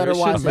gonna let her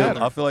watch it.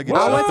 I feel like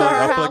I went to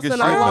her house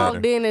and I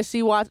logged in, and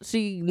she watched.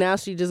 Now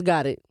she just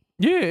got it.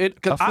 Yeah,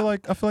 I feel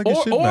like it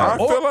should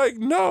matter. I feel like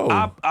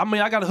no. I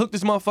mean, I gotta hook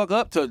this motherfucker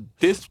up to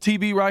this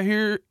TV right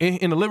here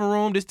in the living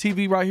room, this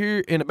TV right here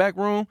in the back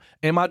room,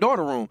 and my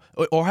daughter room,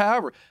 or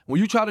however.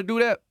 When you try to do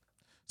that.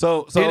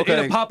 So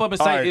it'll pop up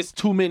and say it's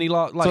too many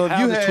log. Like,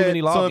 how is it too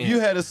many logins? So if you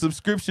had a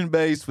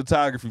subscription-based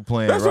photography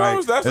plan, that's right?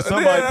 And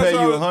somebody pay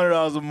you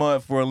 $100 a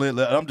month for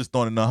I'm just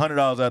throwing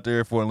 $100 out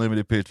there for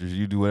unlimited pictures.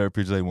 You do whatever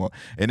pictures they want,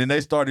 and then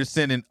they started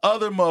sending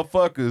other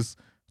motherfuckers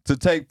to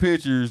take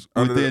pictures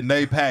within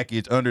their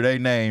package under their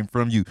name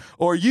from you,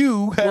 or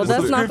you had a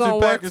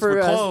subscription package for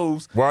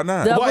clothes. Why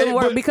not? That wouldn't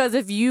work because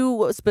if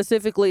you're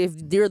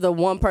the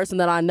one person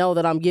that I know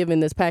that I'm giving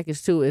this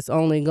package to, it's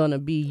only gonna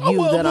be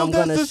you that I'm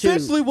gonna shoot. That's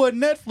essentially what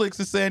Netflix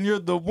is saying. You're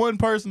the one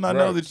person I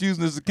know that's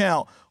using this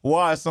account.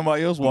 Why is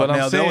somebody else watching?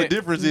 Now the only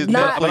difference is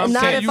not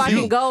Netflix. If I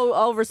can go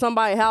over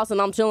somebody's house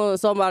and I'm chilling at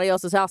somebody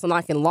else's house and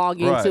I can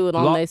log into it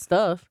on their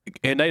stuff,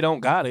 and they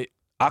don't got it.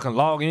 I can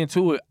log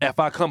into it if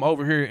I come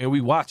over here and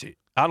we watch it.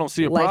 I don't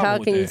see a problem with that. Like,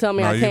 how can you tell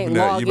me I can't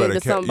log into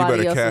somebody else's?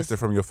 You better cast it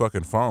from your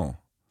fucking phone.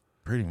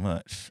 Pretty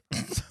much.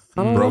 I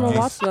don't want to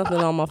watch nothing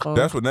on my phone.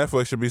 That's what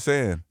Netflix should be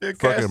saying. Yeah,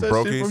 fucking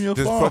brokies.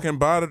 Just fucking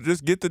buy it.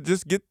 Just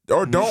get,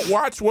 or don't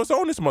watch what's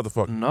on this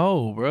motherfucker.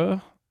 No,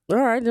 bruh. All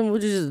right, then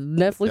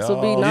Netflix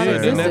will be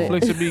non-existent.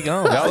 Netflix will be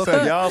gone.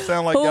 Y'all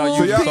sound like y'all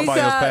using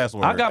somebody else's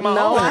password. I got my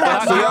own.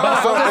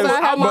 I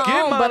have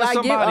my own, but I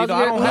give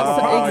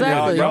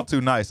exactly. Y'all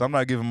too nice. I'm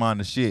not giving mine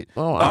the shit.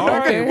 All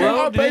right,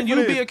 well then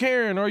you be a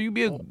Karen or you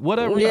be a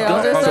whatever. Yeah,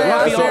 I'll just say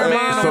I share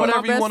mine or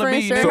whatever you want to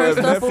be. So if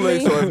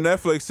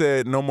Netflix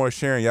said no more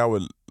sharing, y'all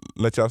would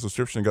let y'all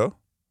subscription go?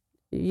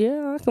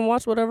 Yeah, I can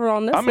watch whatever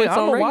on Netflix. I mean, I'm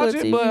on gonna regular watch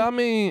it, TV. but I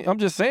mean, I'm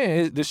just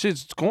saying the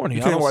shit's corny.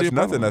 You can't watch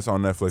nothing that's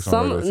on Netflix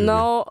on regular TV.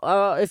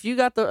 No, if you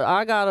got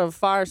I got a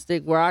Fire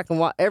Stick where I can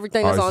watch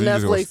everything that's on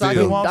Netflix. I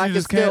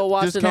can still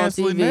watch it on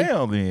TV. It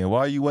now, then why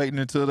are you waiting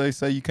until they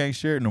say you can't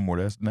share it no more?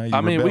 That's now you.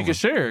 I mean, we can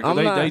share it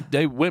because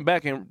they went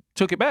back and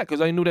took it back because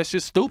they knew that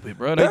shit's stupid,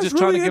 bro. They That's just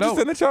trying to get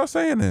over. That y'all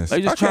saying this.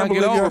 They just trying to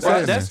get over.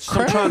 That's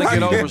trying to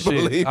get over shit. I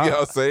can't believe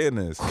y'all saying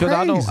this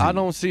because I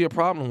don't see a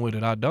problem with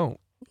it. I don't.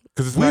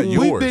 Because it's not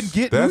yours.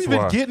 We've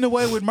been getting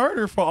away with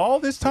murder for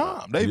all this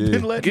time. They've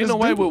been letting getting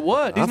away with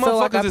what? These feel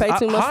like I pay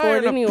too much for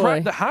it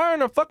anyway.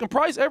 Hiring a fucking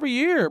price every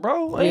year,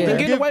 bro. Ain't been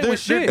getting away with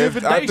shit.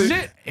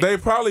 They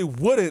probably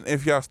wouldn't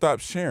if y'all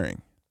stopped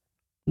sharing.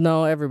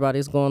 No,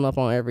 everybody's going up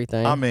on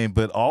everything. I mean,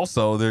 but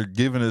also they're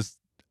giving us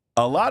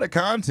a lot of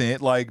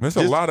content. Like there's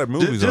a lot of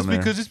movies on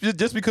there.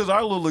 Just because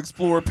our little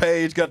Explorer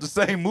page got the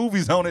same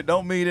movies on it,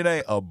 don't mean it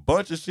ain't a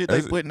bunch of shit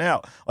they putting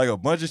out. Like a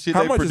bunch of shit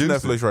they producing. How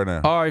much is Netflix right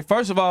now? All right,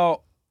 first of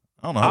all,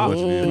 I don't know how much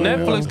it is.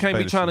 Netflix can't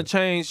be trying to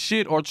change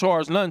shit or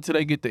charge nothing until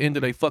they get the end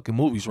of their fucking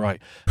movies right.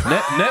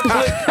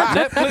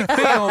 Netflix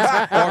films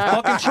are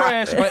fucking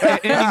trash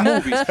at any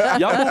movies.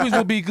 Y'all movies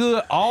will be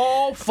good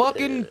all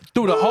fucking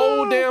through the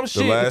whole damn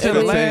shit until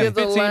the last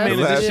 15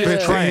 minutes. This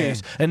shit's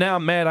trash. And now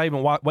I'm mad I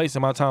even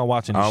wasting my time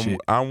watching this shit.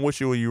 I'm with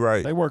you when you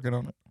right. They working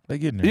on it. They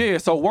getting there. Yeah,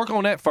 so work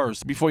on that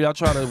first before y'all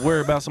try to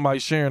worry about somebody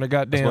sharing a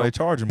goddamn That's why they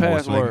charging more.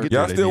 password. So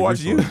y'all still watch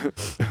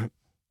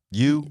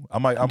you? I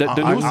might.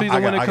 The new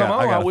season when it come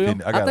on, I will.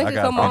 I think it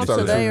come on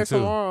today or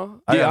tomorrow.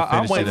 Yeah,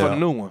 I'm waiting for the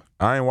new one.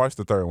 I ain't watched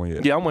the third one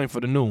yet. Yeah, I'm waiting for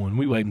the new one.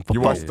 We waiting for.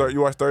 You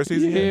watched third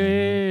season?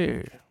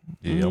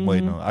 Yeah, I'm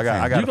waiting on. I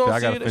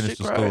gotta finish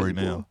the story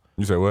now.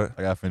 You say what?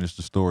 I gotta finish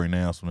the story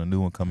now, so when the new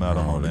one come out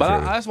on.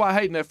 But that's why I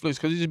hate Netflix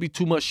because it just be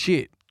too much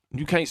shit.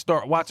 You can't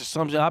start watching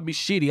something. I'll be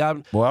shitty. I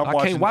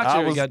can't watch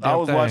every goddamn thing. I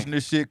was watching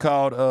this shit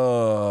called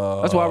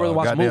that's why I really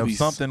watch movies.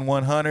 Something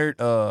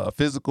 100,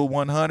 physical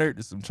 100.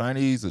 It's some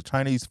Chinese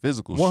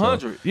physical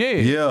 100. Show.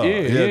 Yeah.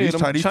 These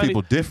Chinese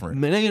people different.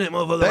 Man, they ain't that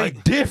motherfucker. They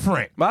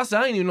different. But I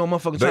said I ain't even know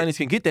motherfucking Chinese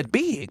can get that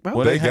big, bro.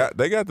 Well, they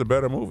got the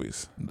better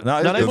movies.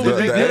 No, they movies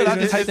big good. I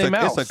just hate their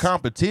mouths. It's a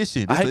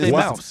competition. I hate their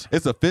mouths.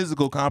 It's a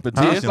physical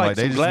competition. Like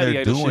they just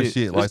there doing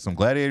shit, like some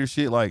gladiator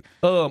shit. Like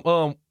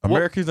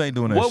Americans ain't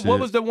doing that shit.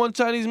 What was the one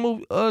Chinese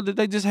movie that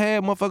they just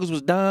had? Motherfuckers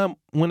was dying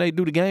when they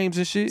do the games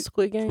and shit.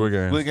 Squid Game.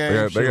 They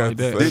got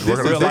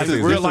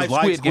real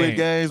life Squid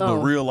Games, but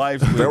real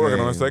life. They're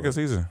working on the second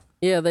season.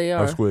 Yeah, they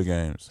are. Of Squid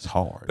Games. It's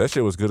hard. That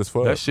shit was good as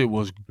fuck. That shit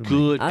was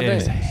good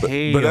as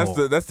hell.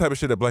 But that's the type of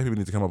shit that black people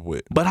need to come up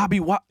with. But I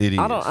be I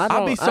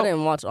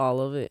didn't watch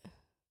all of it.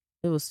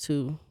 It was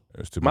too.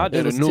 It's too My much.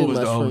 daddy was knew too it was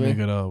the much for old me.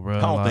 nigga though, bro.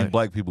 I don't Like, think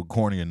black people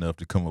corny enough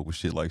to come up with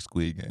shit like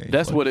Squid Game.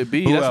 that's Like, what it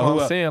be. who That's else- what who I'm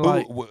else- saying.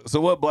 who- Like,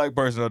 so what black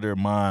person out there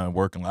mind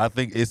working? I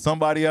think it's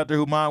somebody out there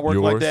who mind work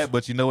like Yours. that,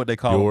 but you know what they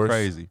call them Yours.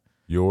 crazy.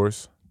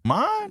 Yours.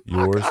 Mine?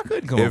 Yours. I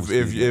couldn't come up with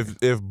Squid Game.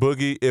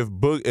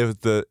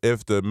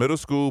 If the middle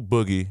school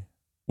boogie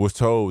was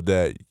told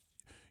that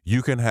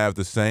you can have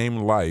the same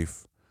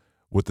life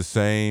with the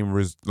same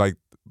like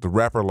the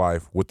rapper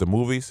life with the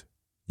movies,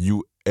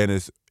 you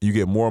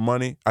get more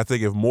money. I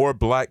think if more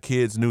black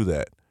kids knew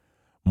that,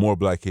 more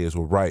black kids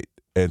will write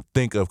and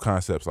think of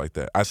concepts like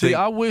that. I think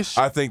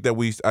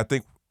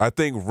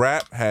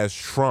rap has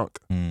shrunk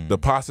the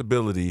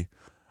possibility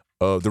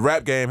of the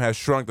rap game has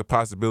shrunk the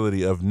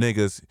possibility of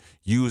niggas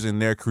using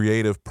their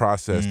creative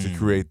process to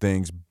create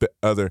things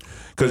other.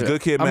 Because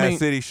Good Kid, Mad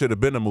City should have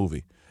been a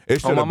movie. It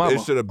should have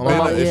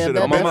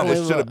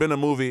been a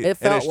movie. It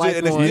felt like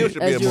and it still should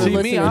be a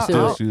movie.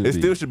 It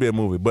still should be a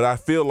movie. But I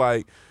feel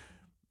like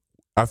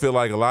a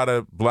lot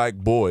of black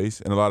boys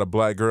and a lot of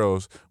black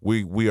girls,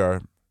 we are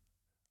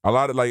a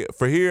lot of like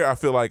for here. I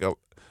feel like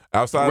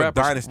outside of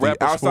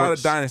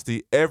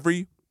Dynasty,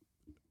 every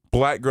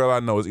black girl I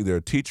know is either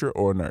a teacher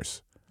or a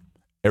nurse.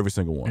 Every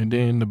single one. and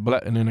then the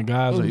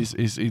guys are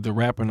it's either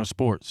rapping or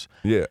sports.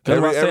 Yeah.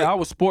 Because I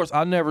was sports,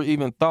 I never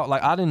even thought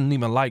I didn't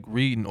even like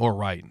reading or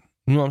writing.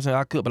 You know what I'm saying?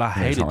 I could, but I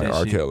hated that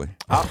R. shit. Kelly.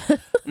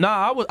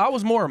 I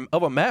was more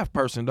of a math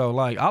person though.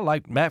 Like I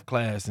liked math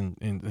class and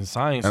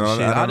science and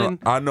shit.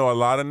 I know a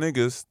lot of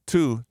niggas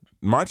too.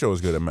 Macho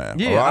was good at math.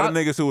 Yeah, a lot of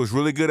niggas who was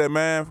really good at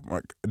math,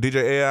 like DJ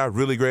AI,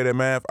 really great at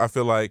math. I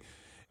feel like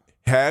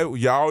had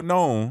y'all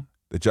known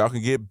that y'all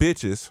can get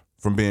bitches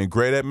from being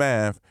great at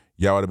math,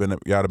 y'all would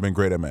have been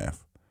great at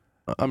math.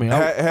 I mean,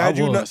 had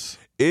you was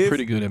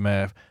pretty good at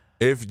math.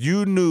 If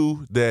you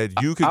knew that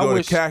you could go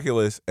to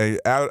calculus and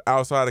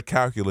outside of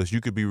calculus, you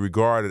could be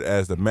regarded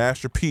as the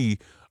master P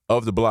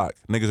of the block.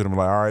 Niggas would be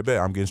like, all right, bet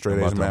I'm getting straight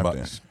A's in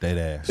math then.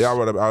 Dead ass. Yeah, I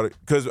would have,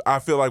 because I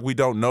feel like we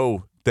don't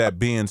know that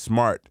being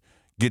smart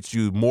gets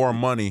you more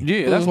money.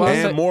 Yeah, that's why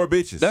and more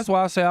bitches. That's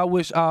why I say I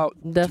wish I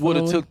would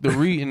have took the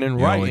reading and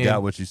You writing. only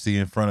got what you see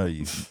in front of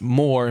you.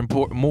 More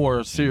important,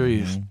 more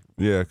serious.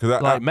 Yeah,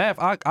 because like math,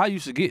 I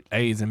used to get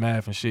A's in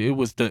math and shit. It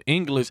was the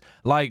English,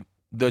 like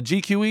the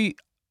GQE.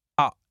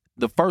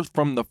 The first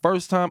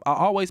time I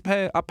always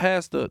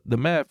passed the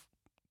math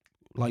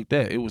like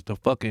that. It was the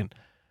fucking.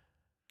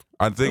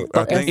 I kept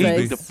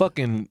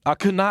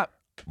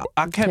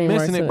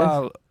missing it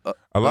by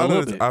a lot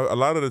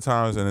of the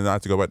times, and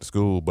not to go back to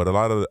school, but a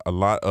lot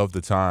of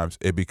the times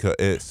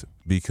it's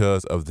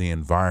because of the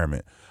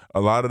environment. A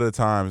lot of the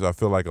times, I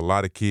feel like a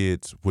lot of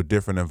kids with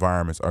different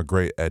environments are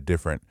great at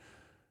different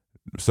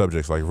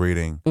subjects like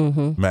reading,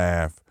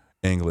 math,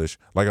 English,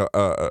 like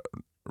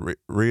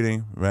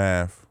reading,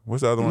 math.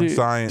 What's the other one?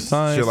 Science,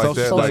 shit like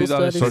that. Like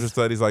social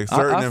studies, like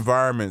certain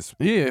environments.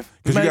 Yeah,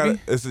 because you got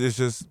it's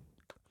just.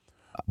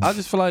 I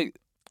just feel like.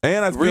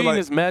 And I reading like,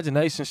 his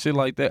imagination, shit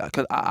like that.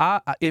 Cause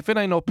I if it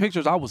ain't no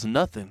pictures, I was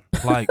nothing.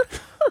 Like,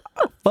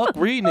 fuck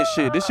reading this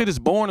shit. This shit is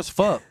boring as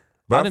fuck.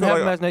 I didn't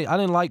have imagination.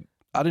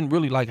 I didn't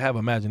really have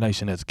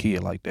imagination as a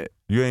kid like that.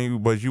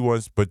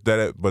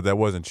 But that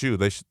wasn't you.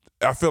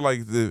 I feel like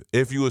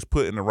if you was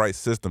put in the right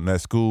system, that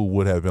school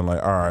would have been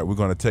like, all right, we're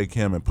gonna take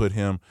him and put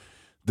him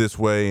this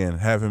way and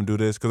have him do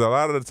this. Because a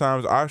lot of the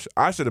times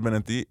I should have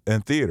been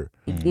in theater.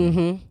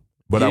 Mm-hmm.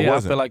 But I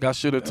wasn't. I feel like I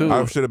should have too.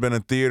 I should have been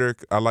in theater.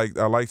 I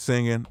like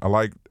singing. I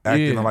like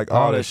acting. I like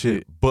all that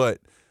shit. But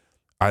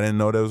I didn't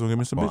know that was gonna give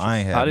me some bitches.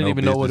 I didn't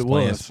even know what it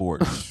was.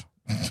 Sports.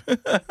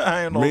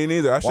 I ain't know. Me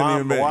neither. I shouldn't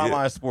even been. Why am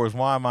I in sports?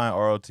 Why am I in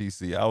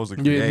ROTC? I was a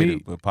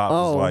creative, but Pop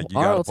was like, you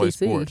gotta play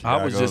sports.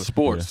 I was just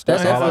sports.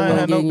 That's all I I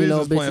had no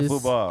business bitches. playing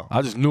football.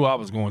 I just knew I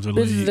was going to the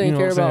Bitches league. didn't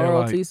care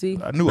about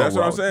ROTC. I knew that's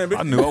what I'm saying.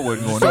 I knew I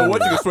wasn't going. So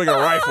what you can swing a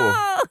rifle?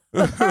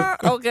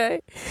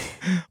 Okay.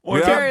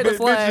 Well, carry the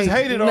flag. Bitches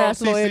hated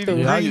National ROTC.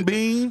 anthem. The green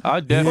bean. I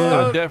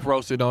death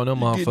roasted on them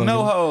motherfuckers.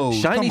 No hoes.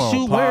 Shiny Come on,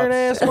 shoe wearing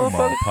ass Come on,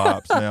 motherfucker.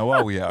 Pops, man.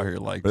 Why we out here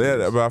like this?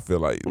 Yeah, but I feel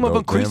like Come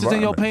up creases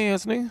in your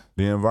pants, nigga.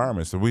 The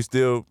environment. So we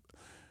still.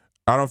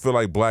 I don't feel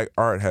like black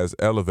art has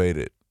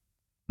elevated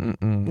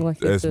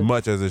as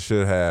much as it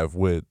should have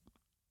with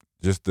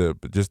just the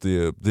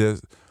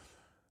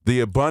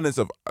abundance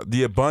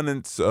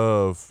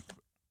of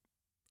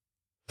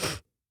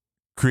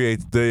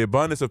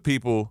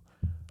people.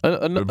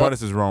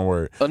 Abundance is the wrong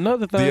word.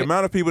 Another thing, the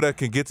amount of people that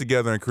can get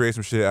together and create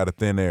some shit out of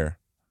thin air,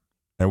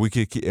 and we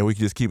can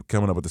just keep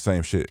coming up with the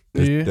same shit.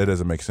 That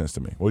doesn't make sense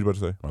to me. What are you about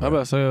to say? I'm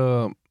about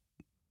to say,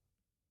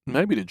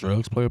 maybe the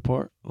drugs play a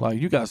part. Like,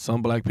 you got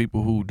some black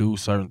people who do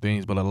certain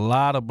things, but a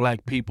lot of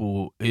black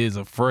people is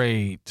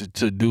afraid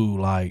to do,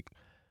 like.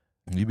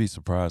 You'd be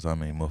surprised how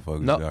many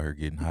motherfuckers out here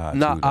getting high.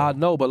 I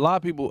know, but a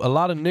lot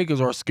of niggas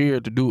are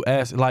scared to do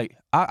acid. Like,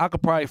 I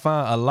could probably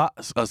find a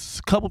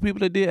couple people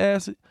that did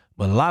acid,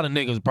 but a lot of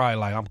niggas probably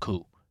like, I'm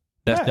cool.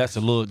 That's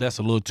a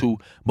little too.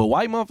 But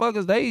white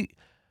motherfuckers, I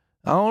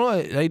don't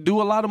know, they do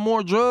a lot of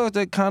more drugs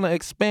that kind of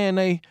expand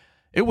they.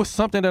 It was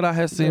something that I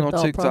had seen on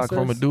TikTok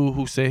from a dude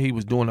who said he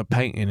was doing a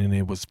painting and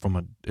it was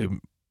from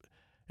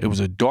it It was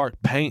a dark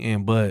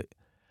painting, but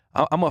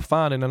I'm gonna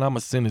find it and I'm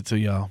gonna send it to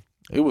y'all.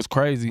 It was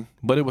crazy,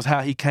 but it was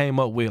how he came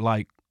up with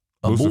like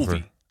a Lucifer.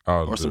 movie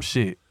or some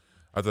shit.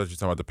 I thought you were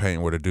talking about the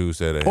painting where the dude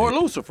said that. Or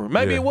Lucifer.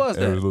 Maybe it was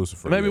that. It was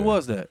Lucifer. Maybe it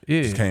was that.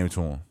 Yeah. Just came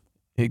to him.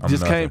 It I'm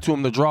just nothing. came to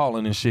him, the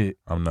drawing and shit.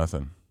 I'm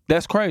nothing.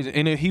 That's crazy.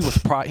 And then he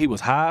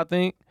was high, I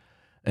think,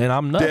 and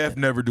I'm nothing. Def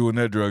never doing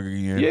that drug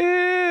again.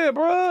 Yeah,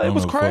 bro. It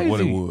was crazy. What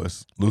it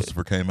was.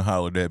 Lucifer came and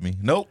hollered at me.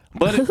 Nope.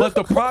 But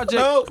the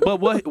project, but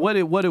what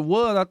it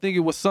was, I think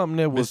it was something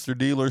that was Mr.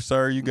 Dealer,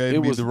 sir, you gave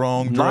it me was the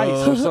wrong nice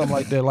drug. or something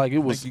like that. Like it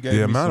was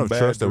The amount of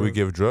trust that we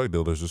give drug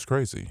dealers is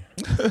crazy.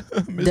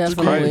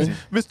 Definitely.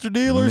 Mr.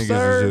 Dealer, Niggas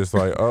sir. is just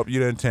like, oh, you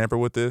didn't tamper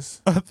with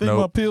this? I think Nope.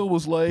 my pill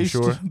was laced.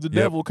 You sure? The Yep.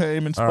 devil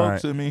came and All spoke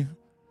right. to me.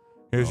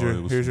 Here's Oh, your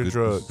it was here's your good.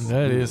 drugs.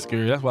 that is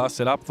scary. That's why I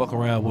said I fuck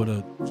around would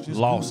have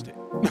lost it.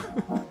 I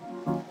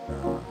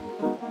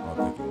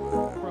don't think you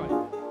would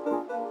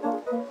have.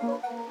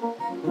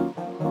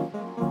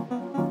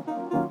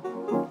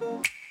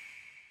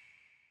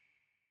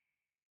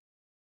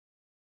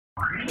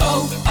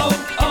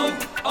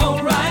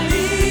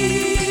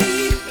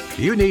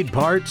 You need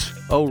parts?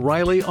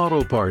 O'Reilly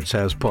Auto Parts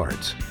has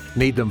parts.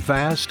 Need them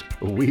fast?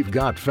 We've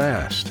got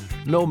fast.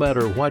 No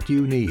matter what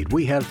you need,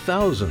 we have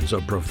thousands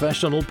of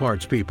professional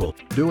parts people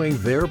doing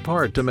their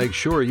part to make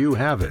sure you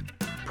have it.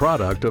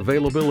 Product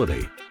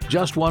availability.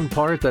 Just one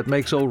part that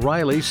makes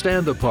O'Reilly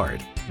stand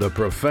apart. The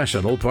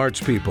professional parts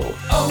people.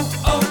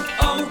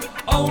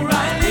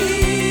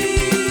 O'Reilly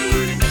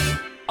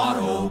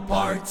Auto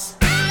Parts.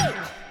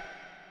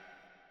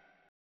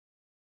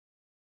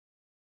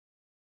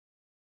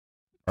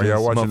 Are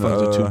y'all watching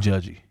Motherfuckers are too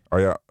judgy. Are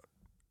y'all?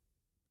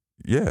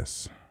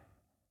 Yes.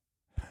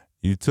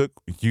 You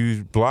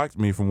blocked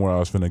me from where I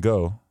was finna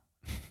go.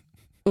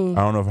 I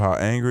don't know how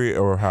angry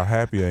or how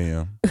happy I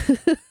am,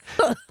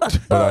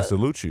 but I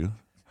salute you.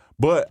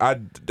 But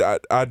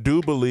I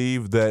do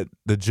believe that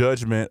the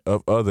judgment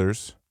of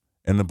others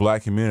in the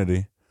black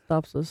community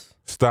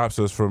stops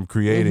us from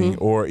creating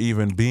or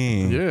even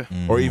being,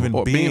 or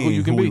even being who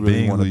you can be. We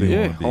really want to be.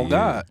 Yeah, on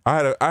God.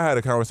 I had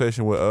a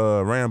conversation with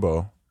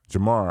Rambo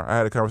Jamar. I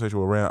had a conversation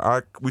with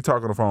Ram. We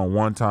talk on the phone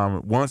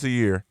once a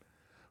year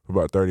for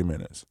about 30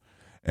 minutes.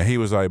 And he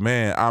was like,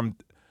 man,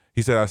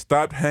 he said, I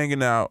stopped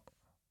hanging out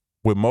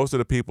with most of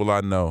the people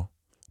I know,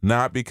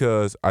 not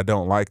because I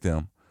don't like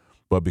them,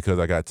 but because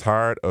I got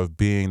tired of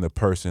being the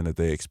person that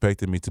they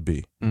expected me to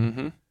be.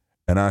 Mm-hmm.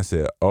 And I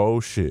said, oh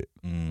shit.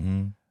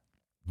 Mm-hmm.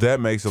 That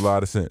makes a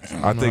lot of sense.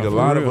 I think a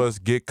lot of us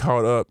get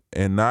caught up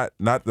in not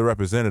the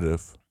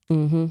representative,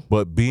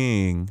 but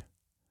being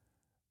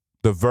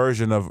the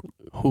version of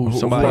who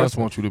somebody else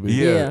wants you to be.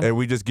 Yeah, and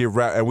we just get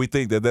and we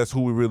think that that's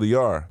who we really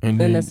are. And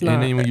then it's not.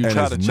 And then when you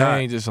try to it's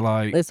change, not. it's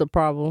like It's a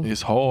problem.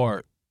 it's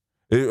hard.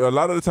 A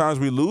lot of the times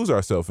we lose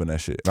ourselves in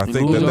that shit. And I You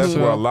think lose that's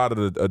where a yourself. lot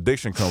of the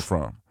addiction come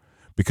from,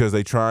 because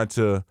they trying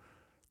to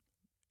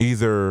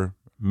either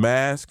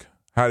mask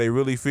how they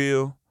really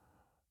feel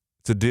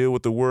to deal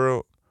with the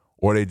world,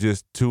 or they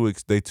just too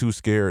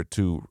scared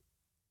to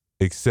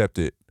accept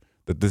it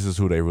that this is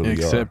who they really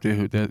Accept are.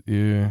 it. That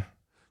yeah.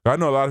 I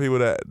know a lot of people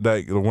that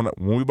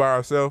when we by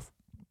ourselves,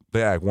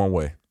 they act one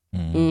way,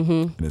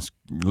 and it's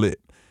lit.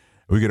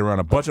 We get around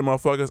a bunch of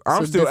motherfuckers.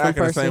 I'm a still different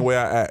acting the person. same way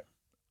I act.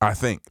 I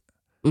think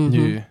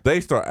Yeah. they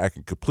start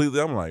acting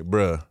completely. I'm like,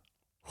 bruh,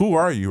 who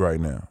are you right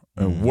now?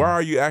 And why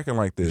are you acting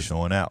like this?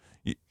 Showing out.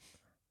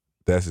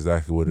 That's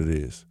exactly what it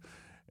is.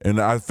 And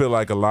I feel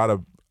like a lot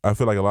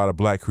of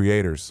black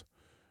creators.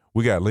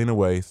 We got Lena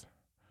Waithe,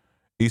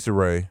 Issa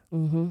Rae,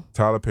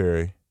 Tyler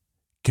Perry,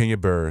 Kenya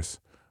Barris.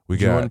 We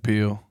Jordan got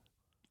Peele.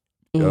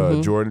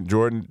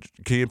 Jordan,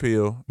 Key and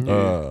Peele.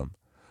 Yeah.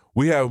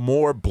 We have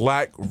more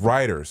black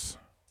writers.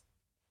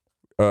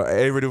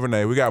 Avery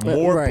DuVernay. We got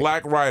more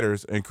black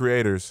writers and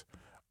creators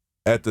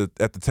at the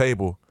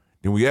table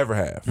than we ever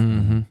have.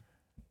 Mm-hmm.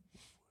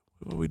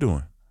 What are we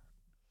doing?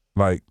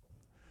 Like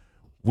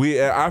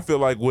I feel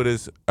like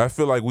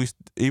we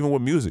even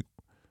with music.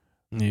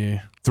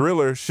 Yeah.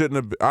 Thriller shouldn't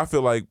have. I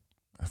feel like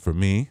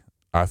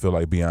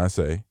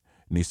Beyonce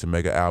needs to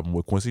make an album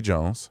with Quincy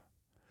Jones,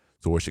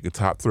 so where she can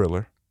top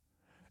Thriller,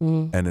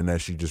 and then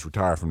that she just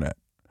retire from that.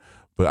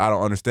 But I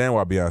don't understand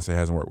why Beyonce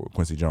hasn't worked with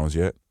Quincy Jones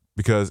yet.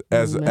 Because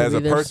as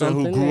a person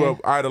who grew up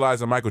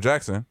idolizing Michael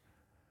Jackson,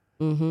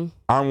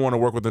 I want to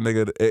work with the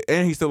nigga,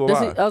 and he's still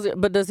alive.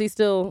 But does he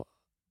still?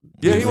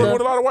 Yeah, he works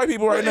with a lot of white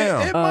people right now.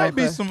 It might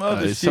be some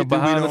other shit that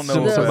we don't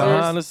know. Some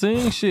behind the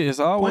scenes shit. It's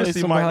always Quincy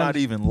some might behind not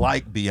even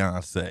like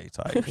Beyonce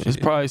type shit. It's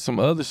probably some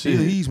other shit.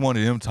 He's one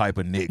of them type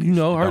of niggas. You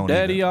know, her Don't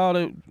daddy, even- all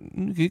that.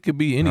 It could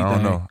be anything.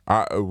 I don't know.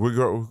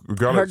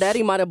 Regardless, Her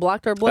daddy might have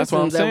blocked her That's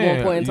what I'm blessings at one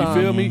saying. point in time.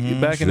 You feel me?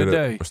 Back in the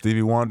day.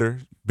 Stevie Wonder,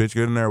 bitch,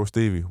 get in there with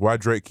Stevie. Why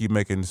Drake keep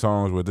making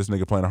songs with this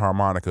nigga playing a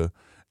harmonica,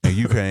 and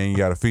you ain't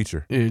got a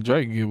feature? Yeah,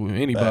 Drake can get with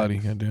anybody.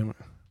 Goddamn it.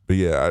 But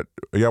yeah,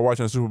 are y'all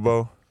watching the Super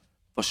Bowl?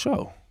 For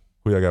sure.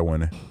 Who y'all got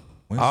winning?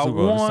 I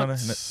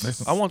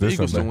want the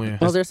Eagles to win.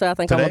 I was there say I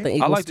think I want the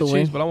Eagles I like the to Chiefs,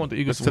 win. but I want the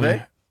Eagles to today?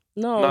 win.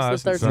 No, Nah,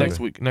 it's the it's 13th. next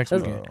week. Next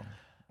That's- weekend.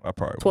 I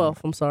probably 12th.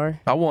 I'm sorry.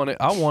 I wanted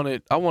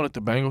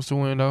the Bengals to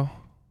win though.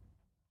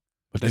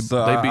 But they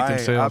beat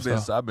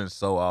themselves. I've been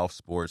so off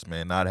sports,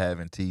 man. Not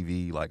having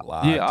TV, like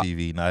live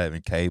TV, not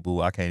having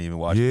cable. I can't even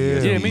watch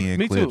ESPN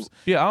me clips. too.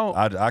 Yeah,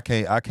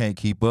 I can't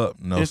keep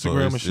up. No,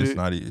 Instagram so and shit. It's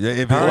not.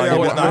 How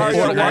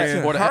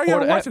are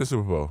y'all watching the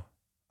Super Bowl?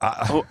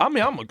 I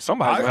mean, I'm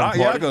somebody.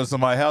 I go to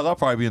somebody's house. I'll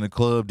probably be in the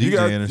club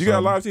DJing. You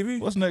got live TV?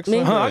 What's next? Me?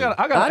 Sunday?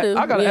 I got an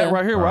app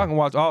right here where I can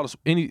watch all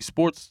any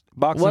sports,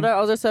 boxing. What I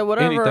was just say,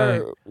 whatever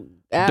anything.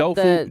 app Dope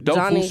that food, Dope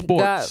Johnny food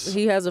got, sports.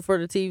 he has it for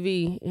the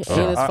TV in his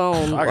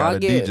phone. I got a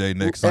get DJ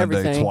next Sunday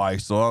everything.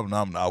 twice, so I'm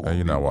not.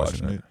 You're not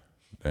watching it.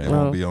 It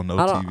won't be on no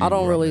TV. I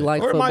don't really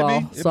like Or it might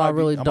football, be. It so I might be.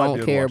 really I might be don't able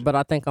to care. watch it. But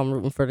I think I'm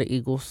rooting for the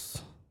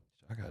Eagles.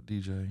 I got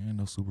DJ. Ain't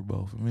no Super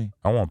Bowl for me.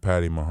 I want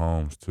Patty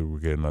Mahomes to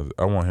get another.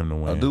 I want him to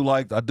win. I do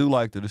like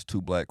that there's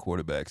 2 black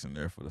quarterbacks in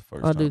there for the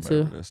first I time. do too.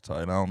 Ever. That's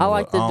tight. I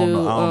like the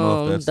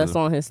dude that's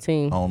on his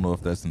team. I don't know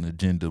if that's an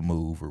agenda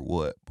move or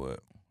what,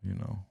 but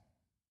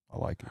I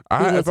like it.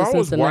 If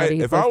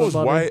I was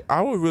white,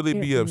 I would really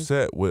be Yeah.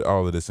 upset with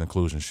all of this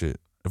inclusion shit.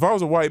 If I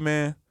was a white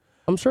man,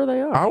 I'm sure they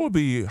are. I would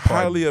be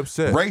highly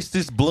upset.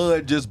 Racist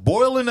blood just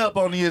boiling up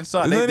on the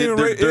inside. It's not even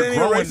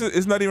racist.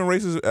 It's not even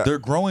racist. They're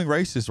growing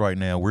racist right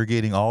now. We're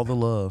getting all the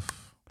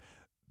love.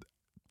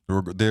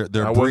 They're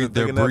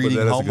breeding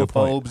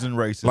homophobes and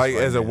racists. Like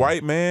right as a now.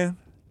 white man,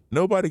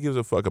 nobody gives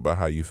a fuck about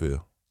how you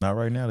feel. Not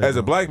right now. As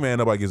a black man,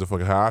 nobody gives a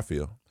fuck how I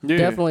feel. Yeah.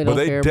 Definitely don't But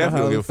they care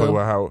definitely about give how a fuck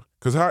about how.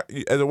 Because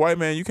as a white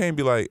man, you can't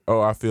be like,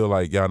 oh, I feel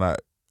like y'all not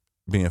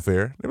being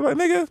fair. They be like,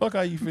 nigga, fuck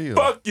how you feel.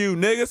 Fuck you,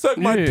 nigga. Suck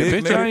my dick,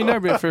 bitch, nigga. I ain't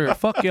never been fair.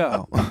 Fuck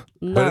y'all.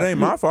 But it ain't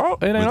my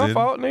fault. It ain't our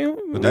fault,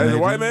 nigga. As a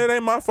white man, it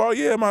ain't my fault.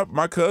 Yeah,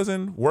 my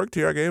cousin worked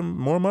here. I gave him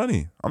more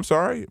money. I'm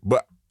sorry,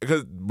 but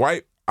because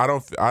I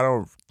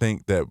don't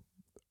think that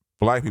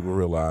black people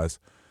realize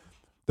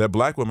that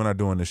black women are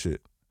doing this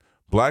shit.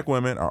 Black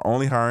women are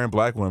only hiring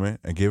black women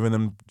and giving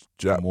them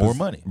more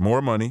money.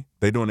 More money.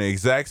 They doing the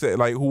exact same.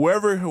 Like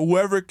whoever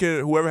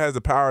has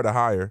the power to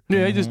hire. Yeah,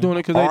 they just doing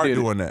it because are they did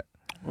doing it.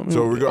 that.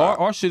 So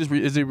our shit is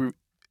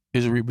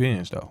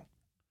revenge though.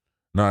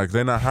 No,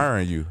 they're not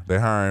hiring you. They're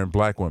hiring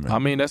black women. I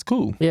mean, that's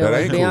cool. Yeah, that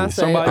like ain't Beyonce, cool.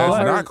 Somebody all that's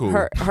her, not cool.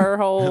 Her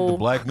whole The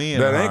black men.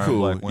 That are ain't hiring cool.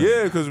 black women.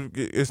 Yeah, because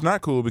it's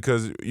not cool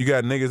because you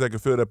got niggas that can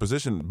fill that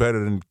position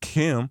better than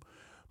Kim,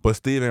 but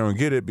Steve ain't gonna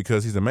get it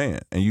because he's a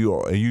man, and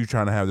you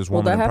trying to have this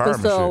woman that happens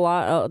empowerment to shit. a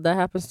lot. That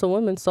happens to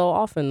women so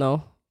often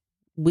though.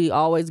 We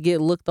always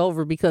get looked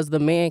over because the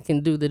man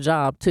can do the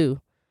job too,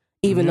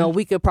 even though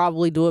we could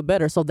probably do it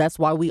better. So that's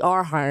why we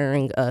are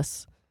hiring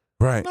us.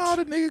 Right. No,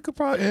 the nigga could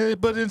probably,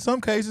 but in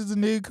some cases, the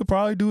nigga could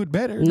probably do it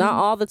better. Not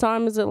all the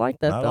time is it like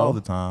that Not though. all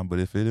the time, but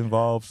if it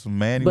involves some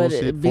manual But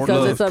shit,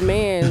 because it's a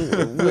man,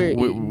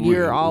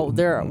 we're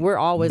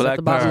always Black at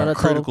the bottom power, of the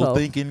totem critical pole.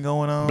 thinking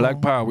going on.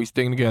 Black power, we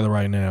sticking together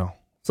right now.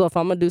 So if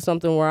I'm gonna do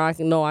something where I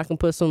can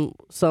put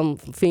some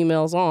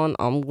females on,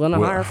 I'm gonna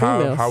hire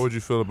females. How would you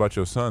feel about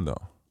your son though?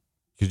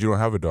 Because you don't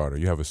have a daughter,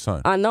 you have a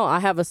son. I know I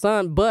have a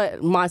son,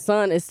 but my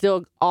son is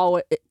still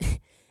always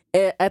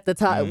at the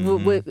top.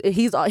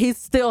 He's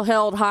still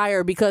held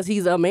higher because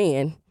he's a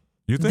man.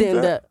 You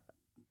think that?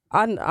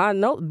 I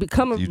know being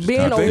You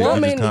a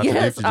woman. just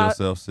Yes, contradicted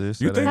yourself,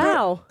 sis. You think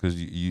how? Because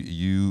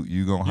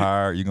you gonna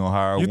hire a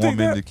think woman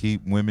that? to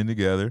keep women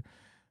together.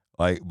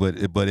 Like, but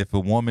if a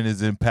woman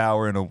is in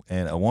power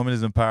and a woman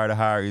is empowered to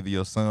hire either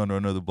your son or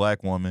another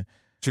black woman,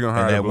 She gonna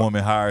and hire that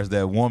woman hires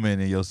that woman,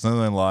 and your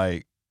son,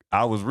 like,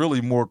 I was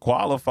really more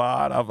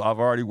qualified. I've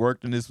already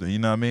worked in this. You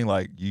know what I mean?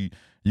 Like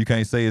you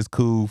can't say it's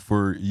cool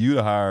for you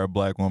to hire a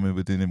black woman,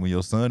 but then when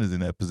your son is in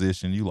that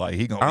position, you like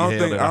he gonna be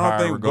held in a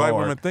higher regard. Black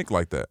women think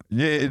like that.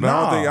 Yeah, No,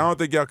 I don't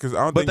think y'all. Because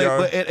I don't But think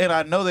y'all. and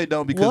I know they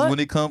don't because What? when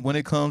it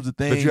comes to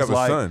things But you have a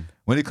like son.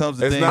 when it comes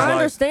to It's things not- I like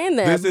understand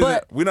that, This isn't-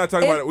 but we're not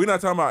talking about. We're not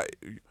talking about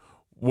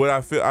what I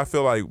feel. I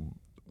feel like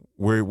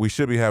we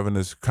should be having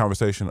this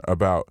conversation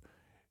about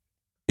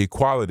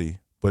equality,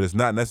 but it's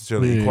not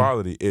necessarily Yeah.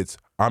 equality. It's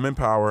I'm in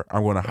power.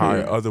 I'm going to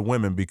hire other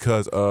women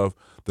because of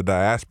the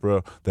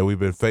diaspora that we've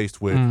been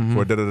faced with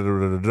for da da da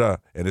da da da.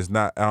 And it's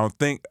not. I don't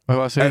think.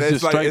 Well, I said and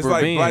it's just straight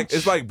revenge.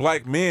 it's like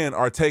black men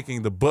are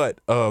taking the butt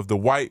of the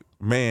white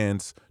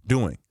man's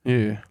doing.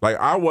 Yeah. Like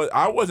I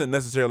wasn't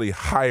necessarily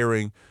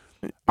hiring.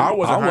 I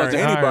wasn't hiring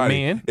anybody.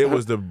 men. It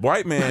was the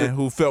white man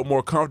who felt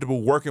more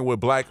comfortable working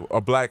with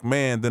a black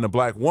man than a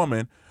black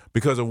woman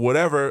because of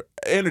whatever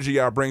energy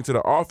I bring to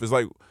the office.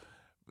 Like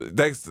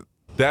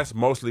that's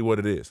mostly what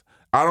it is.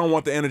 I don't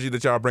want the energy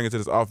that y'all bring into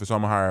this office, so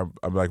I'm gonna hire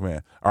a black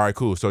man. All right,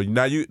 cool. So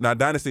now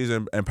Dynasty's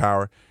in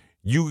power.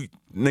 You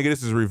nigga,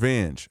 this is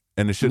revenge,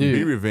 and it shouldn't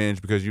be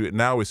revenge because you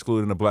now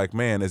excluding the black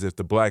man as if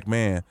the black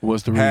man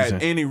What's the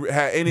had reason?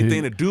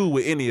 anything to do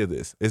with any of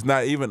this. It's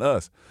not even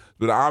us.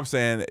 But I'm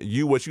saying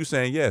what you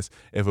saying? Yes,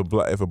 if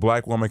a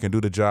black woman can do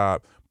the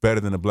job better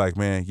than a black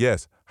man,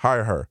 yes,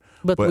 hire her.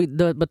 but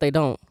they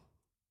don't.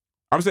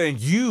 I'm saying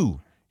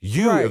you,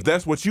 Right. if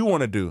that's what you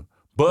want to do.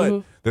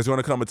 But there's going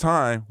to come a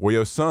time where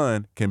your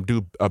son can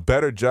do a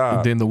better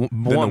job Than the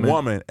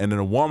woman, and then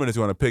the woman is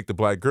going to pick the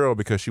black girl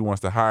because she wants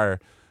to hire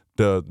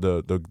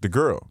the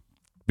girl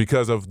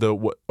because of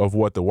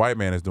what the white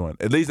man is doing.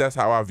 At least that's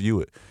how I view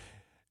it.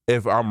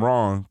 if I'm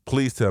wrong,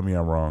 please tell me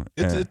I'm wrong.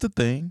 It's And- a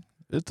thing.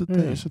 It's a thing.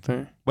 It's a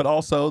thing. But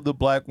also, the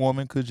black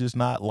woman could just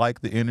not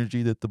like the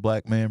energy that the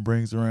black man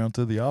brings around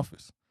to the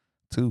office,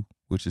 too,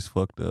 which is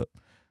fucked up.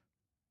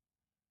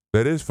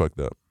 That is fucked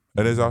up.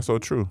 That is also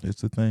true.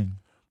 It's a thing.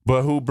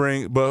 But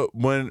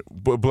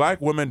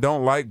black women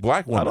don't like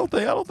black women. I don't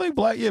think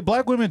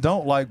black women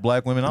don't like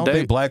black women. I don't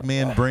think black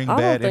men bring I don't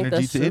bad think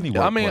energy that's to true. any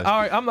I workplace. mean,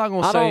 all right, I'm not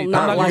gonna I say. don't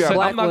not like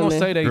black I'm not gonna women.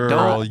 say they Girl,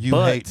 don't. you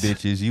but hate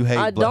bitches. You hate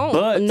I don't.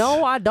 But-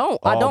 No, I don't.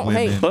 I All don't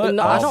women- hate. But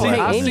No, I all don't black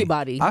hate women.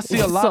 anybody. I see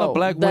a lot So, of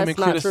black that's women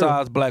not true.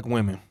 criticize black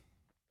women,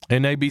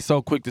 and they be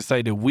so quick to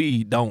say that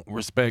we don't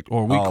respect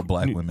or we. All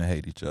black women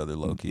hate each other,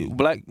 low key.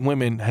 Black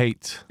women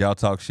hate. Y'all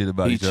talk shit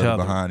about each Each other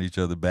other. behind each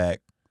other back.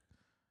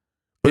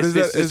 But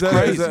It's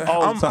crazy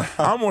all the time.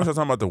 I'm more so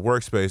talking about the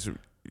workspace.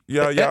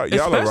 Y'all are right.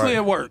 Especially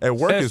at work. At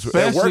work is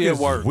Especially at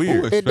work.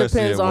 weird. It Especially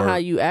depends at on work. how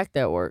you act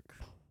at work.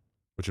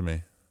 What you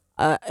mean?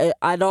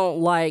 I don't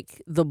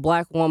like the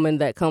black woman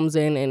that comes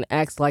in and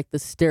acts like the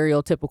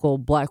stereotypical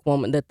black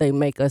woman that they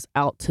make us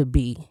out to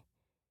be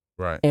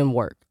Right.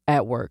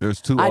 at work.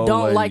 There's two I old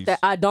don't like ladies. that.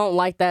 I don't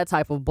like that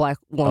type of black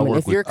woman. work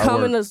If you're with- I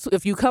coming work-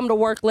 if you come to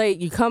work late,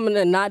 you coming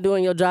and not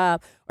doing your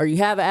job, or you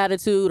have an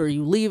attitude, or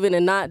you leaving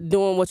and not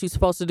doing what you're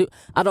supposed to do.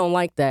 I don't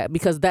like that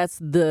because that's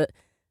the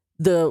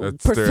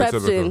That's perception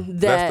stereotypical.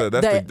 that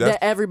That's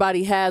that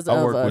everybody has I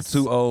of work us. with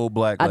two old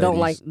black I ladies. don't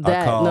like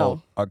that,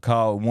 no. I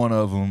called one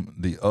of them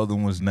the other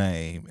one's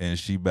name, and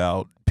she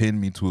about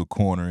pinned me to a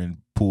corner and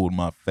pulled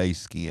my face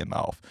skin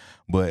off.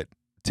 But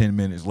 10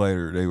 minutes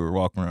later, they were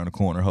walking around the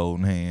corner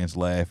holding hands,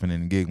 laughing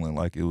and giggling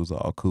like it was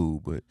all cool.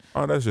 But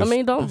Oh, that's just. I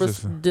mean, don't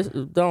that's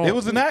don't. it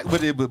was an act,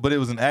 but it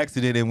was an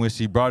accident. And when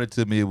she brought it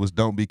to me, it was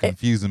don't be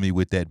confusing me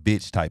with that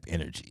bitch type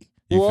energy.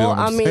 You feel well, what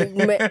I I'm mean,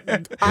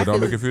 saying?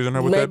 don't be confusing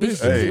her with that maybe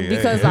bitch.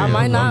 because Hey, I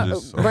might I'm not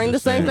just bring the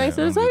same saying, things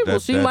to the I'm just- table.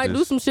 She that might do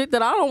just- some shit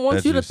that I don't want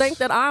that you to just- think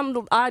that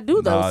I do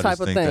those Nah, I type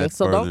just of think that things.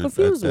 So don't further-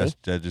 confuse me.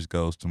 That just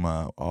goes to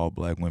my all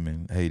black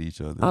women hate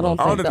each other. I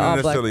don't I don't think that all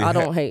black. necessarily I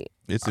don't hate.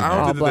 It's I a don't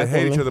all think that black they hate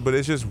each women. other, but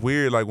it's just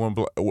weird. Like when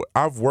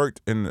I've worked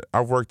in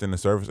the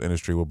service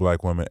industry with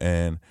black women,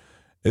 and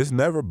it's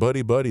never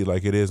buddy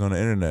like it is on the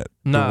internet.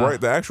 Nah.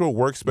 The actual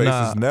workspace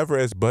Nah. is never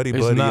as buddy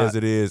It's not. as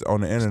it is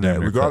on the It's internet, damn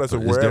near regardless of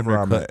cutthroat. It's damn wherever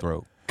near I'm at.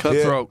 cutthroat.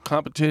 Cutthroat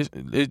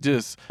competition. It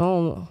just.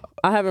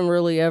 I haven't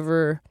really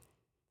ever.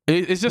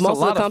 It's just most a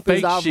lot of the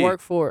companies fake I've shit.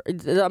 worked for.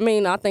 I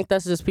mean, I think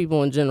that's just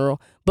people in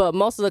general. But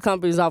most of the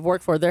companies I've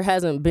worked for, there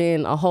hasn't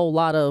been a whole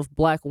lot of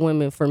black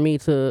women for me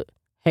to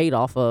hate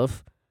off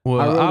of. Well,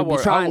 I really I be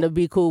work- trying to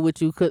be cool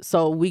with you,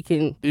 so we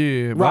can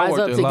Yeah, but I rise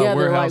worked up at a lot of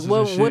together. Like, warehouses and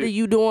what shit. are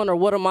you doing, or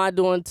what am I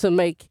doing to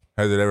make?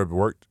 Has it ever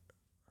worked?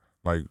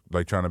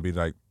 Like trying to be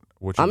like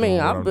what you I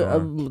mean, doing, what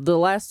I'm doing? the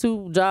last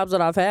two jobs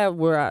that I've had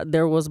where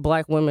there was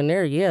black women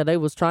there, yeah, they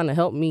was trying to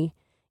help me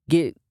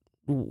get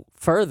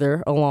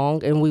further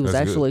along, and we was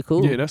That's good. actually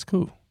cool. Yeah, that's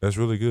cool. That's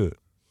really good.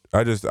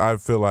 I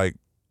feel like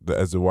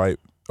as a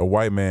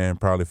white man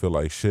probably feel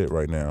like shit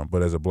right now,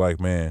 but as a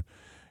black man,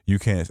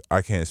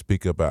 I can't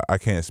speak up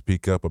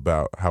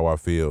about how I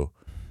feel.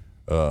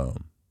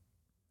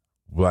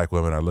 Black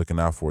women are looking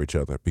out for each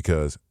other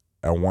because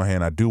on one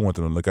hand I do want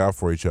them to look out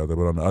for each other,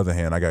 but on the other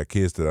hand I got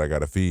kids that I got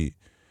to feed,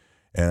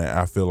 and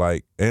I feel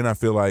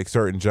like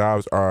certain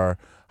jobs are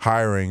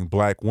hiring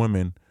black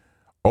women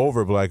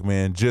over black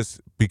men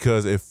just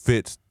because it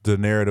fits the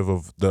narrative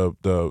of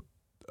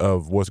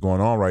of what's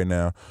going on right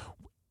now.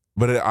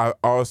 But I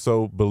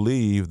also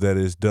believe that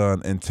it's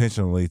done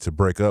intentionally to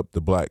break up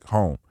the black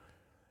home.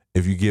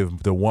 If you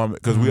give the woman,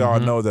 because we all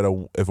know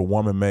that if a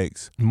woman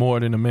makes more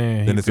than a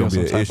man, then he it's going to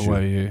be feels an some type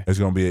of issue. way, yeah. It's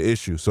going to be an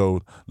issue.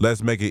 So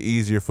let's make it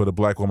easier for the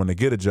black woman to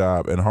get a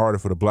job and harder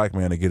for the black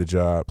man to get a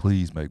job.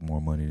 Please make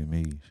more money than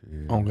me.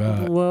 Shit. Oh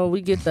God. Well,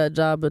 we get that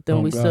job, but then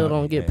Oh, we still God.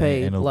 don't get Ain't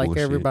paid no like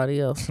bullshit. everybody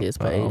else gets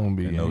I paid. don't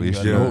be Ain't no ain't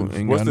got issue.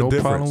 ain't What's got the no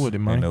difference? problem with it,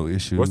 man. Ain't no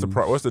issue.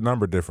 What's the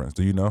number difference?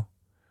 Do you know?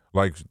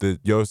 Like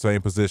your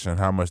same position,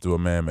 how much do a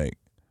man make?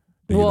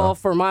 Do you Well, know?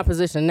 for my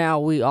position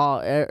now,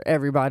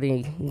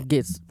 everybody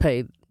gets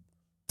paid.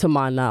 To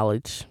my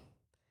knowledge,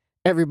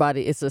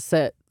 everybody, it's a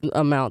set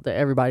amount that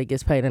everybody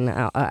gets paid in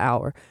an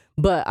hour.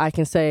 But I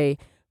can say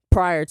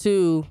prior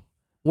to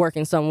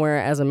working somewhere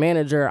as a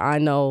manager, I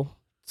know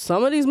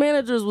some of these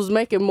managers was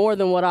making more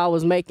than what I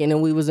was making,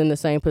 and we was in the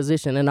same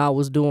position, and I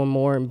was doing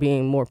more and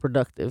being more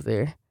productive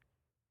there.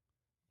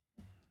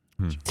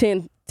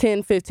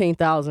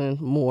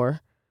 15,000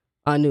 more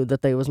I knew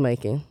that they was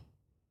making.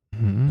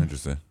 Mhm.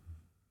 Interesting.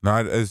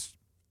 No,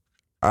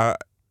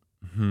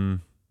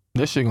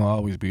 That shit gonna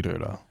always be there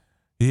though.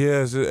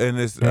 Yes, and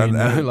it's Ain't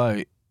and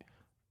like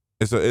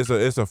it's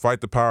a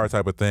fight the power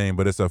type of thing,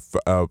 but it's a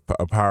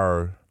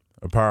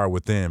power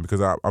within,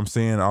 because I'm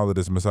seeing all of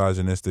this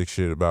misogynistic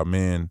shit about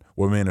men,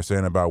 what men are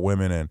saying about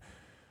women and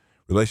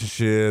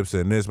relationships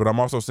and this, but I'm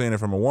also seeing it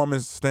from a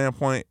woman's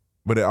standpoint.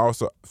 But it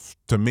also,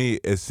 to me,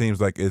 it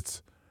seems like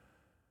it's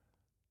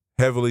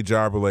heavily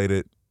job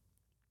related,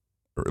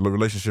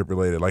 relationship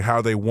related, like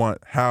how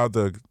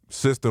the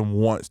system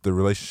wants the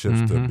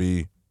relationships to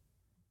be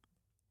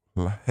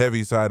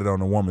heavy sided on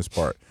the woman's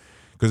part.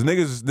 Because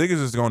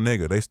niggas is gonna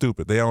nigga. They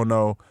stupid. They don't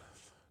know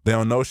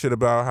shit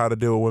about how to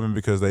deal with women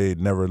because they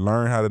never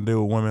learned how to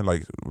deal with women.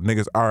 Like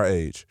niggas our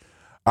age.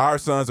 Our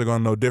sons are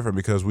gonna know different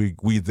because we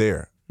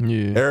there.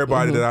 Yeah.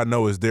 Everybody that I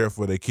know is there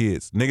for their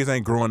kids. Niggas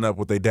ain't growing up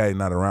with their daddy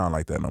not around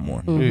like that no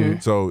more.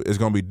 So it's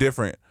gonna be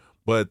different.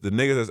 But the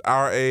niggas that's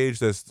our age,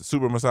 that's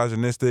super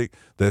misogynistic,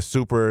 that's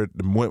super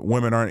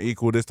women aren't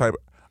equal, this type,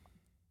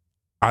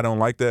 I don't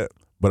like that.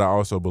 But I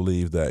also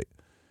believe that,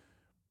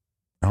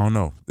 I don't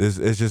know,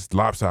 it's just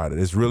lopsided.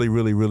 It's really,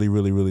 really, really,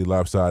 really, really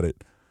lopsided.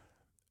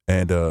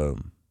 And I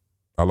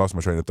lost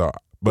my train of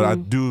thought. But I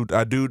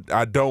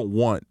don't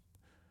want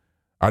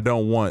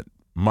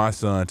my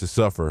son to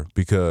suffer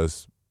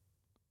because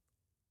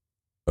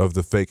of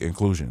the fake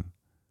inclusion.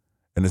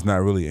 And it's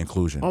not really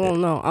inclusion. I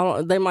don't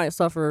know. They might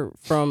suffer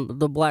from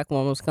the black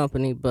woman's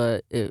company,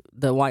 but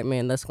the white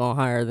man that's gonna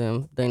hire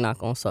them, they're not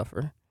gonna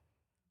suffer.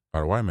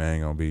 The white man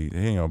ain't gonna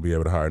be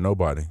able to hire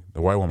nobody.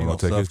 The white woman gonna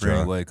take his job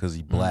anyway because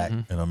he black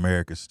and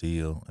America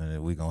still,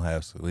 and we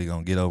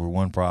gonna get over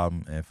one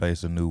problem and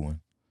face a new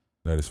one.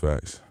 That is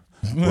facts.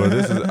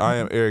 Well, I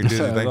am Eric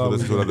Dizzy. Thanks for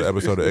listening to another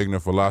episode of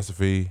Ignorant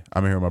Philosophy.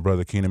 I'm here with my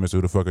brother Keenan. Mr.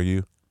 Who the fuck are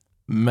you?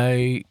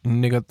 May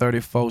nigga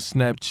 34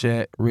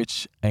 Snapchat.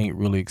 Rich ain't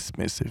really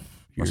expensive.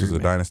 This is a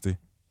dynasty.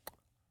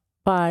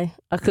 Bye.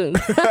 I couldn't.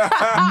 Bye.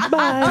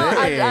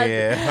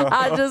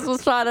 I just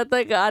was trying to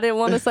think. I didn't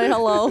want to say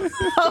hello.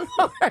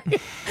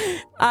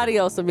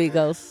 Adios,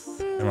 amigos.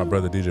 And my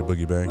brother DJ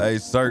Boogie Bang. Hey,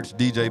 search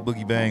DJ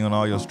Boogie Bang on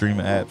all your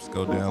streaming apps.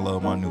 Go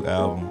download my new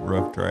album,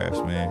 Rough Drafts,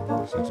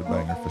 man. Such a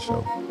banger for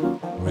sure.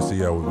 We see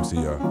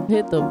y'all.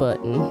 Hit the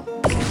button.